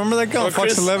 Yeah, you remember that guy on Or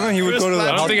Fox Chris- 11? He would Chris go to the I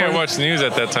don't house think I party. watched news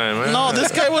at that time. Man. No,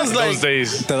 this guy was like Those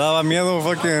days. Te daba miedo,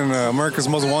 fucking America's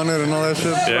Most Wanted and all that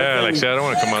shit. Yeah, like shit, I don't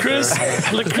want to come out Chris,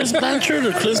 there. like Chris Blanchard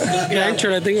or Chris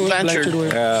Blanchard, I think it was Blanchard.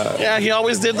 with- Yeah, he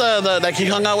always did the like he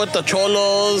hung out with the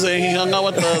cholos and he hung out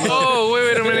with the Oh,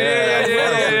 wait a minute.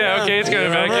 Yeah. Okay, it's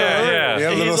coming back. Yeah. He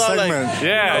had a little He's all like- segment.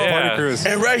 Yeah. Party crews.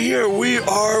 and right here we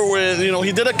are with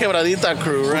he did a quebradita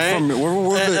crew, right?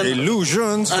 We're the And-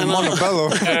 Illusions from Montebello.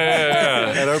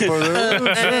 Yeah. And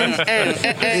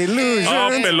Illusions. Oh,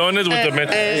 pelones with the mechon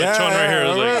right here. It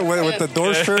was like, with the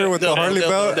door shirt, with the Harley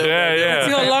belt. See yeah.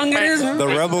 how long it is? The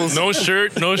Rebels. No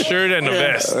shirt, and a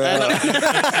vest.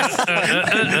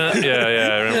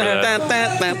 Yeah, I remember that.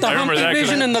 The I remember Humpty that 'cause-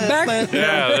 Vision in the back.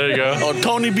 Yeah, there you go. Oh,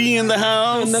 Tony B in the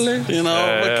house. Ándale. You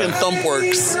know, fucking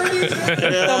Thumpworks.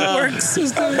 That works.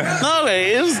 No,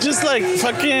 way, it was just like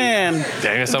fucking.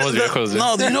 Dang, estamos viejos.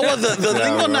 No, you know what? The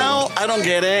lingo now, I don't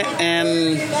get it,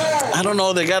 and I don't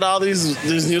know. They got all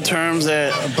these new terms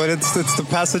that. But it's the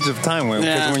passage of time, man.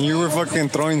 Because Yeah. when you were fucking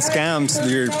throwing scams,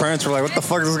 your parents were like, "What the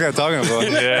fuck is this guy talking about?"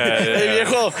 Hey,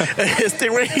 viejo, este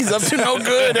güey, he's up to no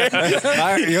good, eh?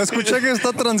 Ay, yo escuché que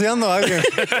está transeando a alguien.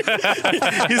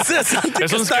 He said something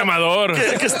Es un escamador.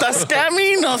 que está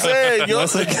scamming, no sé. Yo No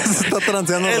sé qué se está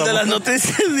transeando. el de las Ramón.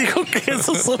 noticias dijo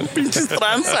Esos son pinches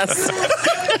tranzas.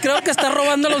 Creo que está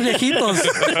robando a los viejitos.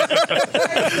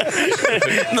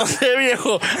 No sé,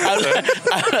 viejo.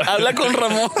 Habla con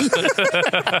Ramón.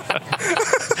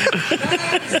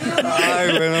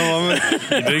 Ay, güey, no mames.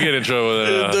 You did get in trouble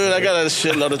then. Dude, I got a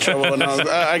shitload of trouble when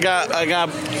I got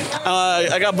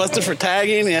busted for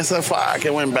tagging. And I said, "Fuck,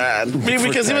 it went bad."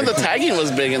 Because even the tagging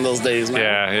was big in those days, man.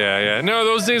 Yeah. No,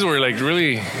 those days were like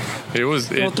really.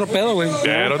 Otro pedo, güey.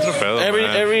 Yeah, otro pedo.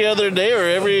 Every other day or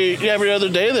every other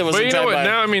day there was But a you know what?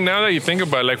 drive-by. Now that you think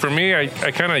about it, like for me, I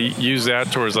kind of use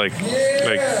that towards like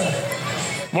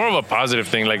more of a positive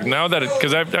thing. Like now that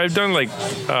because I've done like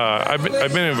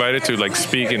I've been invited to like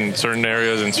speak in certain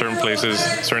areas, in certain places,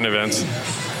 certain events,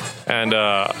 and you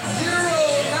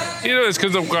know it's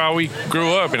because of how we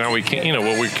grew up and how we came, you know,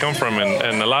 where we come from,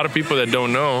 and a lot of people that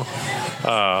don't know.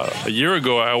 A year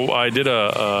ago,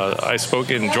 I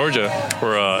spoke in Georgia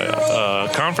for a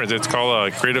conference. It's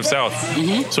called Creative South.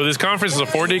 Mm-hmm. So this conference is a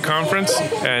 4-day conference,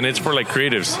 and it's for like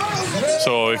creatives.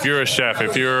 So if you're a chef,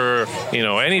 if you're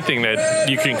anything that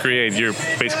you can create, you're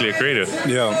basically a creative.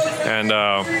 Yeah. And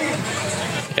I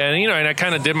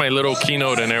kind of did my little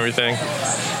keynote and everything.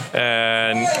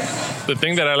 And the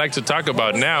thing that I like to talk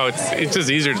about now, it's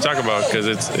just easier to talk about because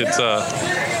it's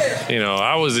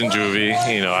I was in juvie,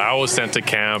 I was sent to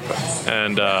camp,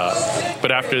 and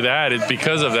but after that,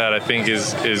 because of that, I think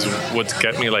is what's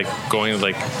kept me like going,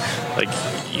 like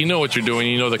you know what you're doing,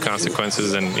 you know the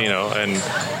consequences, and and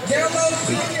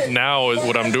now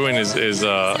what I'm doing is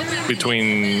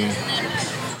between.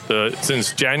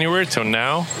 Since January till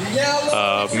now,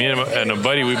 me and a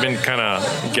buddy, we've been kind of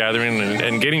gathering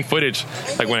and getting footage,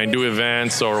 like when I do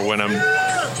events or when I'm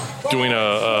doing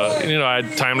I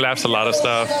time lapse a lot of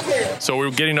stuff. So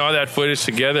we're getting all that footage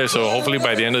together. So hopefully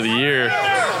by the end of the year,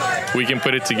 we can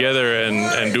put it together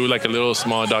and do like a little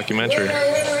small documentary.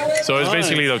 So it's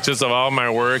basically just of all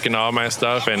my work and all my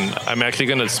stuff, and I'm actually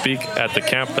going to speak at the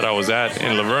camp that I was at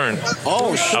in Laverne.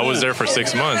 Oh, shit. I was there for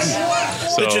 6 months.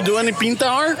 So did you do any pinta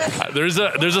art? There's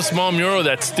a small mural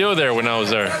that's still there when I was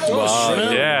there. Wow.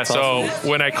 Yeah, so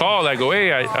when I called, I go,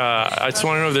 hey, I just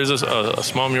want to know if there's a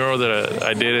small mural that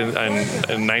I did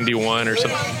in 91 or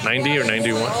something, 90 or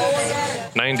 91?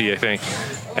 90, I think.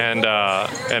 And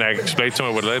I explained to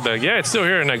him what like, yeah, it's still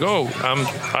here. And I go,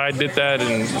 I did that,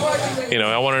 and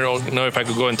I want to know if I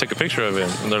could go and take a picture of it.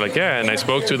 And they're like, yeah. And I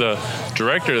spoke to the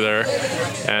director there,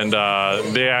 and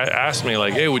they asked me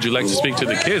like, hey, would you like to speak to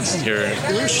the kids here?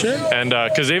 Oh shit! And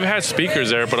because they've had speakers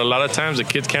there, but a lot of times the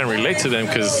kids can't relate to them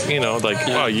because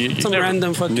oh, you some never,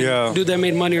 random fucking dude that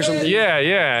made money or something.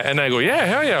 Yeah. And I go, yeah,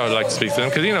 hell yeah, I would like to speak to them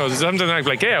because sometimes I'm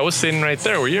like, hey, I was sitting right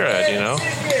there where you're at,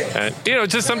 and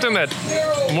just something that.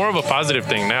 More of a positive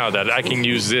thing now that I can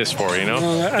use this for,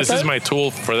 this is my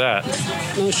tool for that.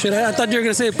 Oh shit! I thought you were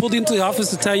gonna say pulled into the office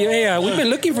to tell you, hey, we've been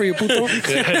looking for you, puto.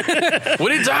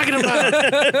 What are you talking about?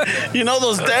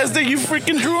 Those dads that you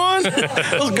freaking drew on?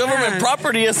 Those government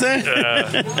property, I say.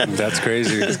 That's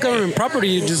crazy. It's government property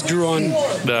you just drew on.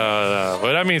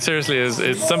 But I mean, seriously,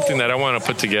 it's something that I want to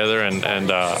put together,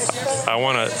 and I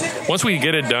want to. Once we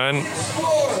get it done,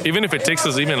 even if it takes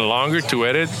us even longer to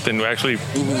edit, then actually,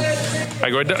 I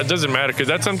go. It doesn't matter because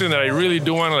that's something that I really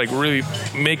do want to like really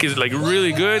make it like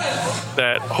really good.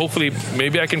 That hopefully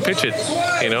maybe I can pitch it.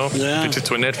 Pitch it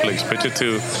to a Netflix. Pitch it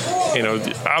to.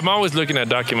 I'm always looking at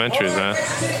documentaries, man.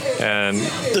 And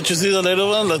did you see the little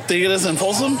one, the Tigres and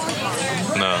Folsom?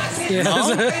 No. Yeah,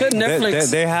 no?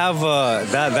 Netflix. They have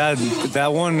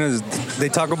that one is. They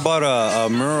talk about a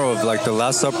mural of like the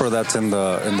Last Supper that's in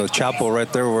the chapel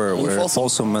right there where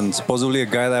Folsom, and supposedly a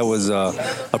guy that was a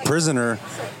prisoner.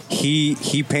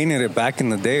 He painted it back in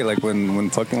the day, like when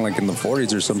fucking like in the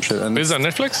 40s or some shit. And is it on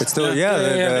Netflix? It's still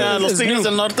Los Tigres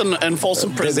del Norte and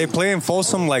Folsom prison. They play in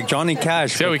Folsom like Johnny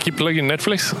Cash. Yeah, we keep plugging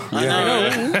Netflix. I know.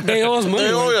 They owe us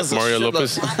money. Mario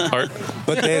Lopez art.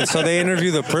 But they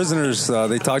interview the prisoners.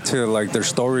 They talk to like their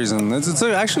stories, and it's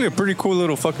actually a pretty cool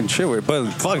little fucking shit.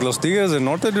 But fuck, Los Tigres del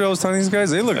Norte, dude, I was telling these guys,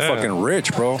 they look fucking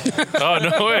rich, bro. Oh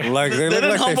no way! Like they look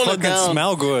like they fucking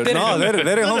smell good. They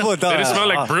didn't humble it down. They didn't smell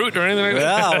like Brute or anything like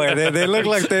that. Yeah. They look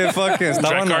like they fucking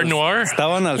estaban al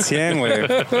 100,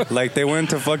 güey. Like they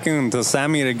went to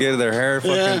Sammy to get their hair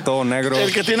fucking todo negro. El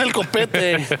que tiene el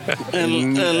copete.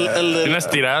 Unas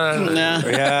tiradas. Yeah.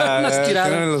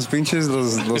 Tienen los pinches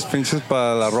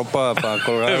para la ropa para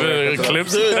colgar.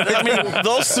 Clips. Dude, I mean,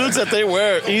 those suits that they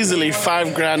wear easily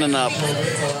 $5,000 and up.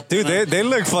 Dude, they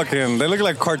look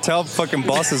like cartel fucking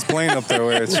bosses playing up there.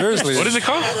 Where, seriously. What is it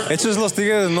called? It's just Los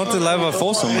Tigres del Norte Live at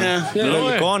Folsom.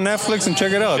 Go on Netflix and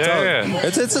check it out.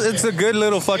 It's a good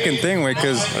little fucking thing,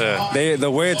 because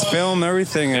the way it's filmed,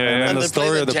 everything, and the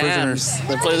story of the prisoners.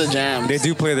 They play the jams. They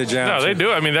do play the jams. No, they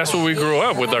do. I mean, that's what we grew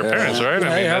up with our parents, right?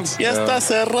 I mean, that's. Ya está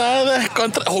cerrada.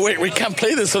 Oh wait, we can't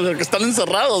play this porque están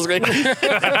encerrados, güey.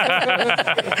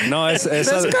 No, it's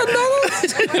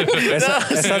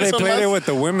how they played it with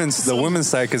the women's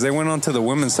side, because they went on to the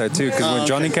women's side too. Because when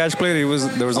Johnny Cash played,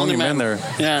 there was only men there.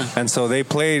 Yeah. And so they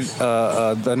played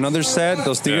another set.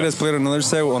 Los Tigres played another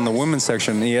set on the women's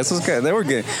section. Y esos guys, they were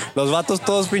good. Los vatos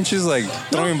todos pinches like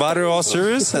throwing barrio all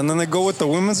serious, and then they go with the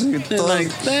women's. Like,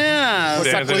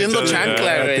 sacudiendo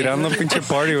chancla, güey. Tirando pinche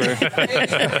party, güey.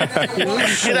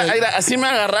 Mira, así me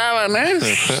agarraban, ¿eh?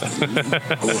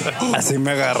 Así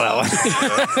me agarraban.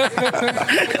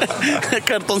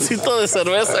 Cartoncito de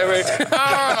cerveza, güey.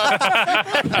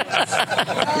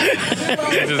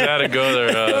 You just had to go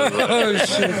there. Oh,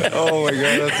 shit. Oh, my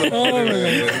God. That's so funny.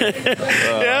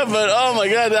 Yeah, but oh, my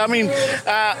God. I mean,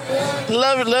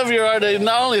 love your art.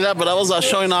 Not only that, but I was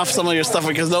showing off some of your stuff,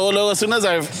 because as soon as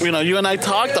you and I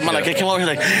talked, I'm like, I came over here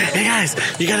like, hey, guys,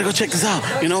 you got to go check this out.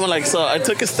 Like, so I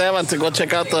took Esteban to go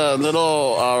check out the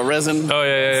little resin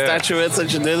statuettes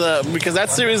that you did, because that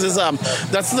series is,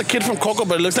 that's the kid from Coco,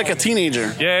 but it looks like a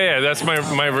teenager. Yeah, that's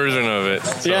my version of it.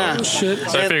 So, shit.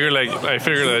 So I figured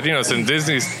that, since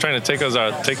Disney's trying to take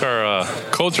our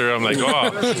culture, I'm like,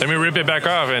 let me rip it back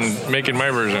off and make it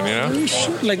my version,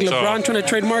 Like LeBron trying to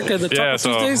trademark the Taco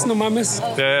Tuesdays, no mames.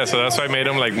 Yeah, so that's why I made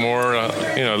them like more,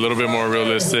 a little bit more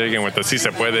realistic, and with the Si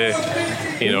Se Puede,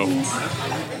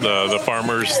 the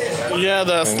farmers. Yeah,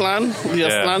 the Aslan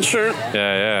shirt.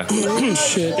 Yeah.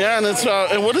 Shit. Yeah, and it's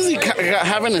what does he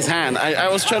have in his hand? I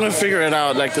was trying to figure it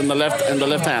out, like in the left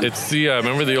hand. It's the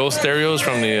remember the old stereos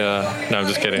from the. No, I'm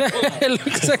just kidding. It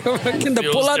looks like the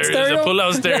pull-out stereo. The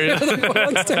pull-out stereo.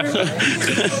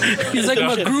 He's like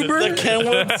MacGruber. The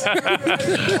Kenwoods.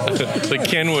 The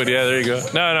Kenwood. Yeah, there you go.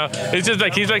 No. It's just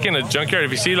like he's like in a junkyard.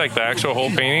 If you see like the actual whole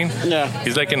painting,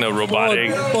 he's like in a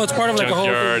robotic. It's part of like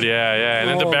junkyard. a whole. Yeah. And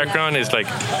then the background is like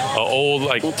an old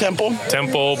like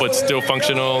temple, but still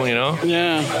functional.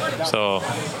 Yeah. So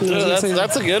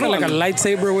that's a good one. Like a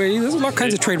lightsaber way. There's all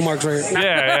kinds of trademarks right here.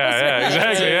 Yeah,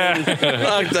 exactly. Yeah.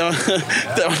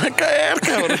 Te van a caer,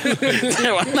 cabrón. Te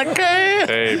van a caer.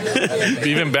 Hey,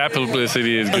 even bad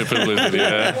publicity is good publicity.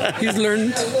 Yeah. He's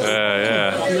learned.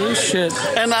 No shit.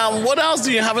 And what else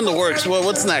do you have in the works?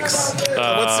 What's next?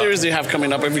 What series do you have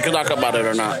coming up? If you could talk about it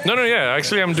or not. No. Yeah.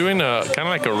 Actually, I'm doing a kind of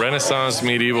like a Renaissance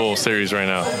medieval series right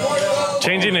now.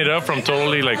 Changing it up from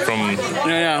totally like from.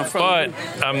 But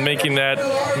I'm making that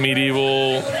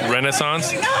medieval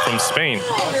Renaissance from Spain.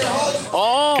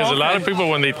 Oh. Because a lot of people,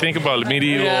 when they think about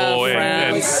medieval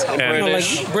and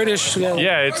British. British.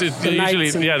 It's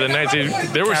usually the knights.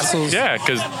 There were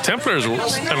because Templars.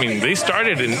 I mean, they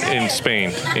started in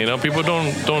Spain. People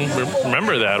don't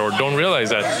remember that or don't realize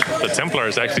that the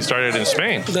Templars actually started in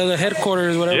Spain. The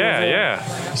headquarters, whatever. Yeah.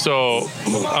 So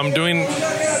I'm doing.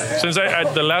 Since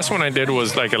the last one I did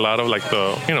was like a lot of like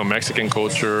the Mexican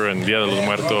culture and Dia de los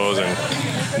Muertos and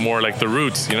more like the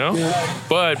roots,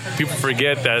 But people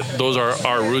forget that those are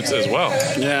our roots as well.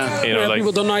 Yeah. Like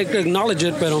people don't acknowledge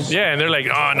it, but and they're like,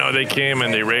 oh no, they came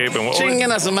and they raped and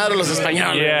chinguen a su madre los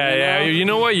españoles. Yeah. You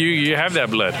know what? You have that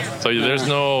blood, so there's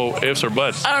no ifs or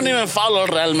buts. I don't even follow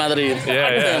Real Madrid.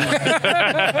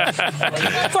 Yeah.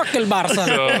 Fuck el Barça.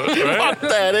 Fuck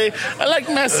that. I like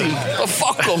Messi, but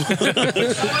fuck him.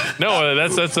 No,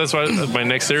 that's why my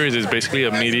next series is basically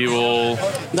a medieval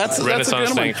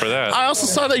Renaissance thing for that. I also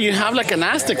saw that you have like an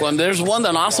Aztec one. There's one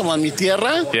that awesome one, Mi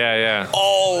Tierra. Yeah.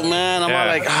 Oh man, I'm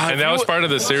like, and that was part of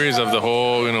the series of the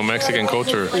whole Mexican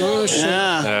culture. Oh shit.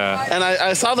 Yeah. And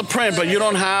I saw the print, but you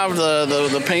don't have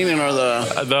the painting or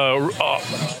the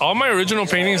all my original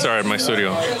paintings are at my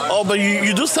studio. Oh, but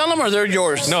you do sell them or they're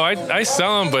yours? No, I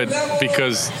sell them, but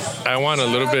because I want a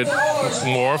little bit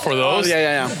more for those. Oh,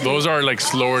 yeah. Those are like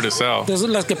slower to sell. Esas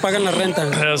son las que pagan la renta.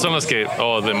 Esas son las que,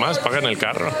 demás pagan el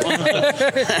carro.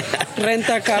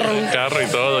 Renta, carro y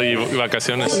todo, y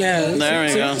vacaciones. Yeah, there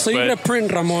we go. So you're gonna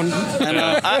print, Ramon. And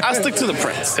I stick to the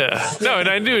prints. Yeah. No, and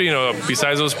I do,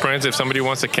 besides those prints, if somebody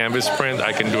wants a canvas print,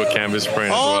 I can do a canvas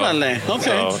print as well.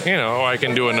 Okay. So, or I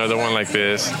can do another one like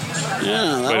this.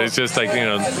 Yeah. But it's just like,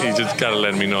 you just gotta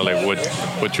let me know like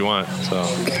what you want. So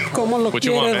 ¿Cómo lo what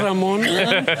you want, quieres, Ramon?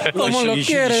 ¿Cómo lo You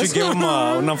quieres? should give him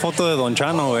una foto de Don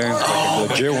Chano, güey.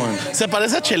 Legit one. Se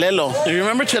parece a Chelelo. Do you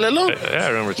remember Chelelo? Yeah, I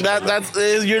remember.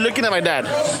 You're looking at my dad.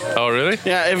 dad. Oh, really?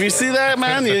 Yeah, if you see that,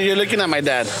 man, you're looking at my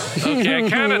dad. Okay,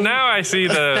 kind of now I see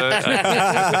the.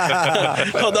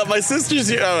 Hold up, my sister's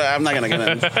here. Oh, I'm not gonna get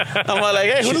in. I'm like,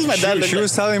 hey, who does my dad look She like?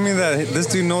 was telling me that this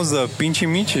dude knows the Pinchy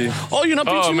Michi. Oh, you know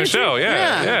Pinchy Michi? Michelle,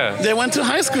 yeah. They went to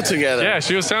high school together. Yeah,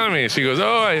 she was telling me. She goes,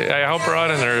 I help her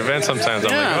out in her events sometimes.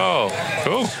 I'm like, oh,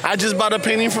 cool. I just bought a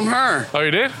painting from her. Oh,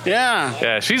 you did? Yeah.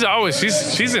 Yeah, she's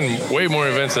in way more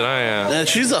events than I am. And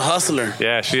she's a hustler.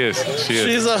 Yeah, she is.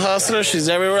 She's a hustler. She's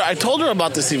everywhere. I told her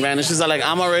about this event, and she's like,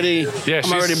 I'm already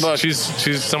booked.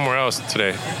 She's somewhere else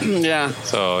today. Yeah.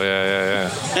 So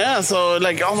yeah. Yeah. So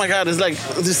like, oh my God, it's like,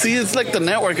 you see, it's like the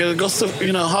network. It goes to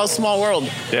how small world.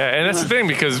 Yeah, and that's the thing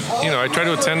because I try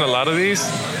to attend a lot of these.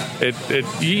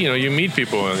 You meet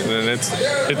people, and it's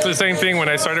the same thing when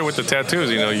I started with the tattoos.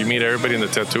 You meet everybody in the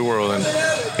tattoo world, and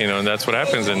and that's what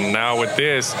happens. And now with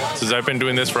this, since I've been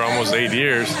doing this for almost 8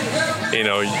 years,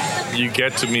 you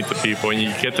get to meet the people and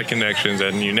you get the connections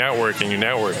and you network. You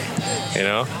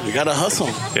gotta hustle.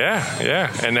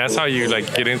 Yeah, and that's how you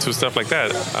get into stuff like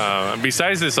that.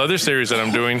 Besides this other series that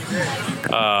I'm doing,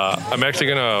 I'm actually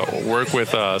gonna work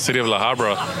with City of La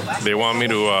Habra. They want me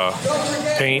to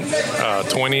paint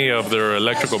 20 of their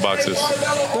electrical boxes.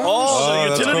 Oh,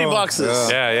 the utility boxes.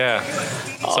 Yeah.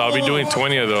 So I'll be doing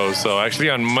 20 of those. So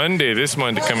actually on Monday,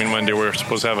 coming Monday, we're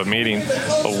supposed to have a meeting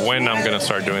of when I'm going to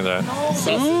start doing that.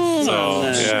 So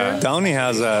yeah. Downey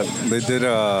has that.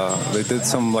 They did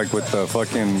some with the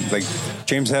fucking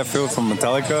James Hetfield from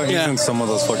Metallica. He's in some of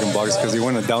those fucking boxes because he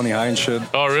went to Downey High and shit.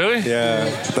 Oh, really? Yeah.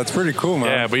 That's pretty cool, man.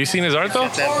 Yeah, but you seen his art though?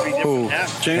 Who?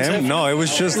 James Him? No, it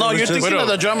was just. No, you're thinking of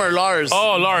the drummer Lars.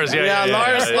 Oh, Lars. Yeah.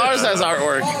 Lars has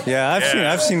artwork. Yeah,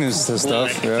 I've seen his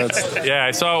stuff. Yeah,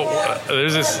 I saw.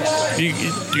 There's this.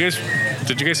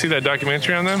 Did you guys see that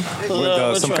documentary on them?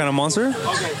 With some kind of monster?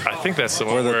 I think that's the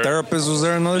one where the therapist was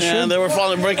there and all this shit. Yeah, they were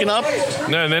breaking up.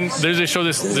 No, and then they show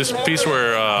this piece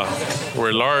where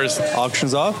Lars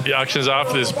auctions off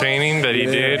this painting that he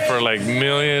did for $1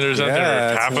 million or something,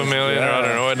 or $500,000, or I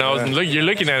don't know. And I was you're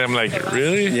looking at him like,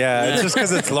 really? Yeah, it's just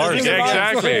because it's Lars. Yeah,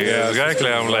 exactly.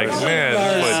 I'm like, man,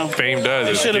 that's what fame does.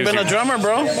 He should have been a drummer,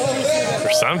 bro,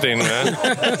 or something, man.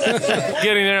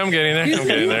 I'm getting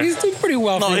there. He's doing pretty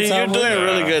well. No, you're doing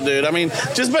really good, dude. I mean,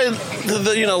 just by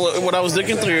what I was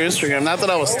looking through your Instagram. Not that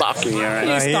I was stalking you,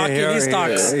 right? He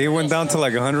stalks. He went down to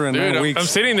 109 weeks. I'm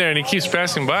sitting there and he keeps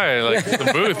passing by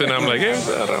the booth, and I'm like, hey, what's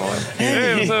up?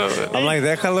 Hey, what's up? I'm like,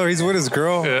 déjalo. He's with his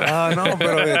girl. No,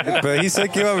 pero he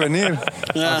said que iba a venir.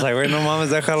 I was like, wait, no mames,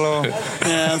 déjalo.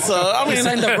 Yeah, so I mean, he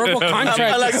signed a verbal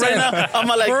contract. I'm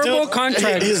like, verbal dude,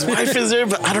 contract. His wife is there,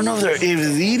 but I don't know if they're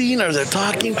eating or they're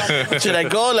talking. Should I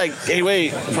go? Hey,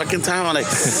 wait, fucking time. I'm like,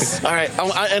 all right,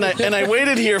 and I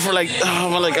waited here for I'm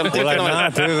thinking, nah,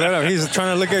 dude, let him. He's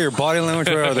trying to look at your body language.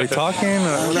 Are they talking?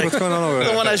 What's going on over there?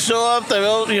 So when I show up,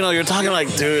 you're talking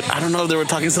dude, I don't know if they were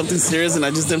talking something serious, and I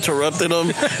just interrupted them.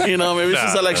 Maybe she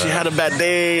said she had a bad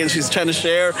day and she's trying to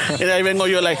share, and I even go,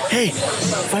 you're like, hey.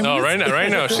 No, right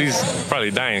now she's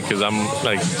probably dying because I'm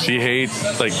she hates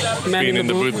being in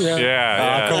the booth.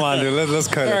 Yeah. Come on, dude, let's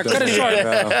cut it. Cut it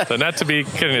short. So not to be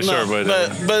cutting it short,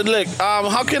 but look,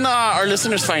 how can our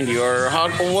listeners find you, or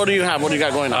what do you have? What do you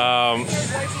got going on?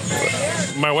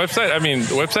 My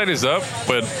website is up,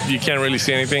 but you can't really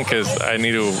see anything because I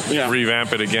need to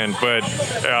revamp it again. But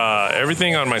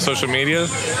everything on my social media,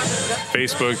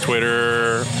 Facebook,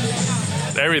 Twitter,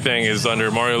 everything is under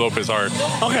Mario Lopez Art.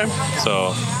 Okay.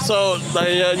 So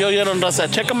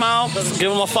check him out,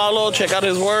 give him a follow, check out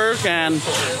his work, and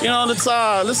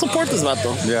let's support this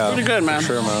vato. Yeah, pretty good, man.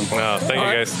 Sure, man. Thank you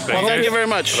guys. Thank you very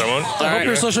much. Ramon. I hope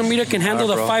your social media can handle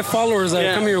the 5 followers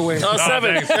that come your way.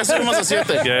 7. Ya subimos a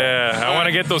 7. Yeah, I want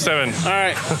to get those 7. All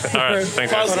right.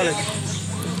 Thanks, guys.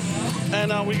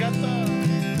 And we got the.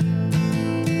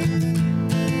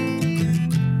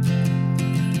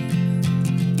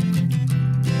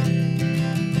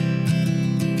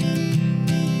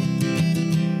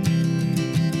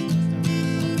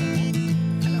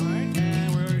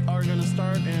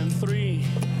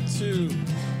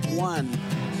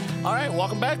 All right,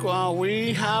 welcome back. Well,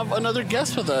 we have another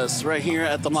guest with us right here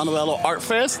at the Montebello Art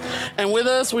Fest. And with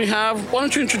us, we have, why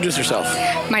don't you introduce yourself?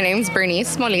 My name's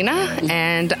Bernice Molina,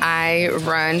 and I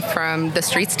run from the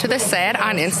streets to the set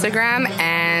on Instagram.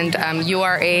 And you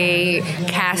are a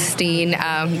casting,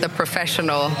 the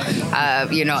professional,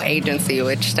 agency,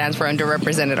 which stands for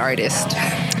Underrepresented Artist.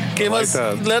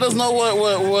 Let us know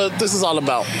what this is all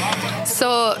about.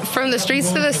 So from the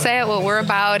streets to the set, what we're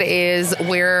about is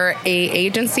we're a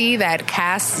agency that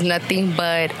casts nothing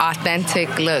but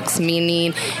authentic looks,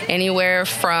 meaning anywhere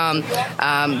from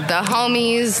the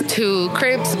homies to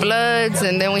Crips, Bloods,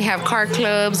 and then we have car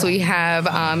clubs, we have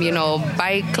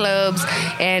bike clubs,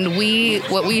 and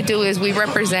what we do is we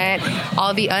represent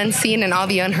all the unseen and all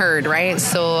the unheard, right?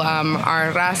 So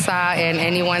our raza and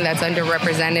anyone that's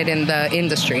underrepresented in the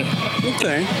industry.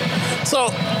 Okay. So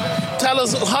tell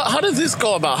us, how did this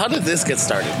go about? How did this get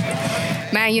started?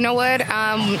 Man, you know what?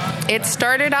 It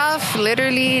started off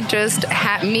literally just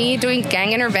me doing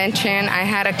gang intervention. I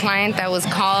had a client that was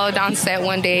called on set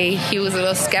one day. He was a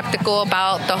little skeptical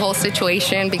about the whole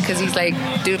situation because he's like,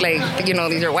 dude,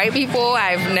 these are white people.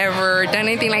 I've never done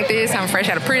anything like this. I'm fresh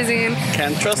out of prison.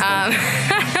 Can't trust them.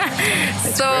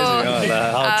 So,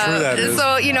 how true that is.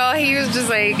 So, he was just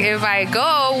like, if I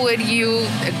go, would you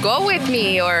go with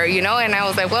me? Or, and I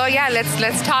was like, well, yeah,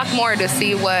 let's talk more to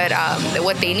see what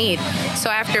they need. So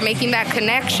after making that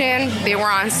connection, they were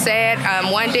on set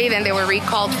one day, then they were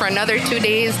recalled for another 2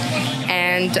 days.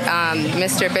 And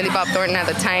Mr. Billy Bob Thornton, at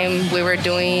the time we were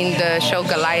doing the show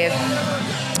Goliath,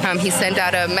 he sent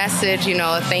out a message,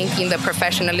 thanking the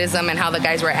professionalism and how the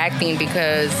guys were acting,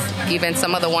 because even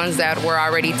some of the ones that were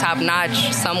already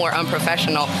top-notch, some were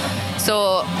unprofessional.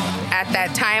 So at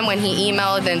that time when he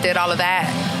emailed and did all of that,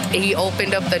 he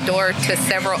opened up the door to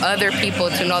several other people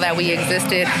to know that we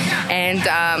existed. And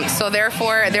so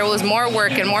therefore, there was more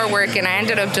work, and I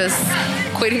ended up just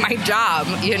quitting my job,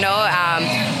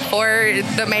 for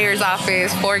the mayor's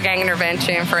office, for gang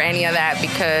intervention, for any of that,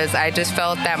 because I just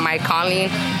felt that my calling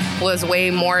was way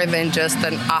more than just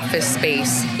an office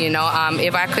space.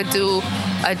 If I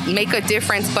could make a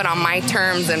difference, but on my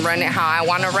terms and run it how I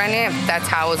want to run it, that's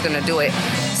how I was going to do it.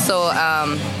 So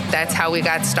that's how we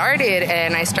got started.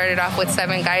 And I started off with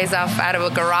 7 guys out of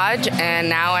a garage, and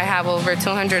now I have over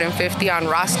 250 on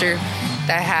roster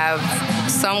that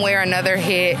have somewhere or another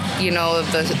hit,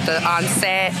 the on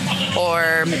set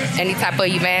or any type of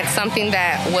event, something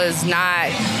that was not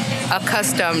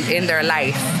accustomed in their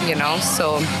life,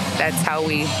 So that's how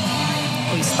we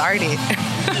started.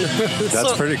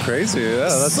 That's pretty crazy.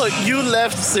 Yeah. So you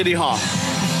left City Hall.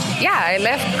 Yeah, I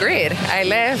left Grid. I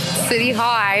left City Hall.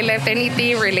 I left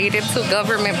anything related to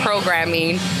government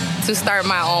programming to start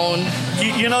my own.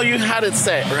 You had it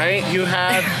set, right? You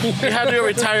had your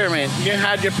retirement. You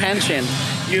had your pension.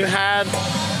 You had,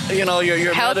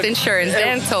 your health insurance,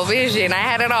 dental, vision. I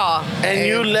had it all. And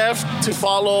you left to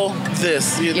follow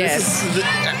this. Yes.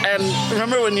 And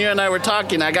remember when you and I were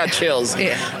talking, I got chills.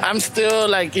 Yeah. I'm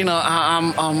still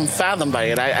I'm fathomed by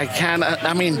it. I can't.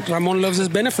 Ramon loves his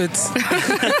benefits.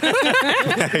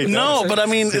 No, but I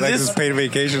mean, he likes his paid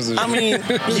vacations.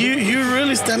 You're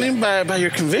really standing by your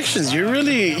convictions. You're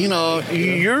really,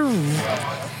 you're.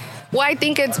 Well, I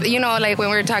think it's, like when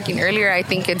we were talking earlier, I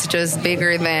think it's just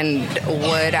bigger than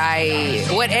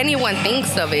what anyone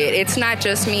thinks of it. It's not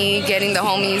just me getting the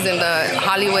homies in the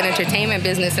Hollywood entertainment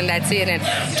business and that's it, and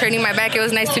turning my back. It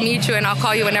was nice to meet you and I'll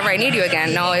call you whenever I need you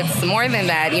again. No, it's more than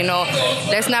that.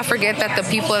 Let's not forget that the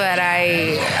people that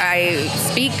I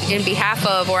speak in behalf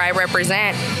of or I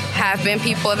represent have been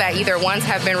people that either once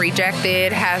have been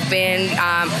rejected, have been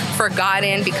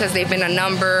forgotten because they've been a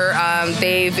number.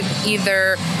 They've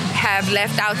either have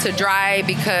left out to dry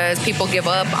because people give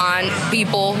up on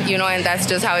people, and that's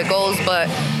just how it goes. But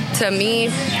to me,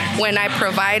 when I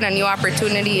provide a new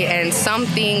opportunity and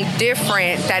something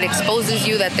different that exposes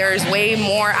you that there's way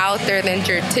more out there than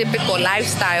your typical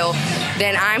lifestyle,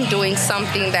 then I'm doing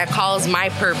something that calls my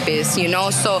purpose,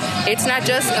 So it's not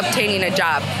just obtaining a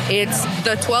job. It's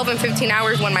the 12 and 15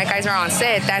 hours when my guys are on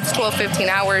set. That's 12, 15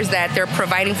 hours that they're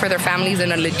providing for their families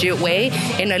in a legit way,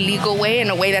 in a legal way, in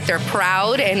a way that they're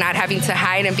proud and not having to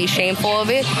hide and be shameful of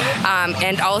it.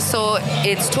 And also,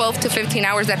 it's 12 to 15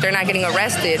 hours that they're not getting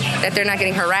arrested, that they're not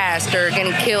getting harassed or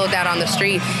getting killed out on the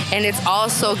street. And it's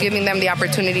also giving them the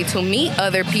opportunity to meet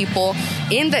other people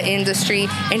in the industry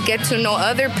and get to know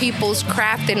other people's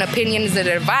craft and opinions and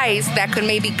advice that could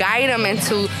maybe guide them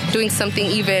into doing something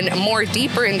even more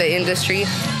deeper in the industry.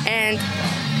 And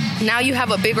now you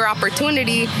have a bigger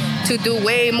opportunity to do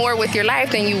way more with your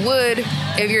life than you would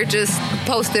if you're just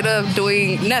posted up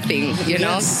doing nothing,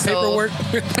 Yes, paperwork.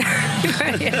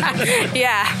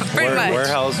 yeah, pretty much.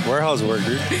 Warehouse work,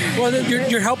 dude. Well,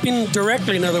 you're helping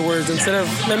directly, in other words, instead of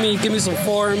give me some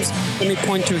forms, let me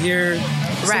point you here.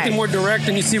 something more direct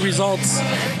and you see results.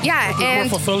 Yeah, and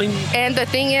more fulfilling. And the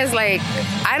thing is, like,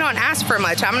 I don't ask for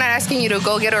much. I'm not asking you to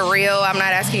go get a reel. I'm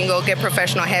not asking you to go get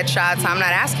professional headshots. I'm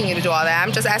not asking you to do all that.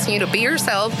 I'm just asking you to be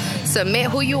yourself, submit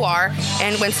who you are,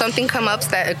 and when something comes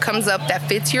up that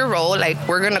fits your role, like,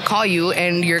 we're gonna call you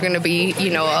and you're gonna be,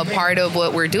 a part of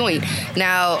what we're doing.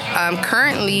 Now,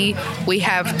 currently we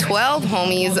have 12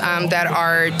 homies that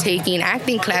are taking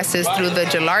acting classes through the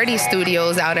Gilardi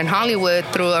Studios out in Hollywood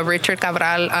through a Richard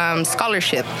Cabral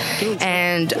scholarship.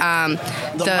 And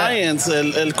the Mayans,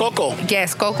 El Coco.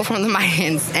 Yes, Coco from the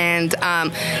Mayans. And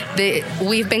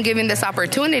we've been given this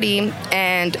opportunity,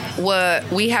 and what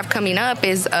we have coming up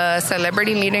is a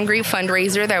celebrity meet and greet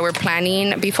fundraiser that we're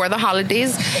planning before the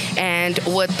holidays. And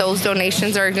what those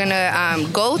donations are going to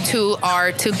go to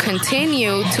are to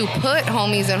continue to put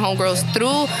homies and homegirls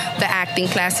through the acting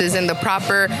classes and the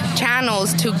proper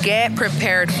channels to get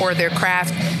prepared for their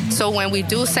craft. So when we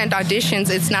do send auditions,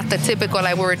 it's not the typical,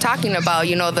 like we were talking about,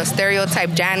 the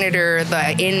stereotype janitor,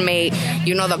 the inmate,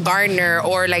 the gardener,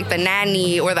 or like the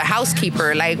nanny or the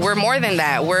housekeeper. Like, we're more than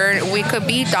that. We could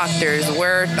be doctors,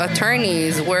 we're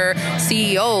attorneys, we're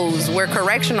CEOs, we're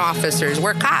correction officers,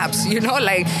 we're cops,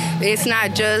 like, it's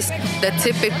not just the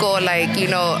typical, like,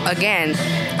 again,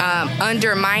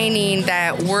 undermining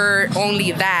that we're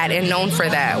only that and known for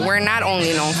that. We're not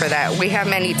only known for that. We have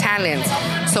many talents.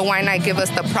 So why not give us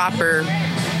the proper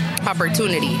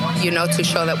opportunity, to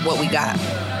show that what we got?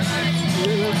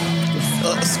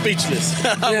 Speechless.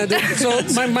 So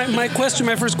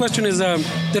my first question is,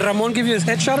 did Ramon give you his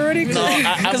headshot already? No,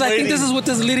 because I think this is what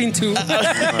this is leading to.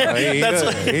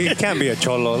 He can't be a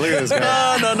cholo. Look at this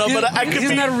guy. No, but I could He's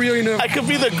be. not real enough. I could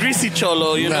be the greasy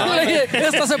cholo,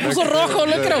 Hasta se puso rojo.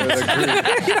 Look at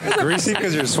him. Greasy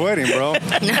because you're sweating, bro.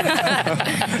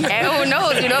 And who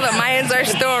knows? The Mayans are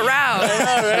still around.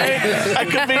 Right?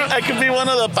 I could be one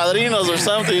of the padrinos or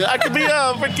something. I could be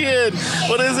a freaking,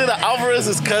 what is it?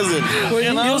 Alvarez's cousin. Well,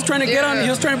 he was trying to get on. He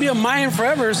was trying to be a Mayan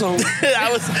forever. So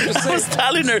I was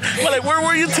telling her, like, where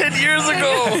were you 10 years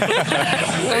ago?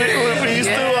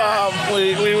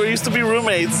 we used to be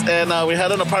roommates, and we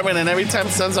had an apartment. And every time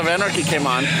Sons of Anarchy came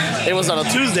on, it was on a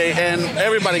Tuesday, and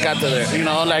everybody got there.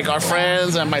 Like our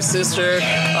friends and my sister,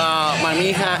 my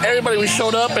mija, everybody. We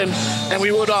showed up and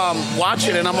we would watch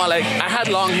it. And I'm like, I had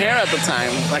long hair at the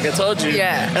time, like I told you.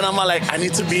 Yeah. And I'm like, I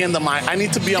need to be in the Mayan. I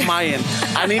need to be a Mayan.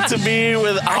 I need to be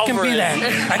with Alvarez. I can be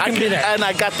that. I can be that. And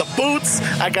I got the boots.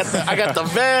 I got the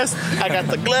vest. I got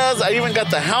the gloves. I even got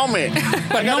the helmet.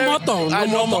 But no moto. I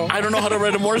don't know how to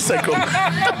ride a motorcycle.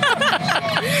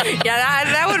 Yeah,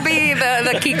 that would be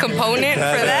the key component for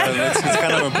that. It's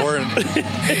kind of important.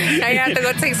 Now you have to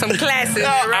go take some classes.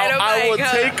 I would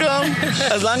take them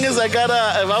as long as if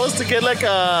I was to get like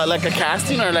a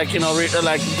casting or like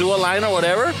do a line or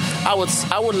whatever. I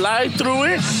would lie through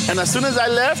it, and as soon as I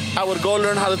left, I would go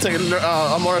learn how to take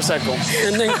a motorcycle.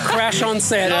 And then crash on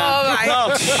set. Oh my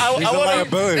God. He's a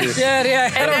liability.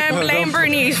 Yeah. And then blame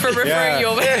Bernice for referring you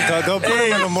over. Don't put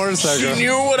him in a motorcycle. She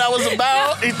knew what I was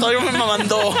about. Y todavía me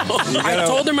mandó. I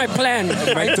told her my plan.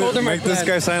 Make this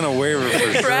guy sign a waiver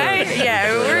for sure. Right?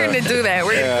 Yeah, we're going to do that.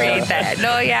 We're going to create that.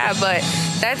 No, yeah, but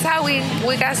that's how we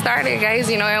got started, guys,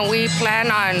 and we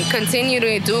plan on continuing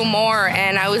to do more.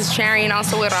 And I was sharing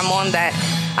also with Ramon that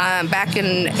back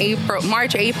in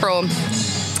March, April,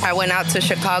 I went out to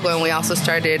Chicago, and we also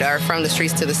started our From the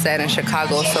Streets to the Set in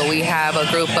Chicago. So we have a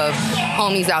group of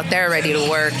homies out there ready to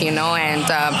work, and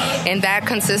that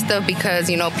consists of, because,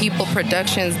 People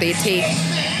Productions, they take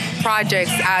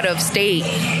projects out of state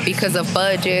because of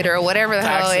budget or whatever the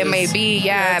hell it may be.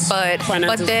 Yeah, but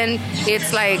then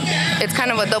it's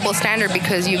kind of a double standard,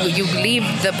 because you leave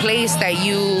the place that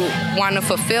you want to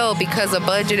fulfill because of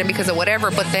budget and because of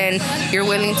whatever, but then you're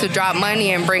willing to drop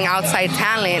money and bring outside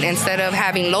talent instead of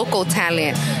having local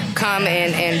talent come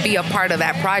and be a part of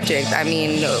that project. I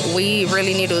mean, we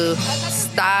really need to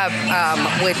stop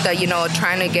with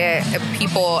trying to get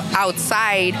people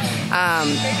outside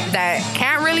that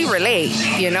can't really relate.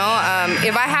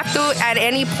 If I have to, at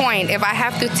any point, if I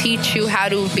have to teach you how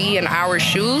to be in our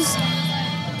shoes,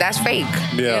 that's fake.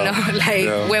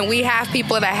 When we have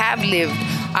people that have lived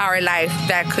our life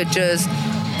that could just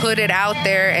put it out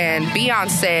there and be on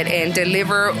set and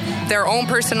deliver their own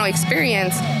personal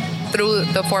experience through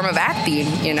the form of acting,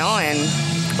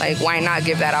 and why not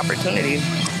give that opportunity?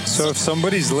 So if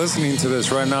somebody's listening to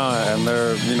this right now and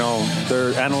they're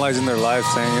analyzing their life,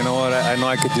 saying, you know what, I know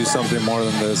I could do something more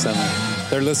than this, and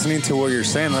they're listening to what you're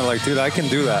saying, they're like, dude, I can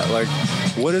do that. Like,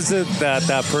 what is it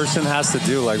that person has to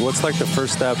do? Like, what's the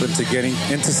first step into getting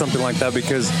into something like that?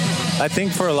 Because I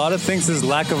think for a lot of things, is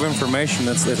lack of information.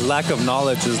 It's lack of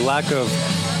knowledge. It's lack of,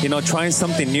 trying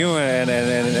something new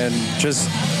and just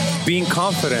being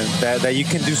confident that you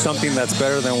can do something that's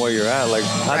better than where you're at. Like,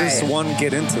 how does one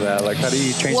get into that? Like, how do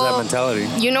you change that mentality?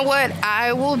 You know what?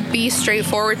 I will be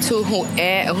straightforward to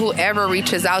whoever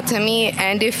reaches out to me.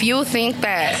 And if you think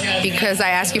that because I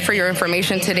ask you for your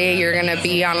information today, you're going to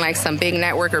be on like some big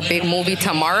network or big movie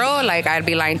tomorrow, like I'd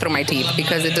be lying through my teeth,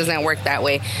 because it doesn't work that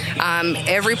way.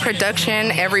 Every production,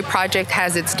 every project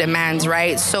has its demands,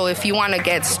 right? So if you want to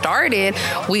get started,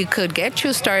 we could get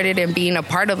you started in being a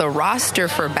part of the roster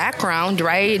for background,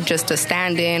 right? Just to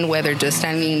stand in, whether just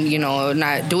standing,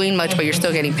 not doing much, but you're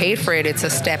still getting paid for it. It's a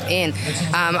step in.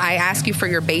 I ask you for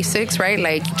your basics, right?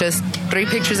 Like just 3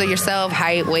 pictures of yourself,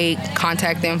 height, weight,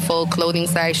 contact info, clothing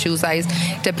size, shoe size.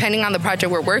 Depending on the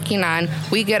project we're working on,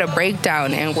 we get a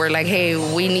breakdown and we're like, hey,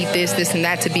 we need this, and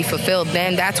that to be fulfilled.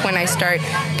 Then that's when I start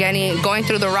going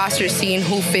through the roster, seeing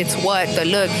who fits what, the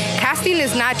look. Casting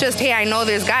is not just, hey, I know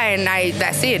this guy and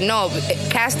that's it. No,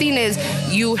 casting is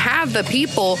you have the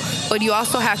people, but you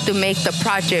also have to make the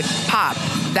project pop.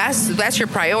 That's your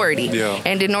priority. Yeah.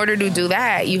 And in order to do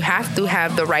that, you have to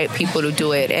have the right people to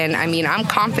do it. And I mean, I'm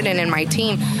confident in my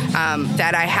team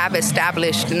that I have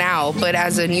established now. But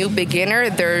as a new beginner,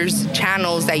 there's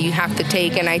channels that you have to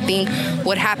take. And I think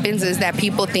what happens is that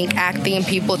people think acting,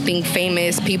 people think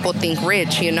famous, people think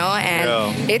rich,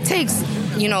 and it takes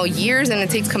years, and it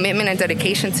takes commitment and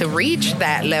dedication to reach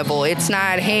that level. It's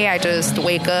not, hey, I just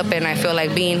wake up and I feel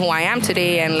like being who I am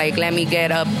today, and like, let me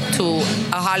get up to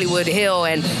a Hollywood hill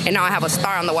and now I have a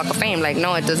star on the Walk of Fame. Like,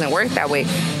 no, it doesn't work that way.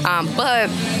 But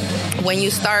when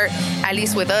you start, at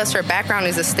least with us, our background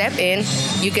is a step in,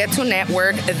 you get to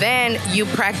network, then you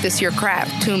practice your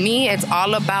craft. To me, it's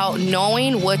all about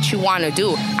knowing what you want to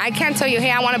do. I can't tell you,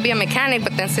 hey, I want to be a mechanic,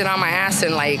 but then sit on my ass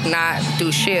and like not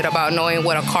do shit about knowing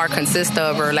what a car consists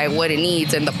of or like what it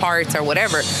needs and the parts or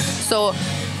whatever. So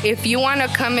if you want to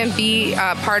come and be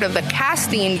part of the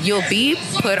casting, you'll be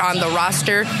put on the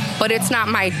roster, but it's not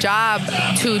my job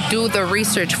to do the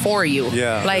research for you.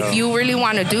 You really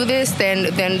want to do this,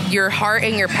 then your heart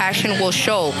and your passion will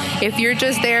show. If you're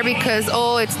just there because,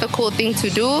 it's the cool thing to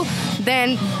do,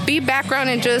 then be background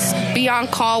and just be on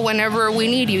call whenever we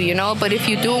need you, But if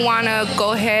you do want to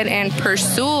go ahead and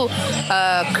pursue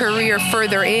a career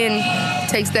further in,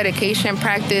 takes dedication,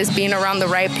 practice, being around the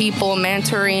right people,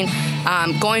 mentoring,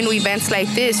 going to events like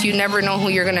this. You never know who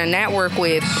you're going to network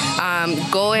with.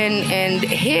 Going and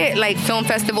hit like film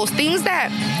festivals, things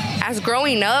that as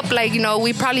growing up,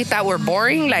 we probably thought were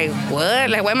boring. Like, what?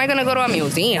 Like, why am I going to go to a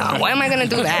museum? Why am I going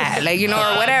to do that?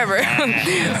 Or whatever.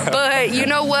 But you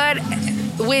know what?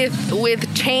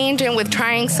 With change and with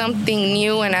trying something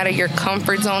new and out of your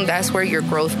comfort zone, that's where your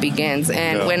growth begins.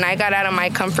 And when I got out of my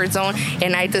comfort zone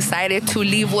and I decided to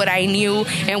leave what I knew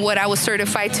and what I was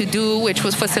certified to do, which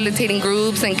was facilitating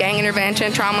groups and gang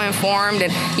intervention, trauma informed,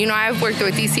 and I've worked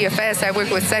with DCFS, I've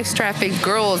worked with sex trafficked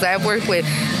girls, I've worked with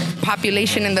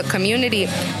population in the community,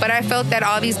 but I felt that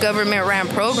all these government-ran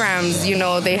programs,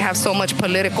 they have so much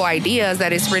political ideas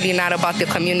that it's really not about the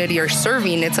community you're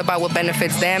serving. It's about what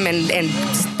benefits them and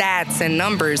stats and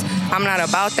numbers. I'm not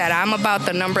about that. I'm about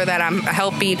the number that I'm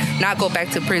helping not go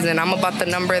back to prison. I'm about the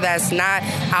number that's not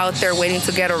out there waiting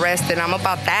to get arrested. I'm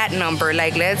about that number.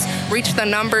 Like, let's reach the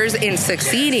numbers in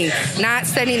succeeding, not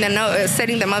setting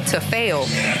them up to fail.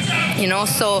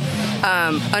 So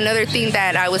another thing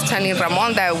that I was telling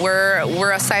Ramon, that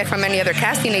we're aside from any other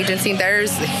casting agency,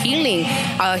 there's a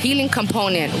healing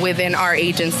component within our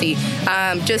agency.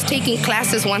 Just taking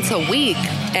classes once a week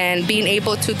and being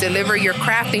able to deliver your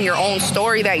craft and your own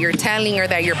story that you're telling or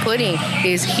that you're putting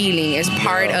is healing, is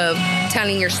part of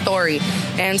telling your story.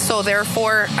 And so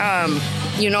therefore,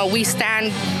 we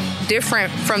stand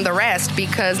different from the rest,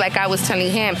 because like I was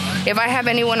telling him, if I have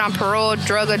anyone on parole,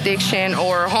 drug addiction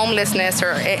or homelessness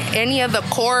or any of the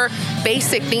core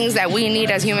basic things that we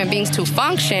need as human beings to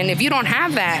function, if you don't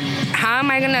have that, how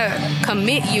am I going to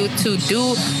commit you to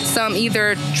do some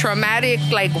either traumatic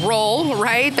role,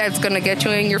 right, that's going to get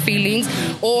you in your feelings,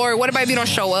 or what about if you don't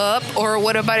show up, or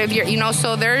what about if you're,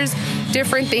 so there's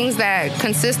different things that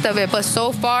consist of it. But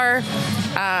so far,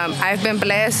 I've been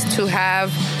blessed to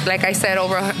have, like I said,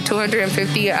 over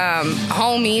 250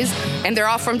 homies, and they're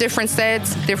all from different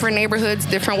sets, different neighborhoods,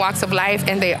 different walks of life,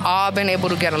 and they all been able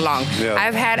to get along.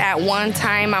 I've had at one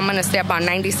time, I'm going to say about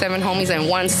 97 homies in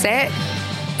one set,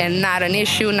 and not an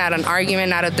issue, not an argument,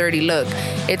 not a dirty look.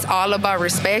 It's all about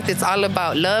respect. It's all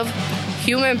about love.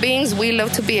 Human beings, we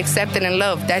love to be accepted and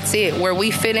loved. That's it. Where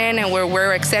we fit in and where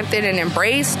we're accepted and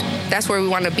embraced, that's where we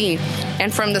want to be.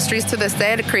 And from the streets to the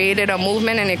set, it created a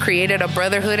movement, and it created a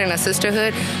brotherhood and a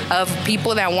sisterhood of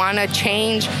people that want to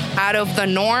change out of the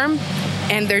norm.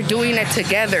 And they're doing it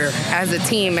together as a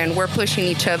team, and we're pushing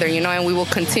each other, and we will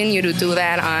continue to do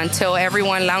that until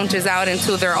everyone lounges out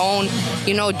into their own,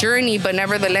 journey. But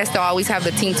nevertheless, they'll always have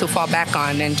the team to fall back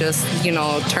on and just,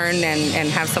 turn and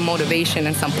have some motivation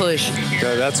and some push.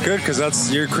 Yeah, that's good,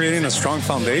 because you're creating a strong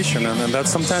foundation, and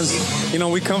that's sometimes,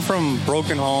 we come from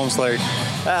broken homes, like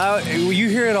you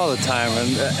hear it all the time,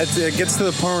 and it gets to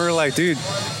the point where you're like, dude,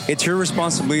 it's your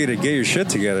responsibility to get your shit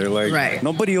together. Like, right.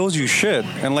 Nobody owes you shit.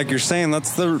 And like you're saying,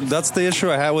 that's the issue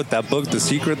I had with that book, The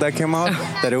Secret, that came out,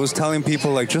 that it was telling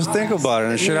people, like, just think about it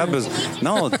and shit happens.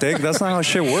 No, Dick, that's not how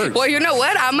shit works. Well, you know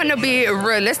what? I'm going to be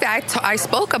realistic. I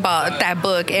spoke about that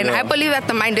book, and I believe that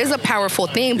the mind is a powerful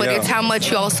thing, but it's how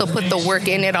much you also put the work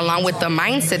in it along with the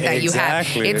mindset that you have.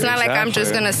 It's not like I'm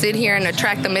just going to sit here and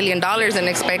attract $1 million and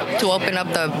expect to open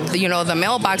up the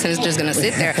mailbox and it's just going to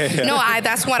sit there. No,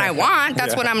 that's what I want.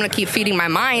 That's what I'm going to keep feeding my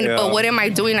mind. But what am I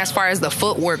doing as far as the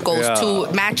footwork goes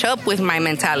to match up with my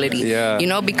mentality?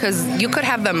 Because you could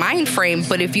have the mind frame,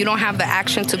 but if you don't have the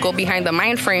action to go behind the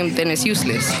mind frame, then it's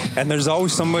useless. And there's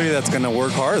always somebody that's going to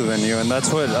work harder than you, and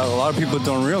that's what a lot of people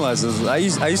don't realize. Is I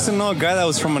used to know a guy that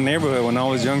was from a neighborhood when I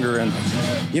was younger, and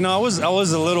I was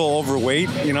a little overweight,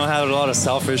 had a lot of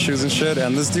self issues and shit,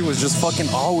 and this dude was just fucking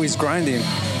always grinding.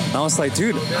 And I was like,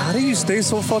 dude, how do you stay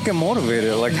so fucking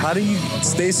motivated? Like, how do you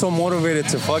stay so motivated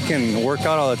to fucking work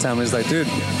out all the time? He's like, dude,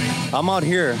 I'm out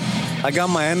here. I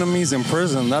got my enemies in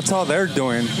prison. That's how they're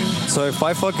doing. So if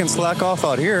I fucking slack off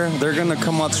out here, they're going to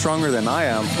come out stronger than I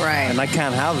am. Right. And I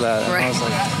can't have that. Right. And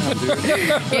I was like, damn,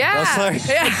 dude. Yeah.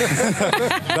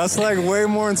 That's like way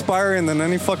more inspiring than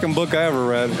any fucking book I ever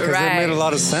read. Because it made a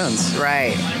lot of sense.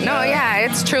 Right. No,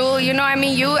 it's true.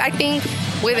 I think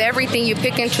with everything, you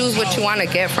pick and choose what you want to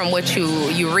get from what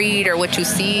you read or what you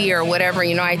see or whatever.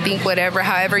 I think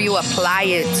however you apply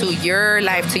it to your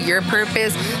life, to your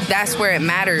purpose, that's where it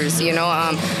matters.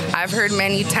 I've heard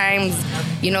many times,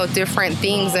 different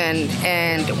things,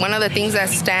 and one of the things that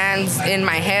stands in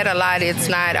my head a lot, it's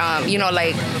not,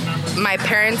 like my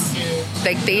parents,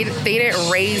 like they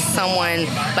didn't raise someone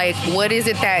like, what is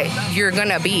it that you're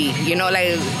gonna be?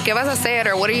 Like, ¿qué vas a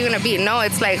hacer? Or what are you gonna be? No,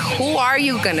 it's like, who are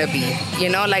you gonna be?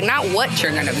 Like, not what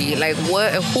you're gonna be. Like,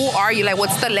 who are you? Like,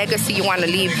 what's the legacy you want to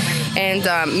leave? And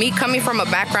me coming from a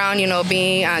background,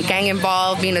 being gang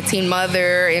involved, being a teen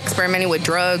mother, experimenting with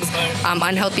drugs,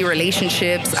 unhealthy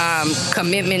relationships,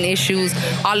 commitment issues,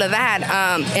 all of that,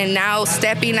 and now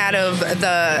stepping out of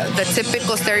the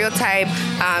typical stereotype,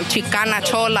 Chicana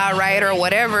Chola, right, or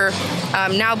whatever,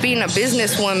 now being a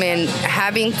businesswoman,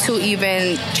 having to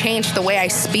even change the way I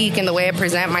speak and the way I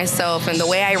present myself and the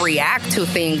way I react to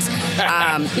things,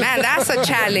 man, that's a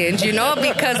challenge,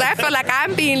 because I feel like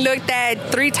I'm being looked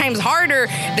at 3 times harder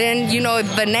than,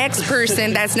 the next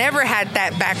person that's never had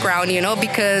that background,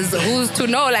 because who's to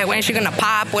know, like, when is she gonna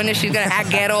pop, when is she gonna act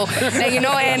ghetto,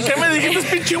 and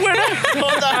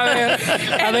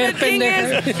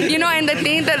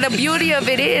the beauty of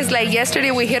it is, like,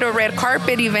 yesterday we hit a red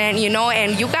carpet event,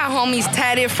 and you got homies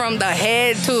tatted from the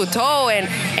head to toe,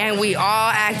 and we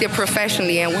all acted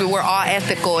professionally, and we were all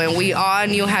ethical, and we all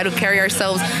knew how to carry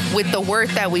ourselves with the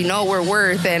worth that we know we're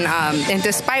worth, and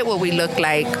despite what we look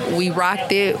like, we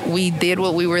rocked it, we did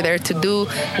what we were there to do,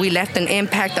 we left an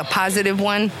impact, a positive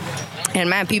one. And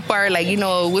man, people are like,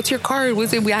 what's your card?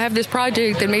 What's it? I have this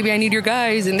project, and maybe I need your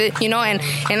guys, and and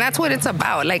that's what it's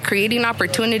about, like creating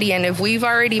opportunity. And if we've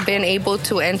already been able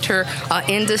to enter an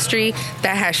industry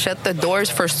that has shut the doors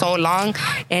for so long,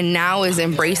 and now is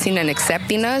embracing and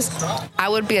accepting us, I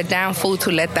would be a damn fool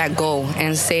to let that go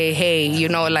and say, hey,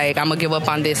 like, I'm gonna give up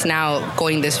on this now,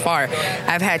 going this far.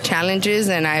 I've had challenges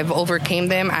and I've overcame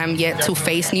them. I'm yet to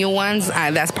face new ones.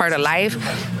 That's part of life.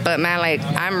 But man, like,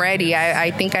 I'm ready.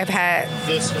 I think I've had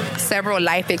several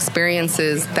life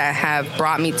experiences that have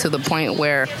brought me to the point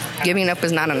where giving up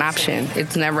is not an option.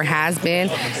 It never has been.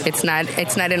 It's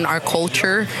not in our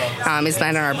culture. It's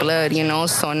not in our blood,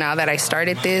 So now that I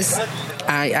started this,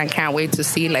 I can't wait to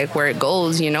see, like, where it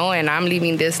goes, and I'm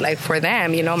leaving this, like, for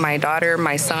them, my daughter,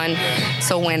 my son.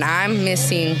 So when I'm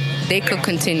missing, they could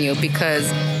continue, because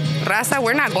Raza,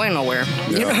 we're not going nowhere,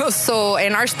 so,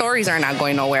 and our stories are not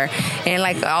going nowhere. And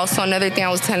like, also another thing I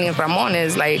was telling Ramon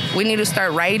is, like, we need to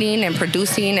start writing and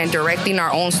producing and directing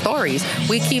our own stories.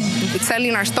 We keep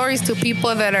telling our stories to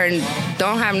people that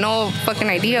don't have no fucking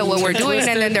idea what we're doing,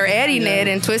 and then they're editing it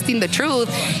and twisting the truth,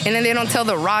 and then they don't tell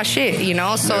the raw shit, you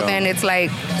know? So then it's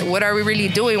like, what are we really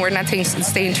doing? We're not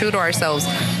staying true to ourselves.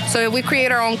 So if we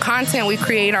create our own content, we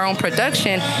create our own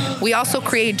production, we also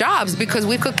create jobs, because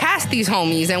we could cast these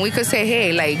homies and we could say,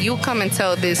 hey, like, you come and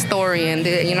tell this story, and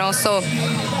you know, so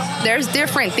there's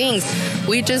different things.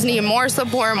 We just need more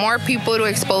support, more people to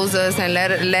expose us and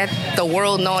let the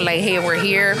world know, like, hey, we're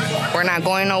here. We're not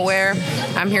going nowhere.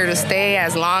 I'm here to stay.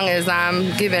 As long as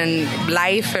I'm given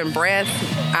life and breath,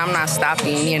 I'm not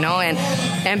stopping, you know?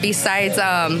 And besides,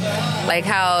 like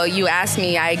how you asked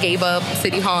me, I gave up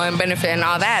City Hall and benefit and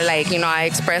all that. Like, you know, I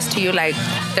expressed to you, like,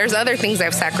 there's other things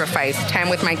I've sacrificed. Time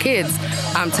with my kids,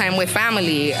 time with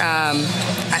family,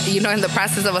 you know, in the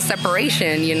process of a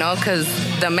separation, you know, because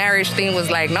the marriage thing was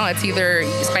like, no, it's either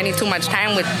spending too much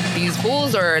time with these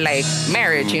fools or like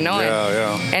marriage, you know?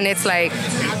 And it's like,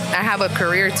 I have a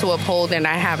career to uphold and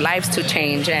I have lives to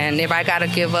change. And if I got to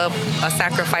give up a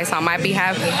sacrifice on my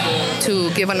behalf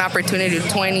to give an opportunity to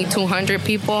 20, 200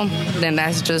 people, then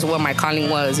that's just what my calling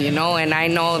was, you know? And I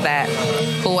know that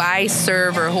who I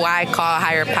serve or who I call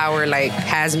higher power, like,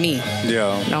 has me.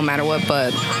 Yeah. No matter what.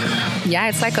 But yeah,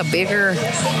 it's like a bigger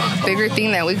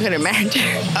thing that we could imagine.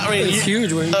 I mean, it's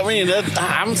huge. I mean,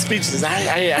 I'm speechless.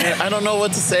 I don't know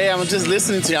what to say. I'm just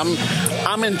listening to you.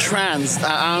 I'm entranced.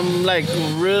 I'm like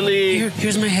really.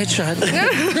 Here's my headshot.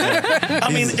 I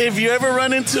mean, if you ever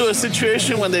run into a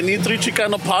situation when they need 3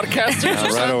 Chicano podcasters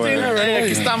or something,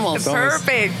 aquí estamos.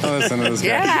 Perfect. Listen to this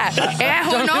guy. Yeah.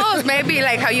 Who knows? Maybe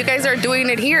like how you guys are doing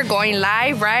it here, going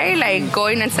live, right? Like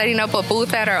going and setting up a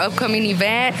booth at our upcoming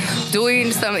event,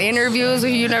 doing some interviews.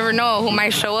 You never know who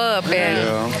might show up.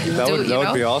 And that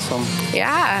would be awesome.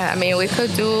 Yeah, I mean, we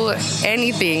could do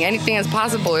anything. Anything is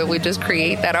possible if we just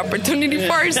create that opportunity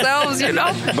for ourselves, you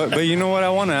know? But you know what? I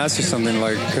want to ask you something,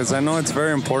 like, because I know it's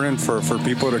very important for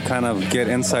people to kind of get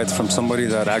insights from somebody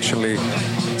that actually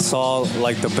saw,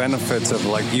 like, the benefits of,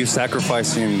 like, you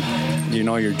sacrificing, you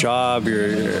know, your job,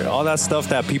 your all that stuff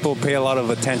that people pay a lot of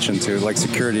attention to, like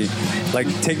security. Like,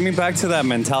 take me back to that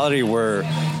mentality where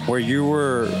you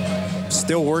were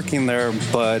still working there,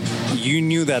 but you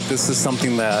knew that this is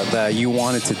something that you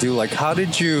wanted to do. Like, how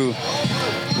did you,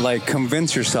 like,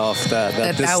 convince yourself that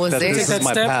this is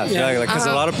my path? Yeah, like, because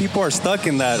a lot of people are stuck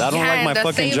in that. I don't like my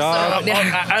fucking job.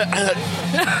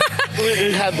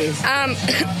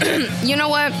 You know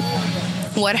what?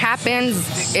 What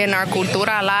happens in our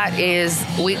cultura a lot is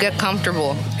we get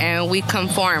comfortable and we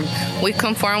conform. We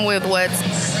conform with what's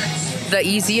the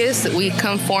easiest. We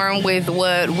conform with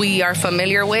what we are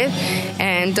familiar with,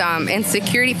 and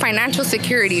security, financial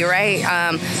security, right?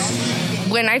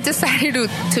 When I decided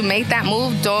to make that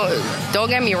move, don't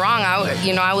get me wrong.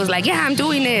 I was like, yeah, I'm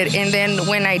doing it. And then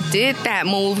when I did that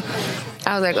move,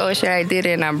 I was like, oh shit, I did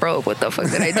it and I'm broke. What the fuck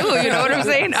did I do? You know what I'm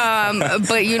saying?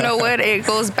 But you know what? It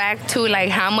goes back to, like,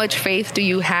 how much faith do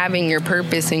you have in your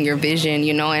purpose and your vision,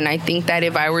 you know? And I think that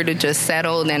if I were to just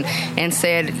settle and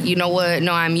said, you know what?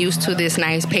 No, I'm used to this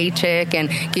nice paycheck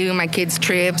and giving my kids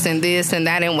trips and this and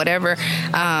that and whatever,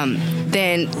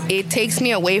 then it takes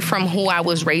me away from who I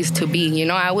was raised to be. You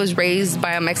know, I was raised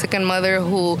by a Mexican mother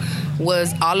who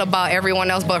was all about everyone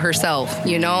else but herself,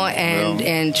 you know,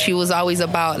 and she was always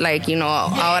about, like, you know,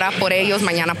 ahora por ellos,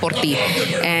 mañana por ti.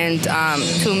 And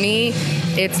to me,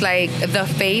 it's like the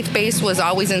faith base was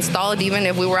always installed, even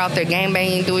if we were out there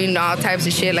gangbanging, doing all types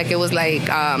of shit. Like, it was like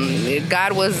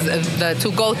God was the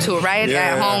to go to, right,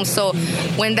 at home. So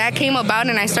when that came about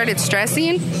and I started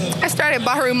stressing, I started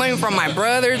borrowing money from my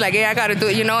brothers. Like, hey, I got to do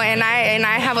it, you know. And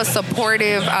I have a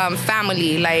supportive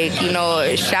family. Like, you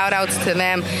know, shout outs to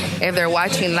them if they're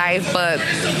watching live, but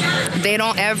they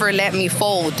don't ever let me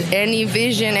fold. Any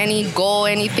vision, any goal,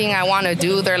 anything I want to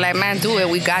do, they're like, man, do it.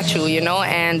 We got you, you know.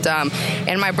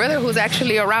 And my brother, who's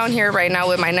actually around here right now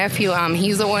with my nephew,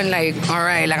 he's the one, like, all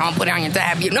right, like, I'm gonna put it on your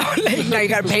tab, you know, like you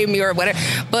gotta pay me or whatever.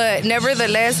 But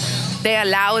nevertheless, they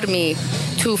allowed me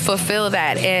to fulfill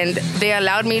that, and they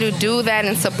allowed me to do that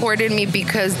and supported me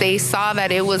because they saw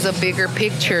that it was a bigger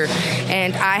picture,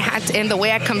 and and the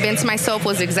way I convinced myself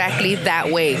was exactly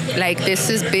that way. Like, this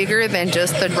is bigger than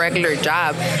just a regular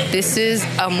job. This is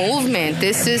a movement.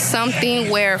 This is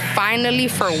something where finally,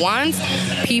 for once,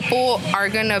 people are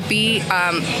gonna be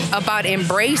about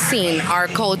embracing our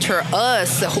culture,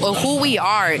 us, who we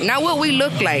are, not what we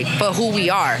look like, but who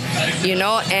we are, you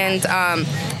know.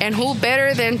 And who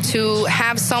better than to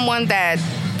have someone that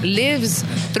lives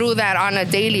through that on a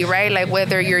daily, right? Like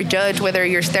whether you're judged, whether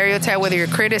you're stereotyped, whether you're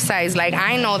criticized, like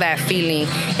I know that feeling.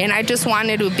 And I just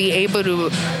wanted to be able to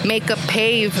make a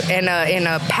pave and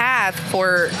a path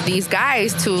for these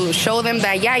guys to show them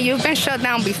that, yeah, you've been shut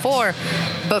down before,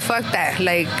 but fuck that.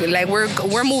 Like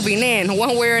we're moving in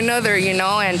one way or another, you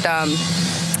know,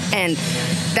 and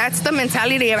that's the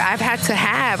mentality I've had to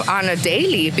have on a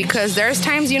daily, because there's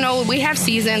times, you know, we have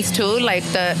seasons too, like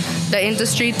the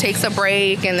industry takes a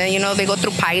break, and then, you know, they go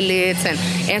through pilots,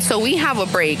 and so we have a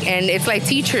break, and it's like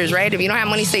teachers, right? If you don't have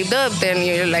money saved up, then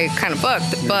you're like kind of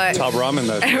fucked. But top ramen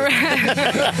that.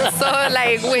 So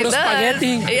like with us,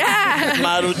 yeah,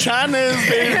 Maruchanes,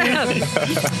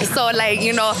 baby. So like,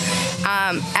 you know,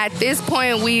 at this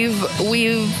point we've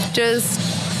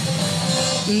just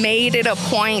made it a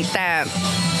point that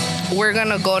we're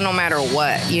gonna go no matter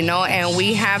what, you know, and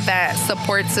we have that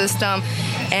support system.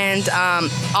 And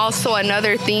also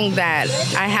another thing that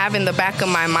I have in the back of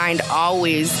my mind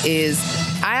always is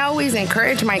I always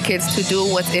encourage my kids to do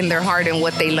what's in their heart and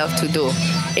what they love to do.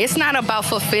 It's not about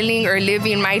fulfilling or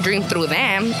living my dream through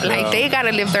them. Like, they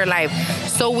gotta live their life.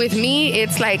 So with me,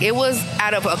 it's like it was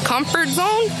out of a comfort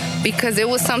zone, because it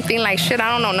was something like, shit,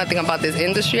 I don't know nothing about this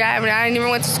industry. I didn't even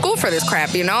went to school for this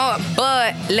crap, you know?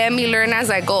 But let me learn as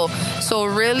I go. So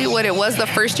really what it was the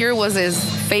first year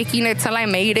is faking it till I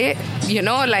made it. You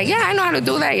know, like, yeah, I know how to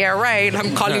do that. Yeah, right.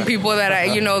 I'm calling people that I,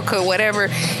 you know, could whatever.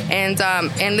 And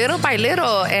little by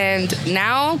little, and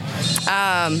now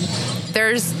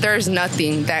there's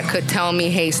nothing that could tell me,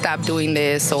 hey, stop doing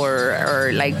this, or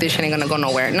like this shit ain't gonna go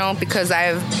nowhere. No, because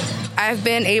I've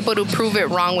been able to prove it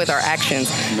wrong with our actions.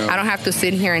 No. I don't have to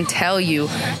sit here and tell you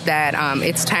that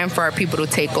it's time for our people to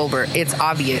take over. It's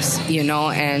obvious, you know,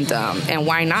 and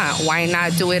why not? Why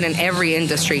not do it in every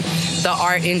industry? The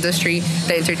art industry,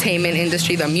 the entertainment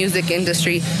industry, the music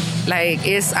industry. Like,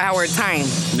 it's our time.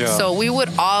 Yeah. So we would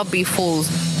all be fools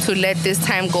to let this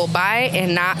time go by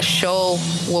and not show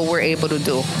what we're able to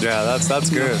do. Yeah, that's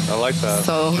good. I like that.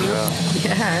 So yeah.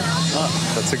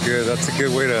 That's a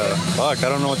good way to fuck. I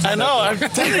don't know what to say. I know, I'm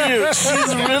telling you,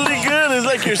 she's really good. It's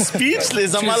like you're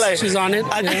speechless. She's on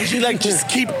it. She like just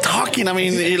keep talking. I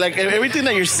mean, like everything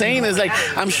that you're saying is like,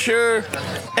 I'm sure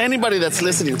anybody that's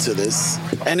listening to this,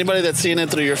 anybody that's seeing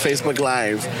it through your Facebook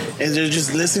Live, and they're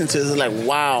just listening to this, is like,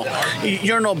 wow,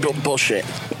 you're no bullshit.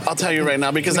 I'll tell you right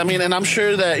now, because I mean, and I'm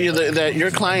sure that that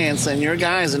your clients and your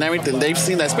guys and everything, they've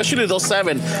seen that, especially those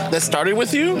 7 that started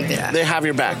with you. Yeah. They have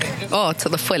your back. Oh, to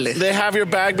the fullest. They have your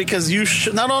back, because you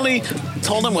not only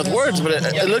told them with words, but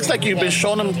it looks like you've been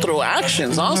showing them through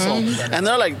actions also. Mm-hmm. And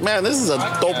they're like, man, this is the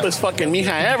dopest fucking mija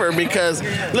ever, because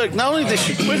look, not only did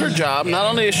she quit her job, not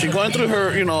only is she going through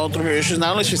her, you know, through her issues,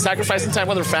 not only is she sacrificing time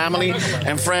with her family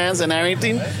and friends and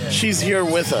everything, she's here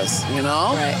with us, you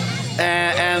know? Right.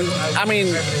 And I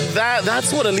mean,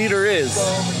 that's what a leader is.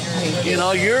 You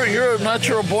know, you're a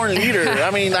natural born leader.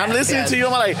 I mean, I'm listening to you,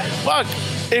 I'm like, fuck.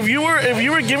 If you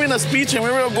were giving a speech and we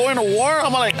were going to war,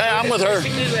 I'm like, hey, I'm with her.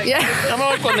 Yeah.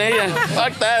 I'm con ella.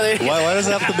 Fuck that. Eh? Why does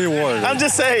it have to be war? I'm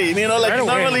just saying, you know, like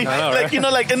normally, like, you know,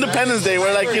 like Independence Day,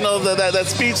 where like, you know, that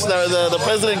speech the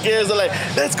president gives, they're like,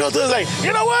 let's go to this. Like,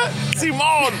 you know what?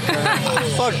 Simone.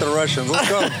 Fuck the Russians. Let's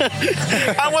go.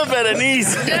 I'm with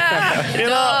Berenice. Yeah. You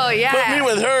know, yeah. Put me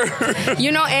with her.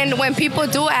 You know, and when people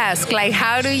do ask, like,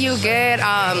 how do you get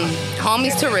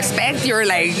homies to respect you, or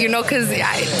like, you know, because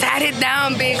I tat it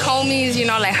down, big homies, you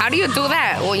know, like, how do you do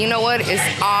that? Well, you know what?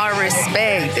 It's all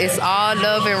respect. It's all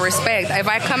love and respect. If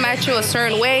I come at you a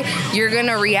certain way, you're going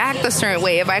to react a certain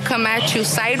way. If I come at you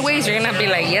sideways, you're going to be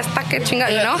like, yes, que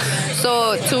chinga, you know?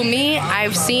 So to me,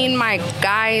 I've seen my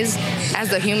guys as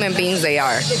the human beings they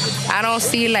are. I don't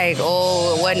see like,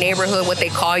 oh, what neighborhood, what they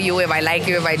call you, if I like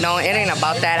you, if I don't. It ain't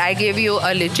about that. I give you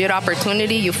a legit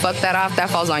opportunity. You fuck that off, that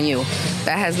falls on you.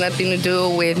 That has nothing to do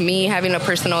with me having a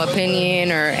personal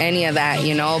opinion or any of that,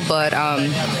 you know? But,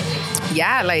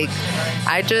 yeah, like,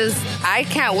 I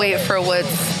can't wait for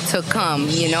what's to come,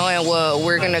 you know, and what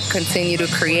we're going to continue to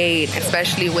create,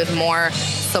 especially with more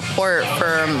support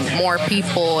for more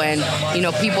people and, you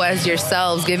know, people as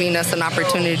yourselves giving us an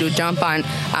opportunity to jump on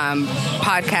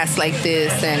podcasts like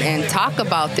this and talk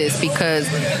about this, because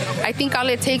I think all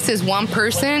it takes is one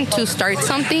person to start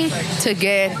something to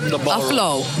get a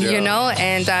flow, you know,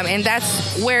 and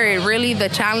that's where it really, the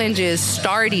challenge is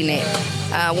starting it.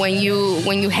 When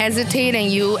you hesitate and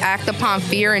you act upon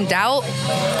fear and doubt,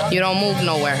 you don't move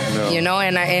nowhere, you know,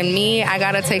 and me, I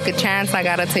gotta take a chance, I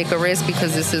gotta take a risk,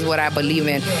 because this is what I believe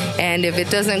in. And if it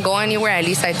doesn't go anywhere, at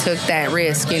least I took that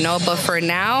risk, you know. But for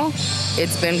now,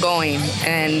 it's been going,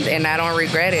 and I don't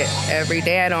regret it. Every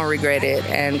day I don't regret it.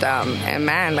 And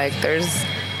man, like, there's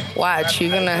watch.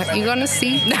 You're gonna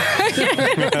see.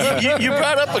 You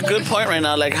brought up a good point right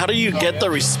now. Like, how do you get the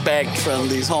respect from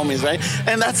these homies, right?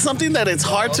 And that's something that it's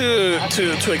hard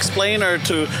to explain or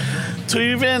to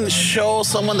even show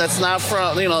someone that's not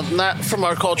from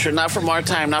our culture, not from our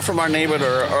time, not from our neighborhood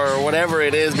or whatever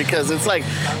it is, because it's like,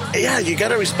 yeah, you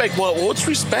gotta respect. Well, what's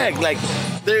respect? Like,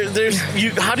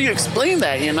 how do you explain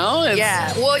that?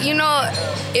 Yeah. Well,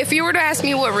 if you were to ask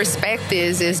me what respect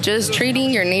is just treating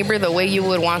your neighbor the way you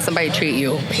would want somebody to treat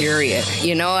you. Period.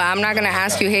 I'm not gonna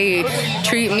ask you, hey,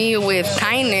 treat me with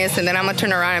kindness, and then I'm gonna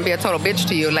turn around and be a total bitch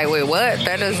to you. Like, wait, what?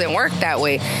 That doesn't work that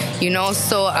way.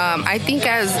 So I think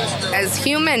as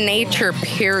human nature,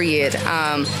 period,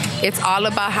 it's all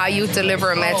about how you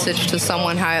deliver a message to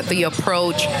someone, how the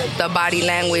approach, the body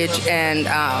language, and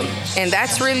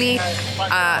that's really,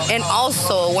 and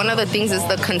also one of the things is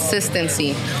the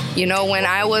consistency. When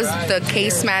I was the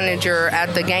case manager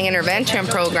at the gang intervention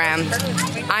program,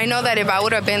 I know that if I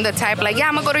would have been the type like, yeah,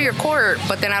 I'm gonna go to your court,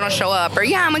 but then I don't show up, or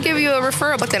yeah, I'm gonna give you a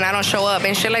referral, but then I don't show up,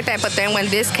 and shit like that. But then when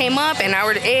this came up and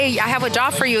hey, I have a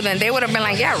job for you, then they would have been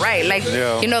like, yeah, right. Like,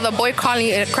 the boy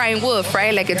crying wolf,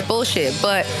 right? Like, it's bullshit.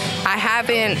 But I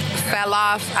haven't fell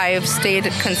off. I've stayed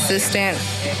consistent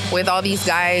with all these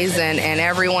guys and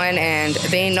everyone, and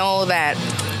they know that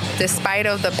despite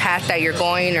of the path that you're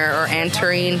going or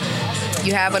entering,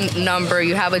 you have a number,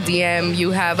 you have a DM, you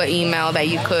have an email that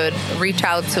you could reach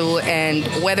out to, and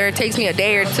whether it takes me a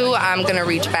day or two, I'm gonna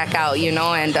reach back out,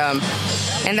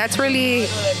 and that's really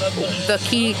the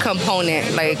key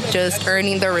component. Like, just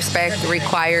earning the respect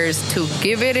requires to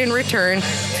give it in return,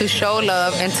 to show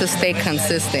love, and to stay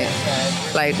consistent,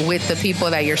 like, with the people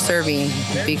that you're serving.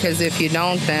 Because if you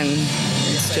don't, then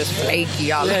it's just flaky.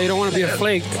 Yeah, you don't want to be a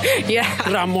flake. Yeah,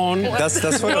 Ramon.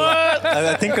 That's what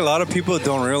I think a lot of people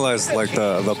don't realize, like,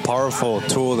 the powerful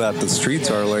tool that the streets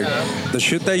are. Like, the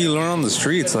shit that you learn on the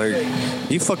streets, like,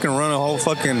 you fucking run a whole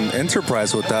fucking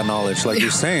enterprise with that knowledge. Like you're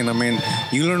saying, I mean,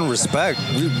 you learn respect.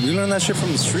 You learn that shit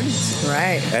from the streets,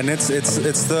 right? And it's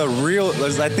the real.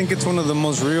 I think it's one of the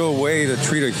most real way to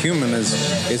treat a human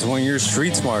is when you're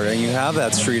street smart and you have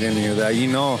that street in you, that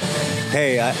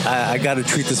hey, I got to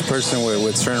treat this person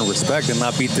with certain respect and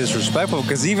not be disrespectful,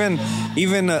 because even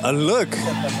a look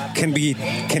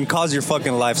can cause your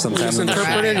fucking life sometimes.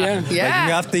 Misinterpreted, yeah. Like, you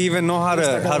have to even know how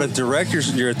to direct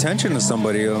your attention to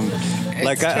somebody.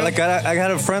 I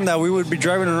had a friend that we would be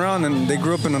driving around, and they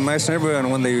grew up in a nice neighborhood,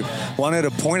 and when they wanted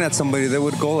to point at somebody, they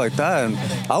would go like that. And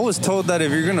I was told that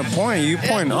if you're gonna point, you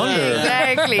point under.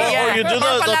 Exactly. Yeah. Or you do the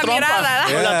trompa.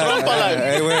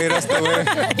 Hey, wait, that's the way.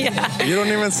 Yeah. You don't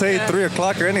even say 3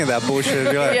 o'clock or any of that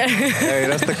bullshit. You're like, hey,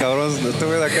 that's the cabrón.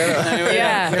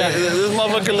 Yeah. This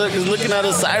motherfucker is looking at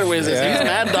us sideways. He's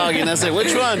mad dog, and I say,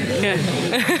 which one? And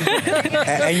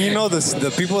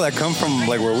the people that come from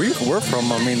like where we're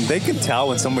from, I mean, they can tell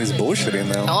when somebody's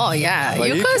bullshitting them. Oh yeah,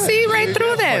 like, you could see right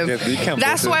through them.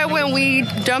 That's why when we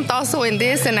jumped also in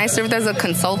this, and I served as a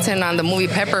consultant on the movie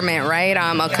Peppermint, right?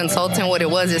 A consultant. What it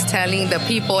was is telling the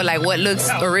people like what looks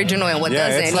original and what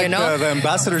doesn't. It's like the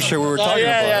ambassadorship we were talking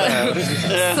about.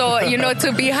 Yeah. So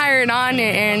to be hired on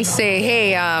and say,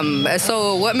 hey,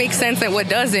 so what makes sense and what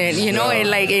doesn't, and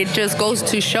like it just goes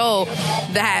to show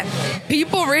that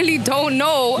people really don't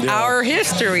know our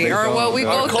history or what we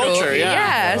go culture,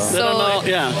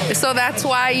 through. So that's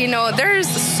why there's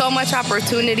so much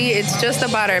opportunity. It's just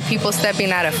about our people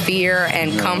stepping out of fear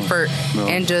and comfort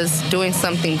and just doing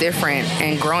something different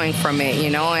and growing from it,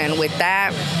 and with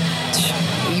that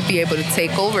you be able to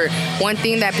take over. One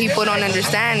thing that people don't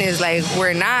understand is like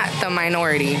we're not the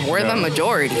minority, we're the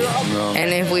majority.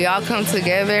 And if we all come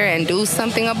together and do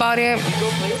something about it,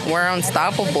 we're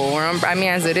unstoppable.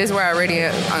 As it is, we're already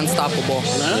unstoppable.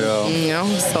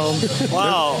 So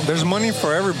wow. There's money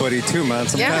for everybody too, man.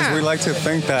 Sometimes we like to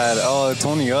think that it's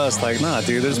only us. Like, nah,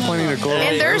 dude, there's plenty to go.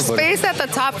 And there's space at the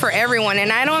top for everyone,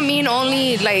 and I don't mean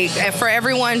only like for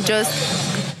everyone, just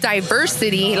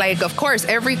diversity. Like, of course,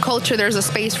 every culture, there's a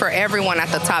space for everyone at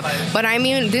the top. But I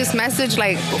mean, this message,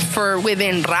 like, for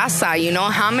within Raza,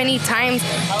 how many times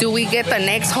do we get the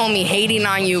next homie hating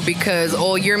on you because,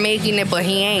 you're making it, but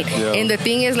he ain't? Yeah. And the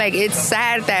thing is, like, it's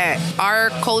sad that our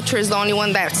culture is the only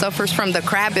one that suffers from the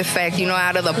crab effect,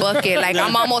 out of the bucket. Like,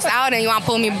 I'm almost out and you want to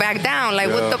pull me back down. Like,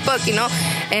 what the fuck,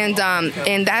 And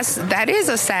that is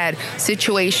a sad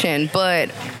situation,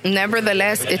 but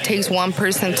nevertheless, it takes one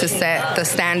person to set the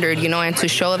standard, and to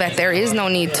show that there is no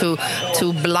need to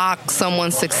block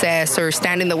someone's success or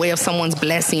stand in the way of someone's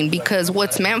blessing, because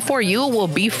what's meant for you will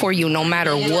be for you no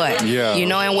matter what. Yeah.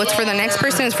 And what's for the next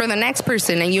person is for the next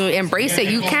person, and you embrace it.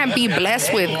 You can't be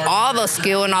blessed with all the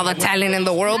skill and all the talent in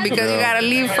the world because you got to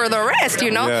leave for the rest,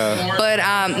 Yeah. But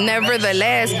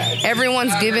nevertheless,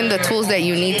 everyone's given the tools that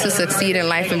you need to succeed in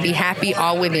life and be happy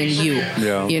all within you.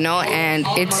 Yeah. And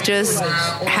it's just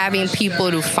having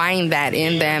people to find that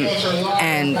in them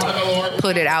and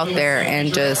put it out there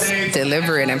and just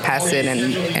deliver it and pass it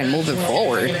and move it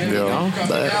forward.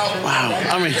 But wow,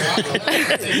 I mean,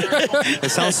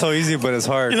 it sounds so easy, but it's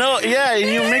hard. Yeah,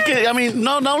 you make it. I mean,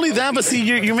 not only that, but see,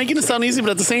 you're making it sound easy,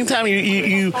 but at the same time,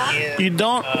 you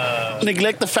don't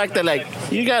neglect the fact that like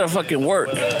you gotta fucking work.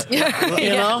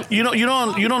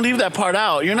 You don't leave that part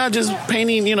out. You're not just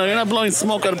painting. You're not blowing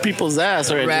smoke out of people's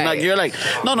ass or anything. Right. Like, you're like,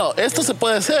 no, esto se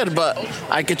puede hacer, but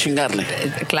hay que chingarle.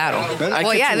 Claro.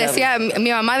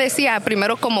 Mi mamá decía,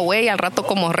 primero como güey, al rato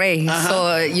como rey.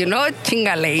 So,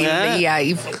 chingale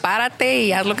y párate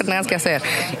y haz lo que tengas que hacer.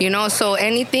 So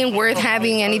anything worth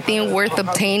having, anything worth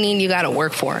obtaining, you got to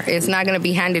work for. It's not going to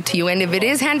be handed to you. And if it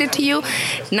is handed to you,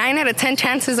 9 out of 10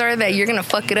 chances are that you're going to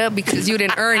fuck it up because you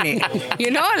didn't earn it.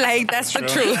 That's the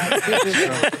truth.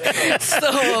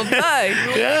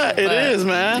 Yeah, it is,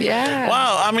 man. Yeah.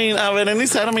 Wow. I mean,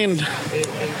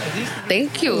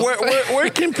 thank you. Where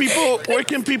can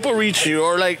people reach you,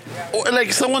 or like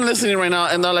someone listening right now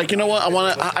and they're like, you know what,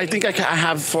 I think I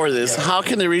have for this. How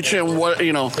can they reach you, and what?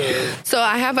 So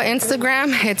I have an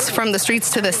Instagram. It's From the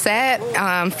Streets to the Set.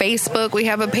 Facebook, we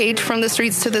have a page, From the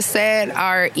Streets to the Set.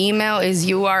 Our email is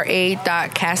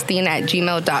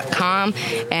ura.casting@gmail.com,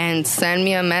 and send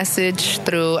me a message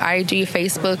through IG,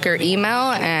 Facebook, or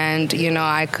email, and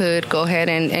I could go ahead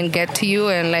and get to you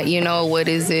and let you know what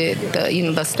is it,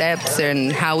 the steps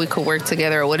and how we could work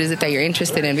together, or what is it that you're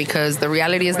interested in, because the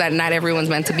reality is that not everyone's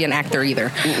meant to be an actor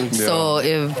either. Yeah. So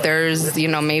if there's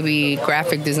maybe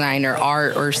graphic design or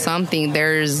art or something,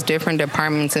 there's different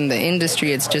departments in the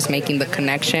industry. It's just making the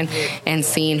connection and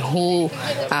seeing who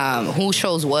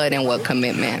shows what and what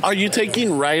commitment. Are you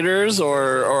taking writers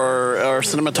or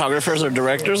cinematographers or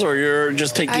directors, or you're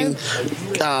just taking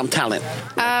talent?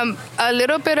 A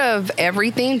little bit of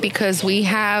everything, because we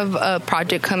have a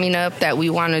project coming up that we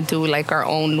want to do like our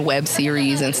own web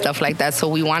series and stuff like that. So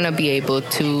we want to be able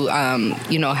to,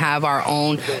 have our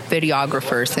own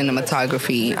videographer,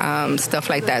 cinematography, stuff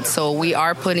like that. So we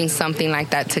are putting something like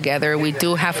that together. We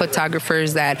do have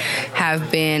photographers that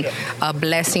have been a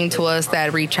blessing to us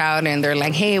that reach out and they're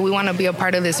like, hey, we want to be a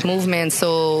part of this movement.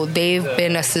 So they've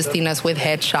been assisting us with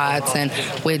headshots and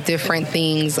with different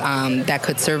things that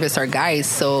could service our guys.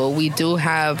 So we do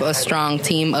have a strong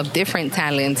team of different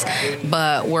talents,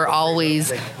 but we're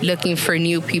always looking for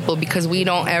new people because we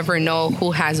don't ever know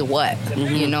who has what,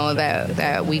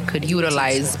 that we could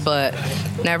utilize. But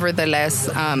nevertheless,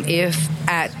 if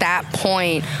at that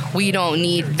point we don't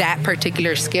need that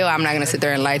particular skill, I'm not going to sit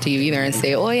there and lie to you either and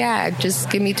say, oh yeah, just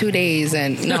give me 2 days.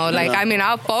 And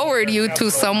I'll forward you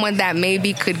to someone that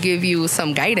maybe could give you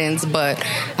some guidance, but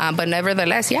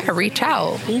nevertheless, reach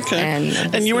out. Okay.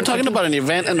 And you were talking about an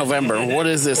event in November. What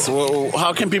is this?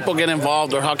 How can people get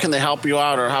involved, or how can they help you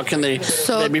out, or how can they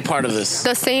be part of this?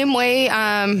 The same way,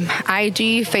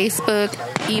 IG, Facebook,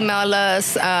 email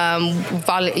us,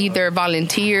 either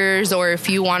volunteers, or if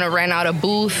you want to rent out a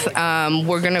booth,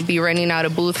 we're going to be renting out a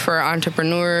booth for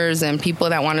entrepreneurs and people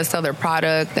that want to sell their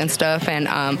product and stuff.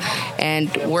 And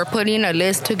we're putting a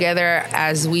list together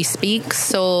as we speak.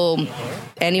 So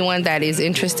anyone that is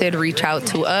interested, reach out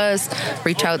to us,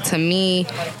 reach out to me,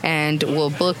 and we'll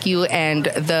book you. And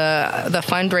the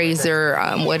fundraiser,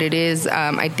 what it is,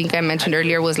 I think I mentioned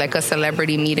earlier, was like a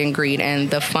celebrity meet and greet,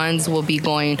 and the funds will be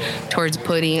going towards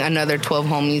putting another 12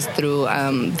 homies through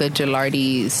the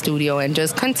Gilardi studio and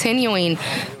just continuing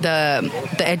the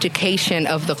education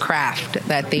of the craft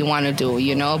that they want to do,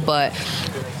 But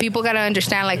people got to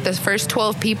understand, like, the first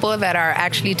 12 people that are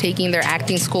actually taking their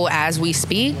acting school as we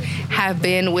speak have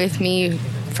been with me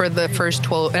for the first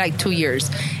 2 years,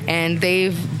 and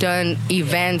they've done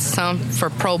events, some for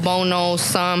pro bono,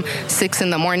 some 6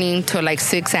 a.m. to like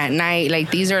 6 p.m.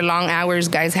 Like, these are long hours,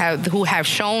 guys who have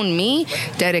shown me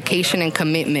dedication and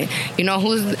commitment.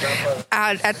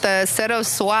 at the set of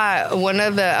SWAT, one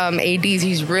of the ADs,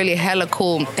 he's really hella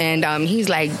cool, and he's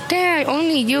like, "Dang,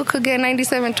 only you could get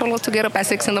 97 cholos to get up at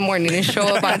 6 a.m. and show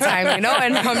up on time, you know?"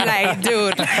 And I'm like,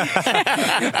 dude,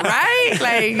 right?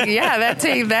 Like, yeah, that's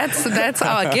a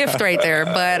gift right there.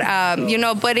 But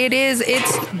but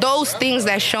it's those things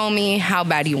that show me how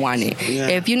bad you want it. Yeah.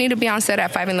 If you need to be on set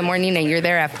at 5 a.m. and you're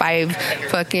there at 5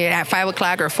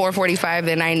 o'clock or 4:45,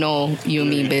 then I know you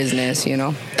mean business, you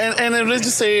know. And let's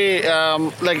just say,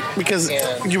 because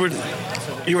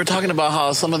you were talking about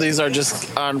how some of these are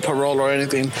just on parole or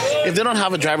anything. If they don't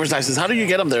have a driver's license, how do you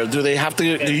get them there? Do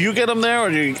you get them there, or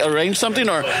do you arrange something,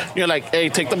 or you're like, hey,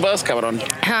 take the bus, cabrón?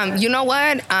 You know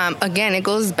what? Again, it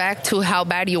goes back to how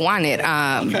bad you want it.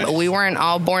 Okay. We weren't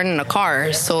all born in a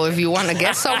car, so if you want to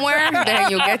get somewhere,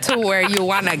 then you get to where you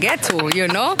want to get to, you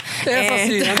know?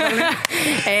 And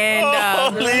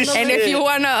if you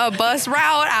want a bus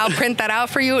route, I'll print that out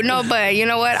for you. No, but you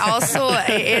know what? Also,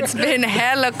 it's been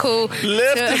hella cool.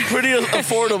 Lyft is pretty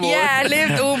affordable. Yeah,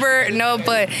 Lyft, Uber. No,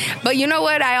 but you know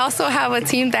what? I also have a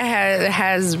team that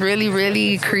has really,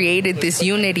 really created this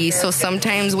unity. So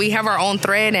sometimes we have our own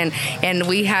thread, and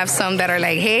we have some that are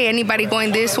like, hey, anybody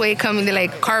going this way, coming to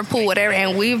like carpool, whatever.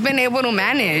 And we've been able to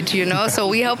manage, you know, so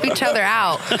we help each other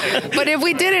out. But if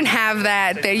we didn't have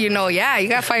that, then, you know, yeah, you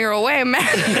got to fire away,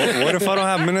 man. What if I don't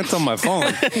have minutes on my phone?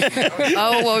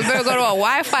 Oh, well, we better go to a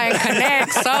Wi-Fi and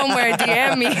connect somewhere.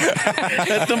 DM me.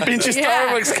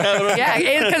 Starbucks, cabrón.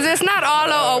 Yeah, because it's not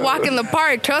all a walk in the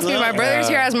park. Trust me, my brother's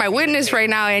here as my witness right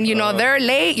now, and, you know, they're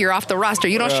late, you're off the roster.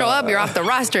 You don't show up, you're off the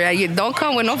roster. You don't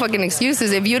come with no fucking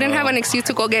excuses. If you didn't have an excuse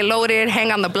to go get loaded,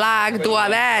 hang on the block, do all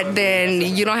that, then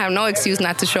you don't have no excuse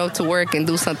not to show up to work and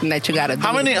do something that you got to do.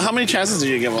 How many chances do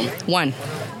you give them? One.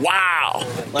 Wow.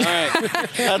 All right.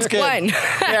 That's good. One.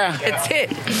 Yeah. It's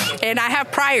it. And I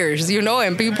have priors, you know,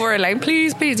 and people are like,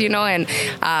 please, you know,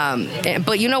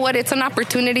 but you know what? It's an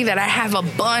opportunity that I have a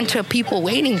bunch of people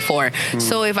waiting for.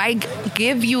 So if I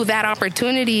give you that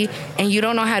opportunity and you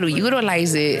don't know how to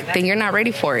utilize it, then you're not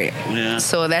ready for it. Yeah.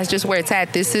 So that's just where it's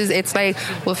at. It's like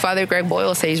what Father Greg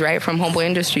Boyle says, right, from Homeboy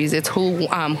Industries. It's who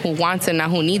wants it,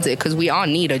 not who needs it, because we all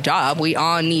need a job. We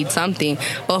all need something,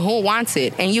 but who wants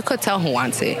it? And you could tell who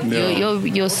wants it. Yeah.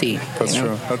 You'll see. That's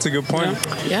true. That's a good point.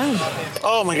 Yeah.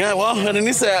 Oh my God. Well,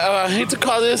 Berenice, I hate to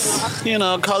call this in,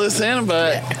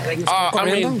 but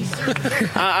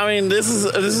I mean, this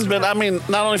has been. I mean,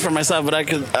 not only for myself, but I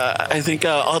think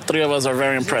all three of us are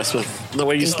very impressed with the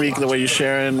way you speak, the way you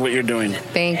share, and what you're doing.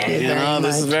 Thank you.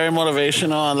 This is very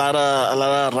motivational. A lot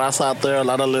of raza out there, a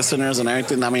lot of listeners, and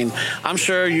everything. I mean, I'm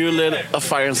sure you lit a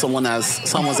fire in someone's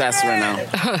ass right now.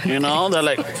 You know, they're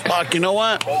like, fuck. You know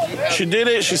what? She did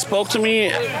it. She spoke to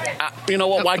me. You know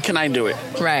what? Why can't I do it?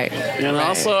 Right. You know,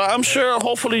 right. So I'm sure.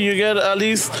 Hopefully, you get at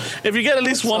least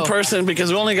one person,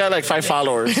 because we only got like 5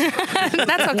 followers.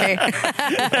 That's okay.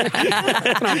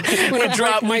 we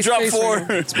dropped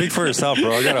 4. Speak for yourself,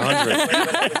 bro. I got 100.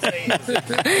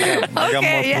 I got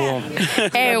more pool.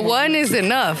 And 1 is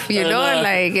enough. You know,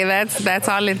 like that's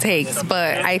all it takes.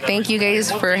 But I thank you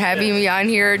guys for having me on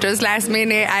here just last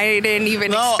minute. I didn't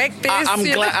even expect this. I'm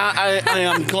glad. I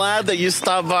am glad that you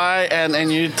stopped by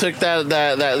and you took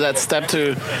that step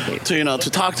to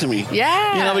talk to me.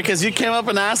 Yeah. You know, because you came up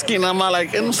and asking,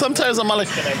 and sometimes I'm like,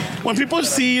 when people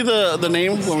see the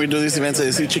name, when we do these events,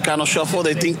 they see Chicano Shuffle,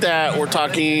 they think that we're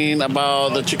talking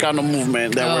about the Chicano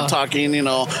movement, that we're talking, the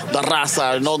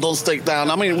raza, don't stick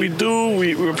down. I mean, we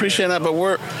appreciate that, but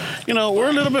we're a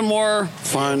little bit more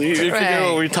fun. You can hear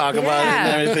what we talk about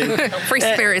and everything. Free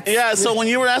spirits. Yeah, so when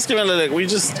you were asking me, like, we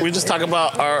just talk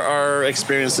about our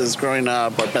experiences growing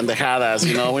up, our pendejadas,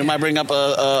 we might bring up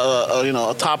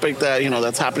a topic that,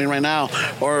 that's happening right now,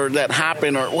 or that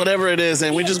happened, or whatever it is,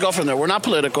 and we just go from there. We're not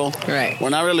political. Right. We're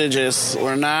not religious.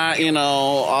 We're not,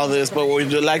 all this, but what we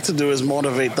do like to do is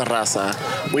motivate the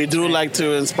raza. We do like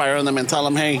to inspire them and tell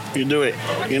them, hey, you do it.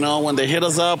 When they hit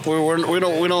us up, we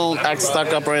don't act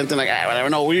stuck up or anything like that. Whatever.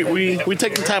 No, we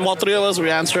take the time, all three of us, we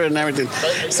answer it and everything.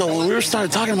 So when we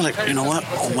started talking, I'm like, you know what?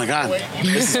 Oh my God,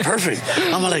 this is perfect.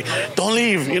 I'm like, don't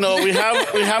leave. We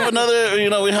have another.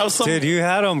 We have some. Dude, you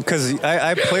had them, because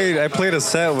I played a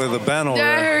set with a band over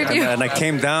there, and I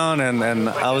came down and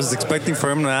I was expecting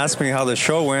for him to ask me how the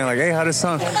show went. Like, hey, how did it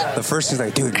sound? The first he's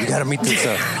like, dude, you gotta meet this.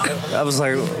 I was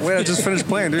like, wait, I just finished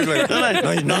playing. lying, dude.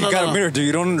 Like, no, you got a mirror, dude.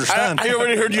 You don't understand. I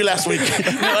already heard you last week.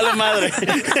 Vale madre.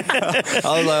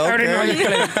 I was like,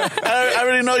 okay. I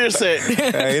already know you're sick.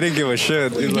 Yeah, he didn't give a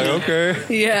shit. He's like, okay.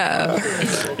 Yeah.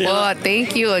 Well,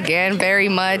 thank you again very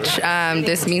much.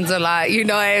 This means a lot. You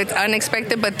know, it's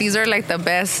unexpected, but these are like the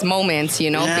best moments, you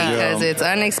know, because it's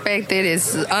unexpected,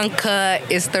 it's uncut,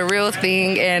 it's the real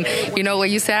thing. And, you know,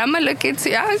 when you say, I'm going to look into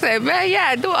it, I say, man,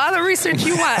 yeah, do all the research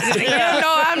you want. You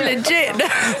know, I'm legit.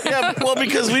 Yeah, well,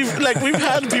 because we've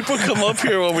had people come up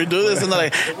here when we do this, and they're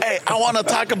like, hey, I want to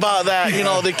talk about that. You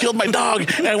know, they killed my dog,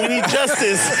 and we need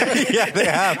justice. Yeah, they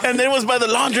have. And it was by the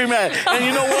laundromat. And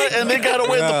you know what? And they got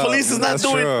away. The police is not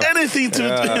doing anything to.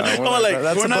 I'm like,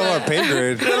 that's above our pay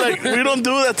grade. They're like, we don't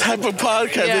do that type of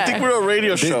podcast. They think we're a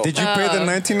radio show. Did you pay the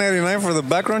 $19.99 for the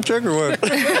background check or what?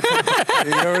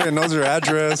 He already knows your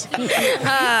address.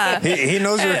 He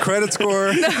knows your credit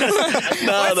score.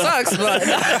 What sucks, but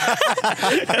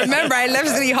remember, I left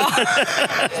City Hall.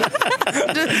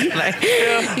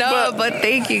 But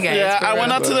thank you guys. Yeah, I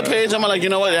went out to the page. I'm like, you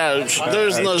know what? Yeah,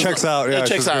 there's no. Checks out. Yeah, it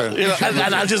checks out. You know,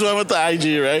 and I just went with the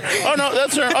IG, right? Oh no,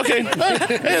 that's her. Okay,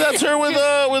 hey, that's her with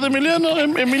Emilio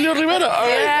Rivera. All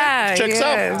right, yeah, checks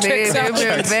out. Checks out.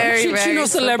 Very, she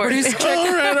knows celebrities.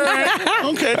 All right.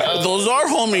 Okay, those are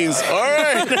homies. All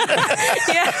right.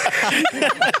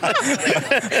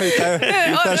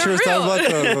 I thought she was talking about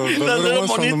the little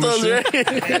ones from the machine.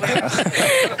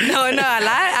 No, a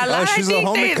lot. She's a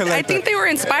homie collector. I think they were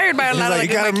inspired by a lot of you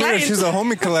got my a mirror. clients. She's a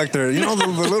homie collector. You know the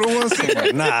little ones?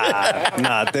 Like,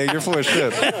 nah, Dave, you're full of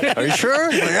shit. Are you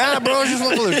sure? Like, yeah, bro, she's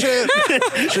full of shit.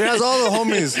 She has all the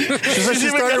homies. She said she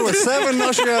started with 7.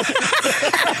 Now she has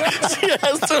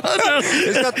 200.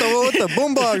 She's got the one with the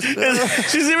boombox.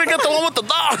 She's even got the one with the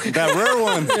dog. That rare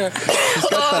one. Yeah. She's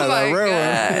got that rare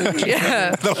one.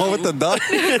 Yeah. The one with the dog.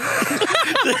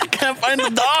 Can't find the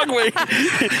dog, wait.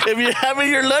 If you have it,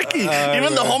 you're lucky.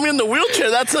 Even the homie in the wheelchair,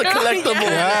 that's a collectible.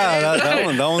 Yeah, that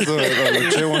one's a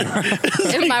legit one.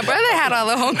 If my brother had all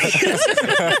the homies.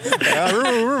 Yeah, I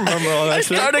remember all that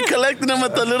shit. I started collecting them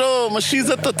at the little machines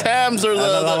at the Tams or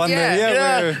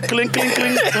the clink, clink,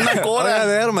 clink. Una Oh, yeah,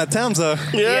 they had them at Tams, though.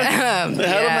 Yeah. They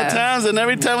had them at Tams, and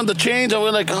every time with the change, I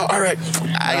was like, oh, all right,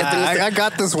 I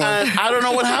got this one. And I don't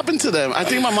know what happened to them. I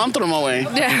think my mom threw them away.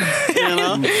 Yeah. You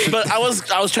know? But I was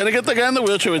trying to get the guy in the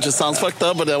wheelchair, which just sounds fucked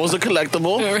up, but that was a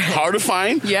collectible. Hard to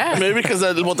find. Yeah. Maybe because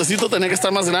el botecito tenía que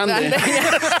estar más grande.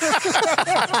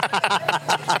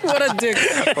 What a dick.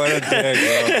 What a dick,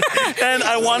 bro. And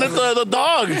I wanted the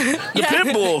dog, the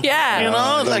pit bull. Yeah. You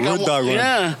know, the root dog one.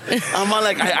 Yeah. I'm all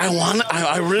like,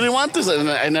 I really want this, and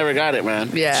I never got it, man.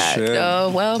 Yeah. Shit. Oh,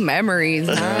 well, memories.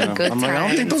 Huh? Good I'm times. like, I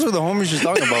don't think those are the homies she's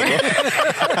talking about, bro.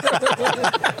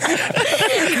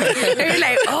 They're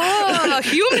like, oh,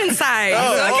 human size.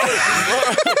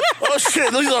 Oh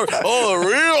shit! These are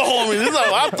real homies. These are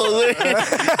vatos.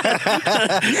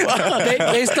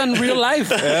 Based on real life.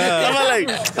 Yeah. I'm like,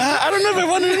 I don't know if I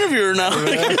want to interview her now.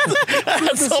 I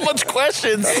had so much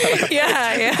questions.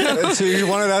 Yeah. So you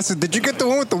wanted to ask, did you get the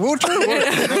one with the wheelchair?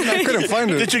 I couldn't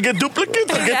find it. Did you get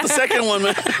duplicates or get the second one,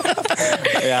 man?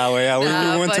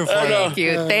 We went too far.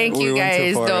 Thank you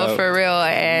guys, though, for real.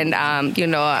 And you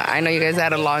know, I know you guys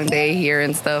had a long day here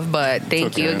and stuff, but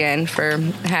thank you again for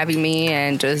having me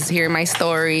and just hearing my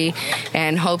story.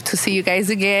 And hope to see you guys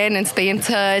again and stay in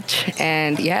touch.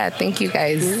 And yeah, thank you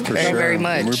guys very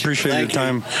much. We appreciate your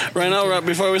time. Right now,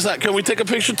 before we start, can we take a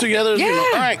picture together? Yeah. You know?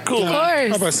 All right, cool.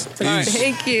 Of course. All right.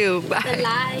 Thank you.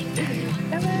 Bye.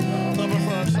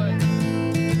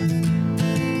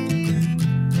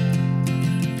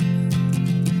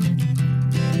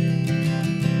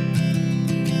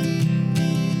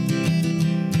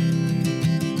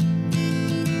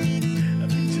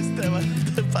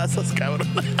 Pasas, cabrón.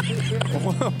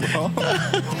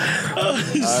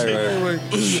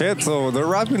 Shit, so they're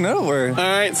wrapping up. All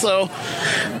right, so,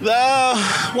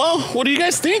 what do you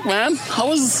guys think, man? How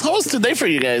was today for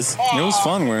you guys? It was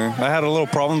fun. I had a little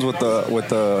problems with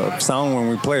the sound when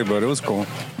we played, but it was cool.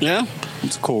 Yeah.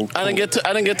 It's cool. I didn't get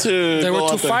to. They were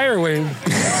too fire away.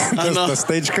 The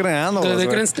stage couldn't handle it.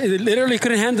 They literally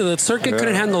couldn't handle it. The circuit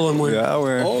couldn't handle them. Yeah,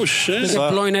 oh shit! They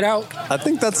kept blowing it out. I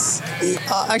think that's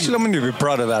actually I'm going to be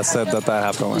proud of that set that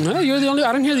happened. No, you're the only.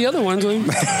 I didn't hear the other ones.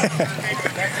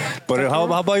 But how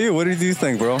about you? What did you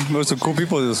think, bro? There were some cool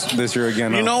people this year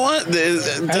again. You know what? I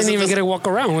didn't even get to walk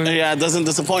around. Yeah, it doesn't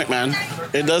disappoint, man.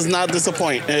 It does not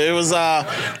disappoint. It was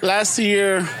last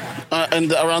year.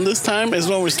 And around this time is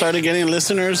when we started getting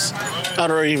listeners at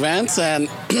our events, and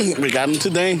we got them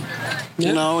today. Yeah.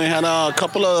 You know, we had a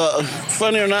couple of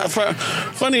funny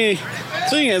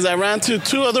thing is, I ran to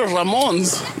 2 other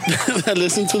Ramons that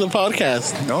listen to the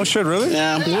podcast. No shit, really?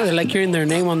 Yeah. No, they like hearing their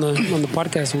name on the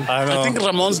podcast. I know. I think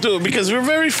Ramons do because we're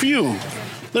very few.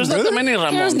 There's not that many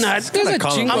Ramons. There's not. There's a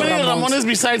common. chingo How many Ramones. Ramones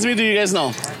besides me do you guys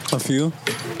know? A few.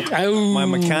 Ooh. My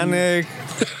mechanic,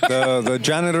 the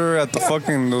janitor at the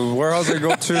fucking the warehouse I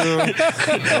go to,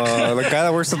 the guy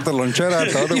that works at the lonchera at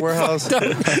the other warehouse.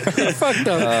 Fucked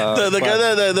up. The guy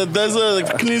that does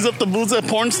cleans up the booths at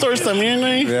porn stores también,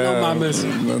 eh? Yeah, No mames.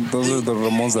 those are the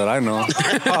Ramones that I know.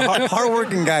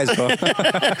 Hardworking guys, bro.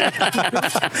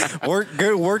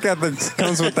 Good work ethic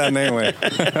comes with that name, way.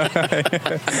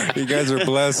 You guys are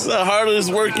blessed. The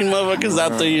hardest working motherfuckers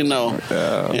out there, you know.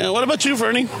 Yeah. What about you,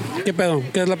 Fernie? ¿Qué pedo?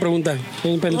 ¿Qué es la pregunta?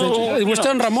 We're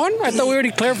still on Ramon? I thought we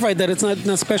already clarified that it's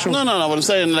not special. No. What I'm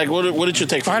saying, like, what did you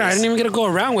take from I this? didn't even get to go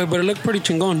around with, but it looked pretty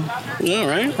chingón. Yeah,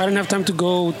 right. I didn't have time to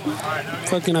go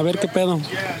fucking a ver qué pedo.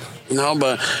 No,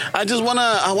 but I just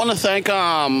wanna thank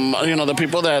the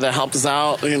people that helped us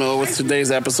out, with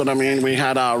today's episode. I mean, we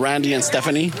had Randy and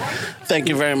Stephanie. Thank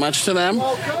you very much to them.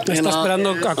 Está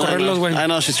esperando a correrlos, güey. I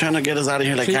know she's trying to get us out of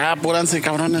here. Like, apúrense,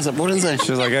 cabrones, apúrense.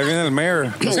 She's like, I viene el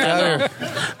mayor. Let's get out of here.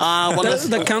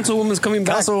 The councilwoman's coming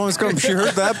back. Councilwoman's coming. She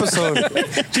heard the episode.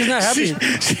 She's not happy.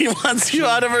 She wants you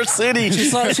out of her city. She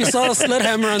saw the sledge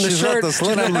hammer on the She's shirt. not the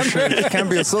slut hammer shirt. She can't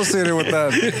be associated with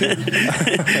that.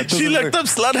 She looked up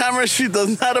slut hammer. She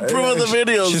does not approve of the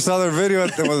videos. She saw their video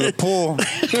at the pool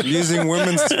using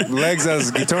women's legs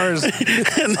as guitars. I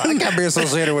can't be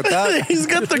associated with that. He's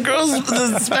got the girls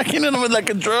smacking him with like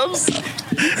a drums.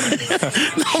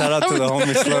 Shout out to the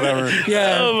homie slut hammer.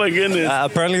 Yeah. Oh my goodness.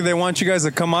 Apparently they want you guys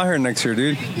to come out here next year,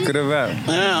 dude. Good event.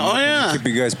 Yeah. Oh yeah. Keep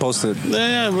you guys posted.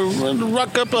 Yeah, we'll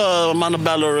rock up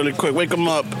Montebello really quick. Wake them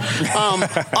up.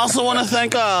 Also want to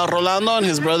thank Rolando and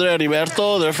his brother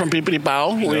Heriberto. They're from Pipiri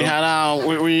Pao. We had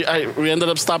we ended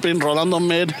up stopping Rolando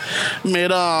mid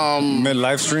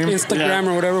live stream. Instagram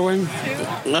or whatever, way.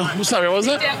 No, sorry, what was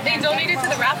it? They donated to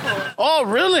the raffle. Oh,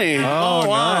 really? Oh,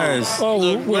 wow. nice.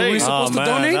 Oh, were we supposed to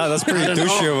donate? No, that's pretty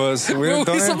douchey of us. We Were didn't we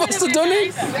donate. supposed to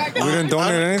donate? We didn't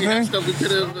donate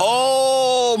anything.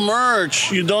 Oh,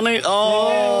 merch. You donate?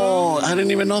 Oh, I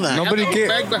didn't even know that.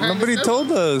 Nobody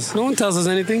told us. No one tells us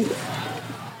anything.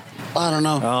 I don't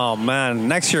know. Oh man,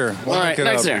 next year. All right,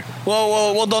 next year.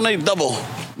 We'll donate double.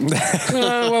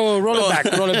 Whoa,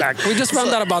 roll it back. We just found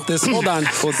out about this. Hold on.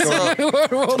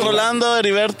 Rolando,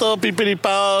 Heriberto, Pipiri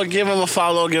Pao, give them a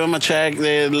follow, give them a check.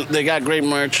 They got great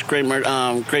merch,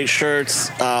 great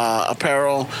shirts,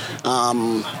 apparel,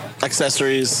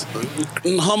 accessories.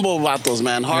 Humble vatos,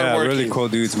 man. Hard working. Really cool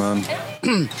dudes, man.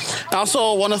 I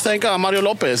also want to thank Mario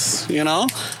Lopez,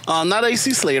 not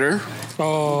AC Slater.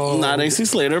 Oh. Not AC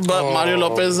Slater, but Mario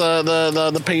Lopez,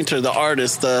 the painter, the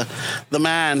artist, the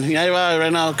man. Yeah,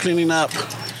 right now cleaning up.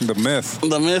 The myth,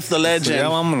 the legend. Yeah,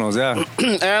 vámonos, yeah.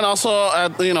 And also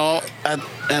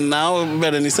and now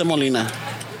Berenice Molina.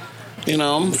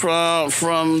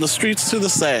 From the streets to the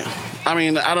set. I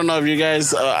mean, I don't know if you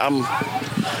guys.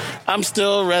 I'm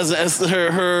still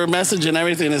her message and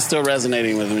everything is still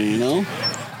resonating with me.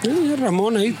 Yeah,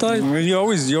 Ramon, ahí está. You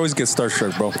always get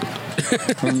starstruck, bro.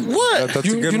 What? That's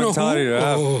a good mentality to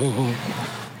have.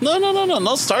 No,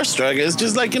 starstruck. It's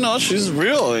just like, she's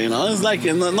real, It's like,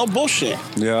 no bullshit.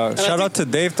 Yeah. Shout out to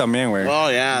Dave también, güey. Oh,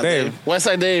 yeah. Dave.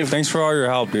 Westside Dave. Thanks for all your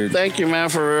help, dude. Thank you, man,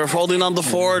 for holding on the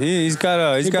fort. He's got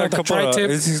a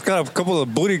couple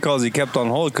of booty calls he kept on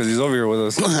hold because he's over here with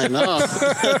us. I know.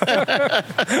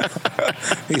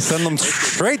 He sent them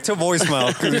straight to voicemail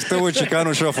because he's still with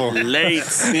Chicano Shuffle. Late,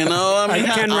 I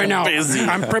can't right now. Busy.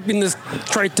 I'm prepping this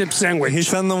tri-tip sandwich. He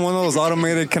sent them one of those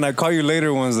automated "Can I call you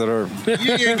later" ones that are.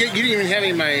 You didn't even have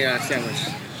my sandwich.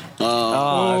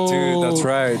 Oh, dude, that's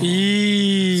right.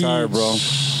 Sorry, bro.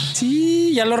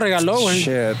 Sí, ya lo regaló, güey.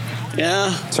 Shit.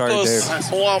 Yeah. Sorry, Dave.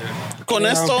 Well, con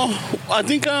esto, I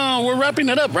think we're wrapping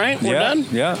it up, right? We're done?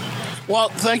 Yeah. Well,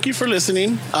 thank you for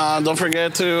listening. Don't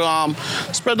forget to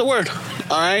spread the word.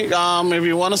 All right. If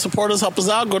you want to support us, help us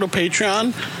out, go to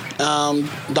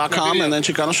patreon.com and then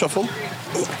Chicano Shuffle.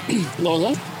 What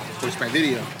was that? Where's my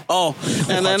video? Oh,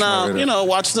 and then,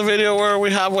 watch the video where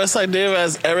we have Westside Dave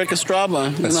as Eric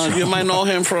Estrada. You might know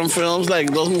him from films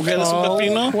like Dos Mujeres Un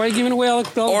Pepino. Why are you giving away all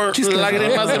the or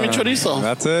Lágrimas de mi Chorizo.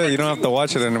 That's it. You don't have to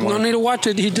watch it anymore. No need to watch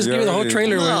it. He just gave you the whole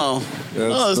trailer. No.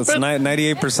 That's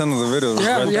 98% of the video.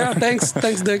 Yeah. Thanks,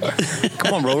 Dick.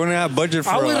 Come on, bro. We don't have budget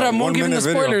for Always a Ramon 1 giving the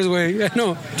minute spoilers, video. güey. I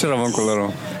know. Ramon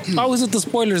culero. Always with the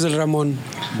spoilers, El Ramon.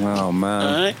 Oh, man.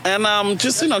 All right. And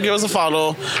just, give us a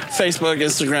follow. Facebook,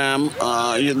 Instagram.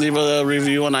 You leave a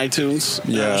review on iTunes.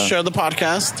 Yeah. Share the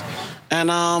podcast.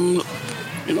 And,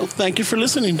 thank you for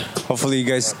listening. Hopefully you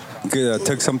guys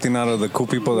took something out of the cool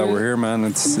people that were here, man.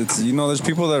 It's there's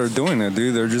people that are doing it,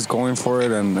 dude. They're just going for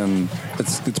it, and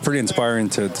it's pretty inspiring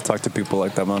to talk to people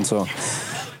like that, man. So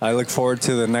I look forward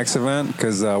to the next event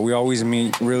because we always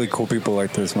meet really cool people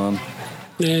like this, man.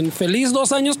 And feliz 2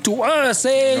 años to us,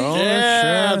 eh? Oh,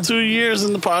 Yeah, shit. 2 years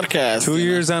in the podcast. 2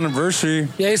 years anniversary.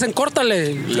 Ya dicen,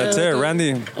 córtale. That's it.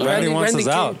 Randy wants us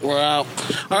out. We're out.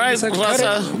 All right,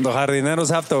 Raza. The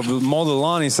jardineros have to mow the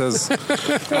lawn, he says.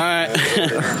 All right.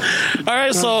 All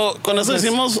right, so con eso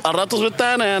decimos a ratos with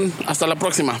that, and hasta la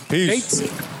próxima. Peace.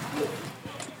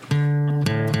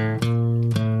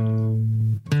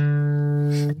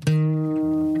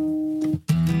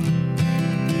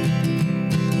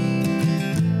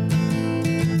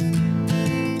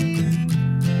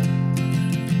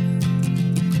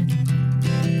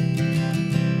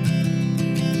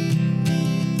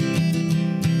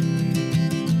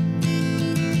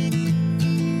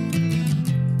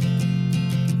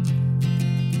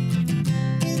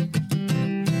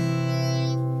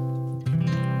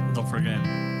 Don't forget,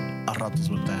 a ratos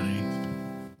with that,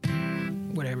 eh?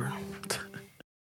 Whatever.